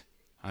right,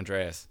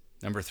 Andreas,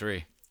 number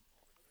 3.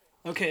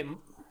 Okay,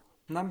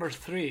 number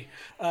 3.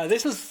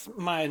 This is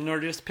my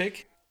nerdiest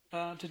pick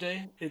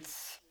today.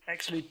 It's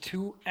actually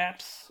 2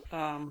 apps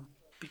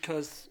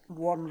because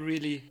one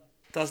really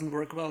doesn't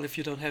work well if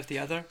you don't have the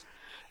other.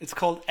 It's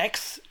called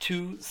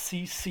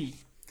X2CC.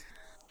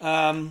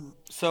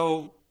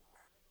 So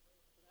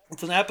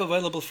it's an app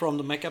available from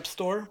the Mac App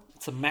Store.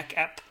 It's a Mac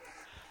app.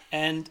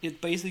 And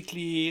it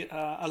basically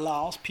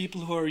allows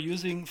people who are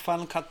using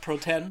Final Cut Pro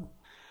 10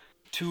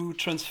 to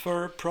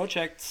transfer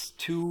projects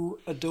to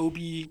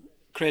Adobe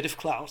Creative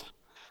Cloud.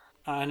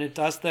 And it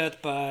does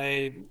that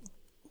by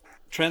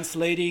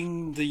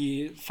translating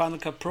the Final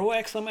Cut Pro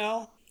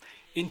XML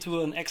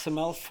into an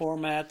XML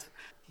format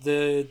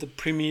the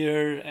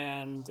Premiere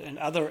and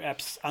other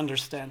apps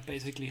understand,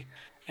 basically.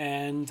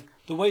 And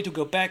the way to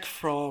go back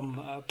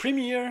from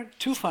Premiere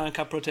to Final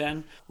Cut Pro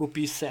 10 would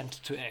be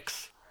sent to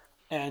X.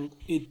 And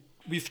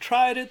we've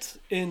tried it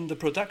in the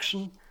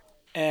production,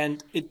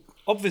 and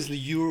obviously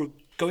you're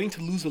going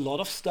to lose a lot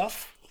of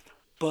stuff,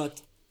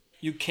 but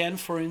you can,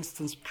 for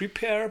instance,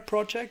 prepare a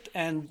project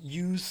and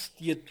use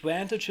the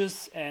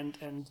advantages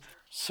and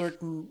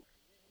certain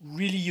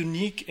really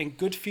unique and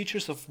good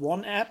features of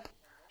one app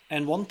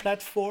and one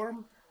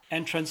platform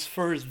and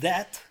transfer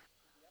that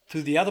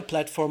to the other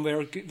platform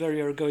where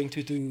you're going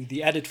to do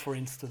the edit, for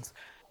instance.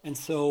 And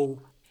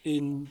so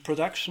in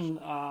production,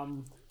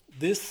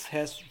 this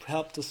has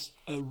helped us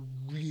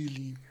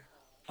really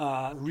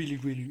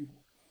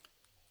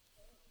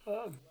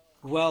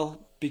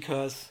well,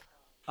 because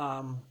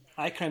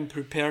I can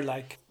prepare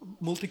like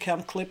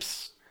multicam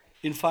clips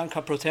in Final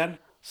Cut Pro 10,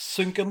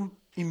 sync them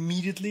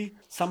immediately,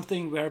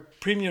 something where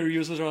Premiere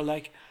users are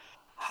like,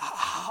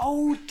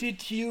 how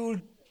did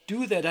you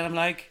do that? And I'm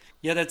like,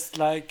 yeah, that's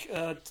like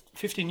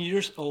 15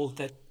 years old,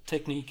 that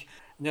technique.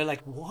 And they're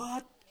like,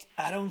 what?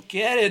 I don't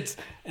get it.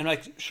 And I'm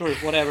like, sure,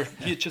 whatever.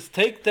 You just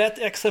take that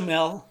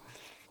XML,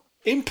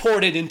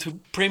 import it into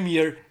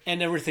Premiere,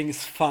 and everything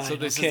is fine. So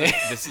this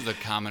is a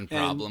common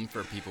problem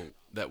for people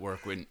that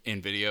work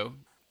in video,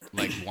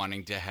 like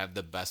wanting to have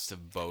the best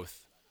of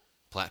both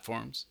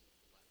platforms.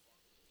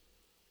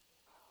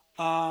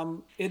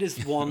 It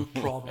is one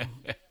problem.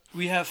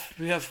 we have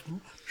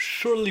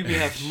surely we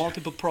have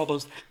multiple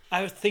problems.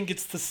 I think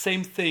it's the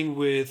same thing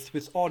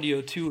with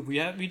audio too.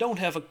 We don't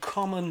have a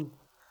common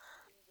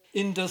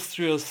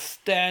industrial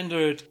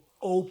standard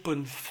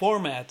open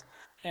format,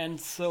 and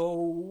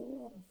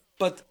so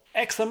but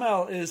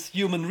XML is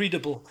human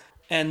readable,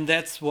 and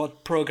that's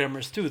what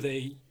programmers do.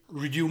 They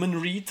human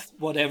read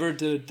whatever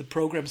the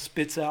program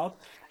spits out,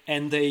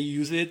 and they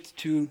use it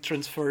to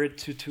transfer it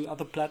to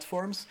other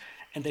platforms,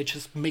 and they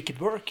just make it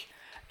work.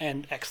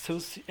 And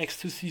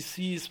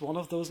X2CC is one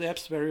of those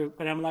apps where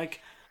I'm like,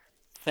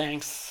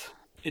 thanks.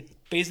 It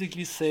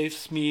basically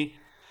saves me.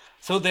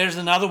 So there's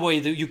another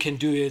way that you can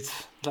do it,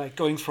 like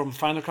going from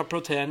Final Cut Pro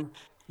 10.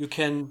 You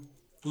can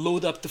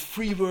load up the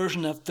free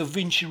version of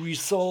DaVinci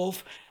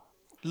Resolve,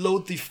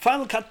 load the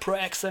Final Cut Pro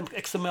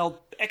XML,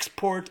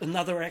 export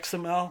another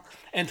XML,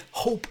 and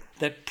hope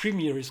that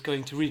Premiere is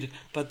going to read it.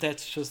 But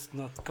that's just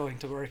not going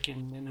to work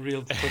in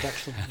real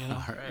production. You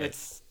know? All right.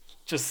 It's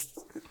just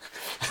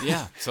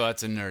yeah, so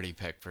that's a nerdy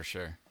pick for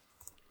sure.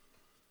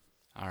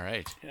 All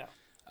right. Yeah.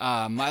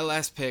 My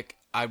last pick,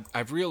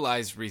 I've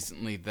realized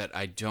recently that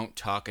I don't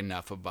talk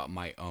enough about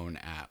my own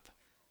app.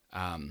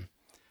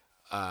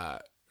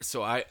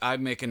 So I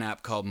make an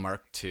app called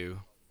Mark II,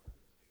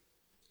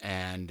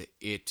 and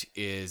it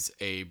is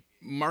a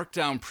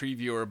Markdown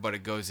previewer, but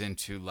it goes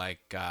into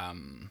like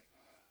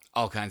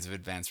all kinds of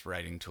advanced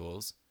writing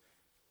tools.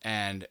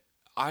 And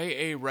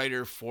IA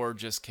Writer 4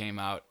 just came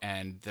out,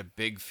 and the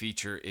big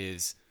feature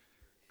is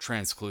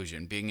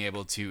transclusion, being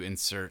able to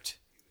insert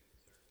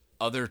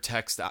other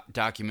text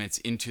documents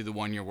into the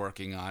one you're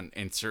working on,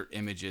 insert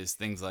images,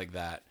 things like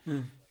that.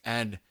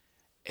 And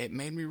it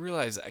made me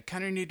realize I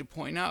kind of need to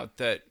point out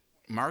that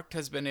Marked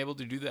has been able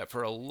to do that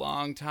for a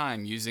long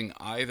time using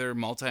either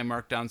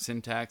multi-markdown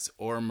syntax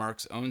or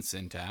Mark's own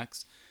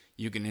syntax.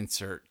 You can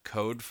insert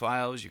code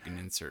files, you can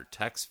insert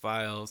text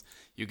files,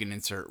 you can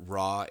insert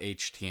raw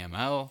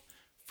HTML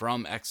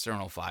from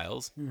external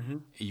files.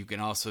 You can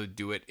also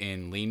do it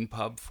in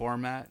leanpub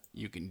format.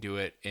 You can do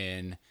it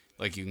in,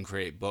 like, you can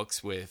create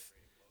books with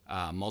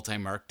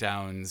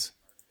multi-markdowns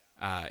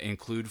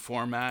include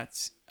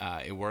formats.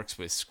 It works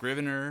with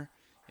Scrivener.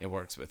 It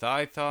works with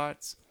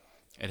iThoughts.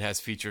 It has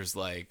features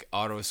like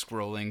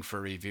auto-scrolling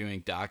for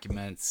reviewing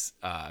documents,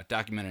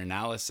 document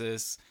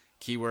analysis,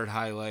 keyword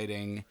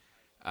highlighting,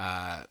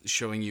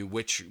 showing you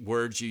which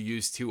words you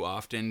use too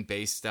often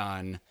based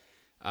on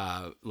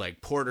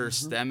like Porter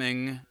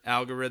stemming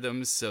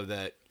algorithms, so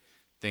that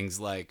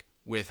things like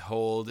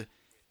withhold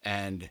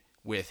and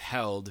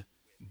withheld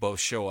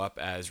both show up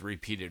as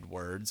repeated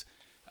words.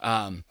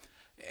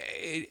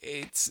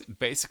 It's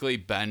basically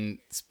been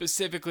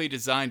specifically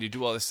designed to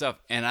do all this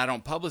stuff, and I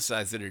don't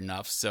publicize it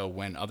enough. So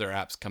when other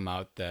apps come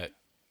out that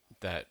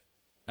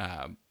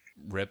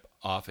rip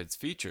off its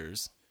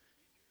features,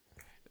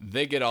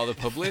 they get all the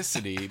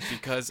publicity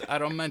because I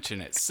don't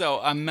mention it. So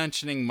I'm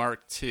mentioning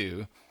Mark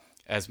II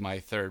as my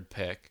third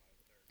pick.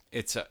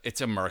 It's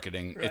a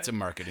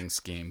marketing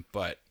scheme,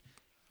 but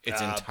it's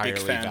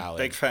entirely valid.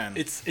 Big fan.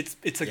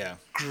 It's a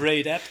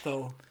great app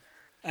though.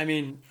 I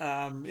mean,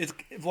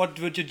 what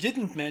you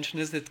didn't mention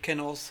is it can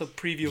also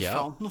preview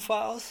Fountain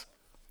files.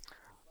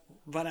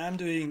 When I'm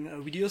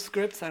doing video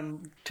scripts,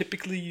 I'm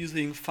typically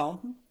using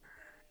Fountain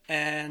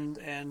and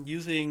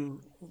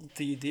using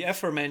the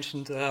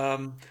aforementioned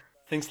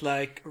things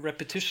like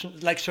repetition,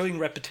 like showing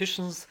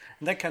repetitions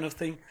and that kind of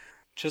thing.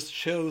 Just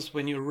shows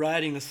when you're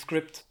writing a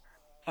script,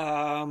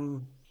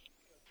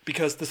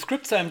 because the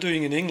scripts I'm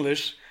doing in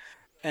English,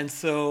 and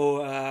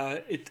so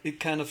it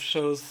kind of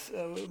shows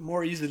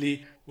more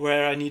easily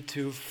where I need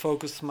to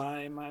focus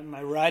my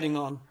writing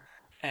on,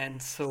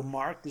 and so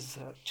Mark is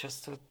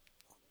just a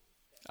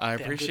I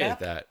appreciate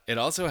that. It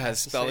also has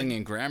spelling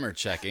and grammar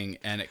checking,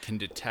 and it can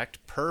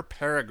detect per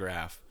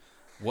paragraph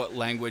what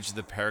language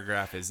the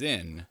paragraph is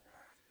in,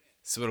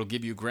 so it'll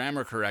give you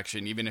grammar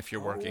correction even if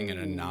you're working in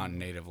a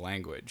non-native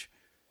language.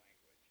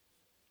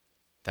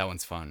 That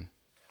one's fun.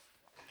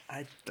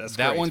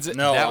 That one's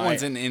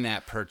an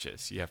in-app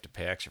purchase. You have to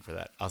pay extra for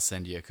that. I'll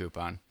send you a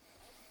coupon.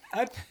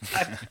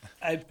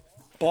 I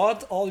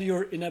bought all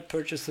your in-app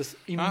purchases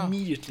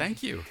immediately.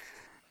 Thank you.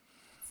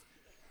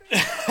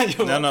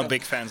 No,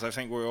 big fans. I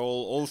think we're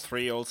all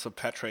three, also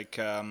Patrick,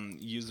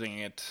 using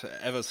it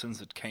ever since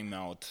it came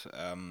out,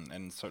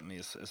 and certainly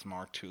as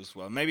Mark II as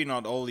well. Maybe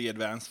not all the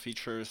advanced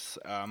features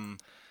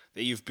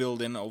that you've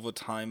built in over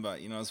time, but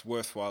it's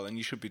worthwhile, and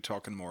you should be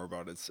talking more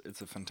about it. It's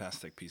a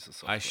fantastic piece of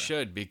software. I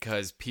should,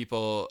 because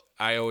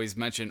I always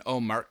mention,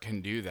 Mark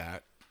can do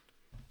that,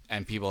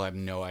 and people have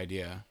no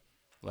idea.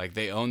 Like,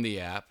 they own the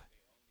app,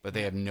 but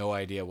they have no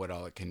idea what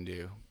all it can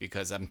do,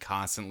 because I'm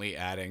constantly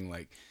adding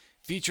like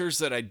features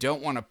that I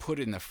don't want to put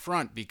in the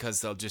front because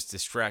they'll just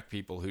distract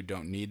people who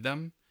don't need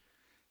them.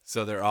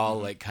 So they're all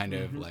like kind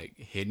of like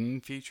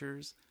hidden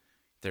features.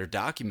 They're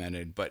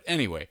documented, but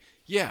anyway,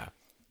 yeah.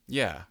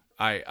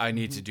 I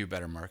need to do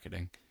better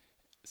marketing.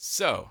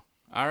 So,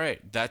 all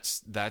right,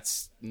 that's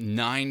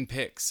 9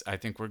 picks. I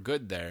think we're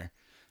good there.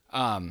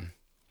 Sure.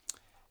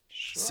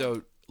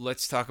 So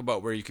let's talk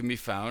about where you can be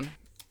found.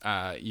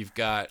 You've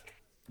got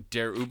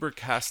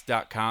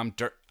derubercast.com.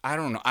 I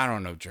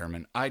don't know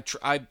German.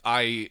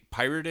 I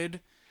pirated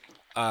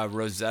a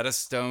Rosetta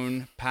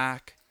Stone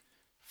pack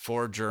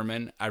for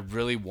German. I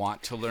really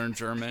want to learn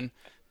German,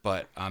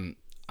 but I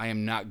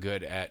am not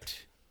good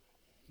at,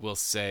 we'll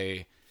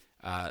say,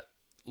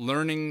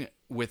 learning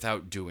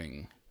without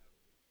doing.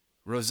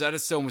 Rosetta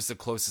Stone was the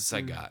closest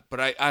I got, but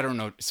I don't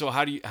know. So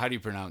how do you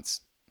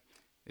pronounce?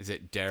 Is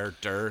it der?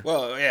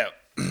 Well, yeah.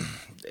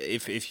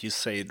 If you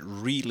say it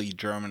really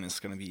German, it's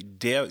going to be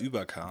der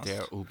Übercast.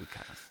 Der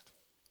Übercast.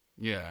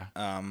 Yeah.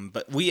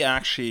 But we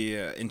actually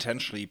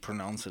intentionally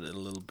pronounce it a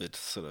little bit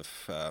sort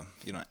of,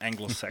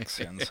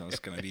 Anglo-Saxon, so it's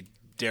going to be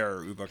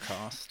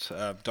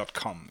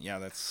derübercast.com. Yeah,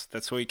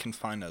 that's where you can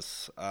find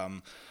us.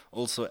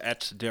 Also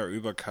at Der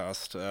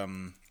Übercast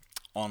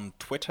on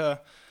Twitter,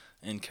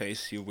 in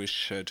case you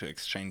wish to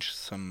exchange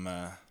some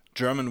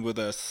German with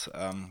us.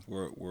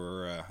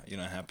 We're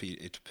happy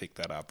to pick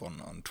that up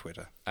on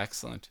Twitter.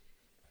 Excellent.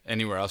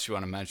 Anywhere else you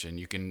want to mention,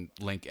 you can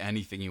link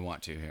anything you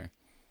want to here.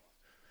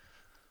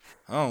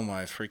 Oh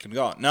my freaking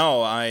god!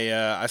 No,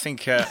 I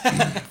think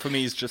for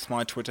me it's just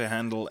my Twitter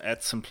handle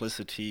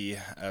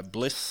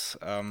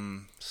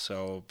 @simplicitybliss.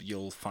 So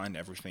you'll find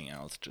everything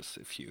else just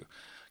if you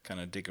kind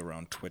of dig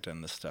around Twitter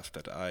and the stuff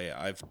that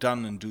I've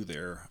done and do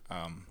there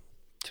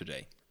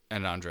today.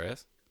 And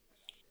Andreas?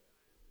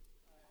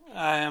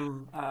 I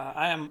am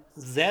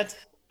Z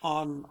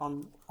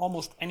on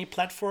almost any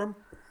platform.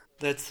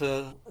 That's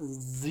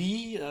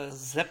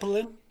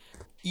Zeppelin,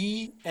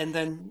 E, and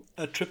then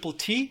a triple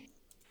T.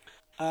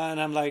 And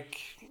I'm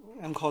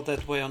called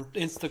that way on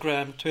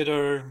Instagram,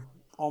 Twitter,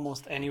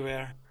 almost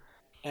anywhere.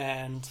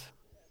 And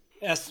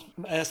as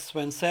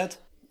Sven said,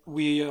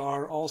 we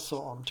are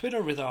also on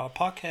Twitter with our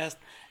podcast,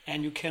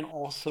 and you can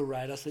also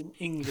write us in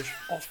English.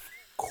 Of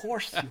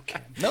course you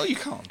can. No, you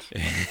can't.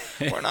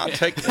 We're not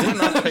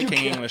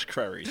taking English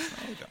queries. No,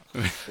 we don't.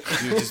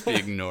 You'll just be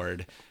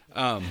ignored.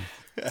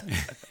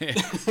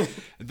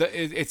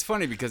 It's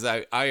funny because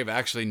I have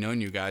actually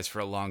known you guys for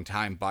a long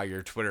time by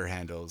your Twitter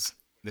handles.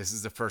 This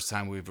is the first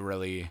time we've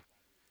really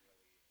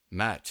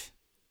met,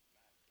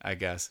 I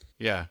guess.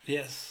 Yeah.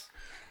 Yes.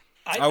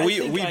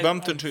 We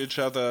bumped into each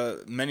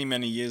other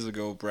many years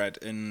ago, Brett,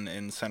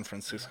 in San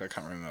Francisco. I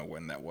can't remember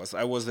when that was.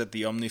 I was at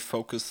the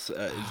OmniFocus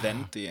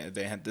event.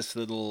 They had this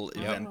little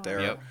event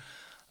there. Yep.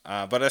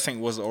 But I think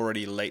it was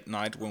already late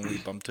night when we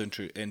bumped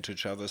into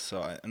each other.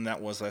 And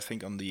that was, I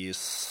think, on the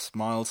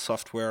Smile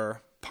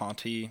Software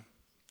party,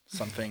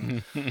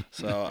 something.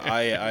 So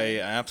I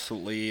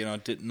absolutely,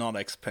 did not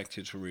expect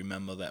you to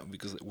remember that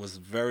because it was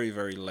very,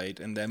 very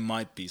late, and there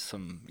might be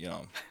some,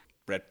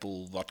 Red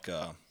Bull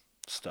vodka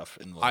stuff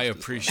involved. I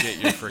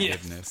appreciate your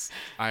forgiveness.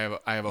 Yes.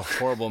 I have a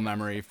horrible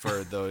memory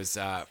for those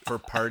for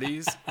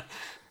parties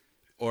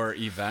or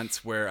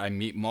events where I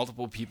meet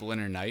multiple people in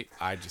a night.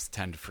 I just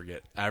tend to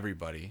forget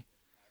everybody.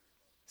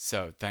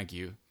 So thank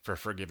you for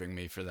forgiving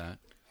me for that.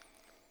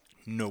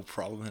 No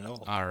problem at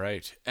all. All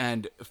right.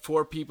 And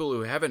for people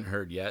who haven't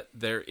heard yet,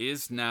 there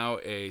is now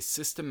a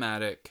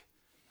systematic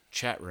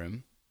chat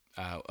room,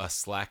 a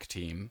Slack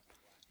team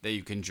that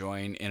you can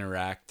join,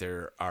 interact.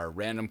 There are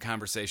random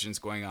conversations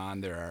going on.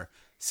 There are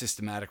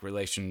systematic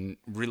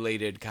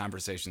related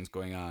conversations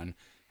going on,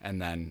 and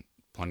then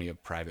plenty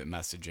of private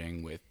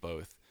messaging with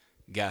both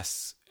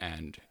guests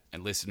and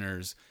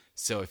listeners.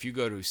 So if you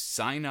go to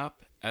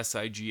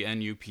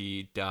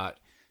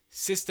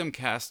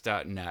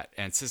signup.systemcast.net,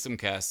 and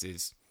Systemcast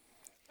is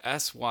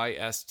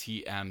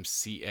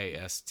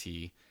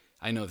SYSTMCAST.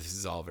 I know this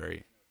is all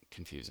very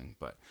confusing,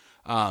 but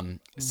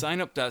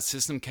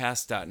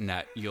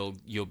signup.systemcast.net.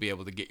 You'll be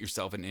able to get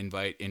yourself an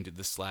invite into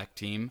the Slack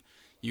team.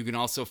 You can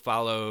also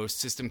follow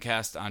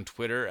Systemcast on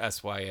Twitter,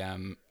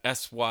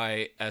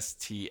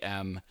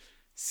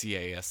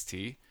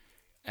 SYSTMCAST.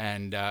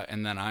 And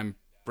then I'm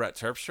Brett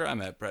Terpstra.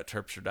 I'm at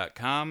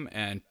brettterpstra.com,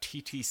 and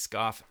TT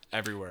Scoff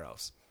everywhere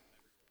else.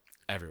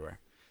 Everywhere.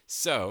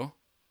 So,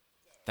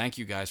 thank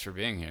you guys for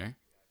being here.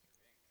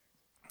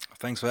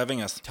 Thanks for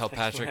having us. Tell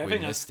Patrick we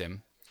missed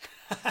him.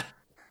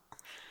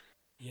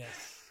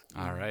 Yes.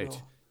 All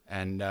right.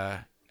 And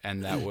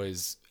that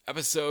was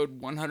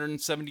episode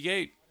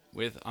 178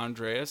 with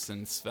Andreas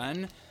and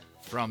Sven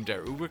from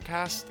Der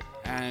Übercast,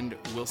 and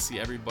we'll see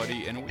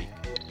everybody in a week.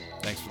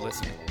 Thanks for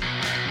listening.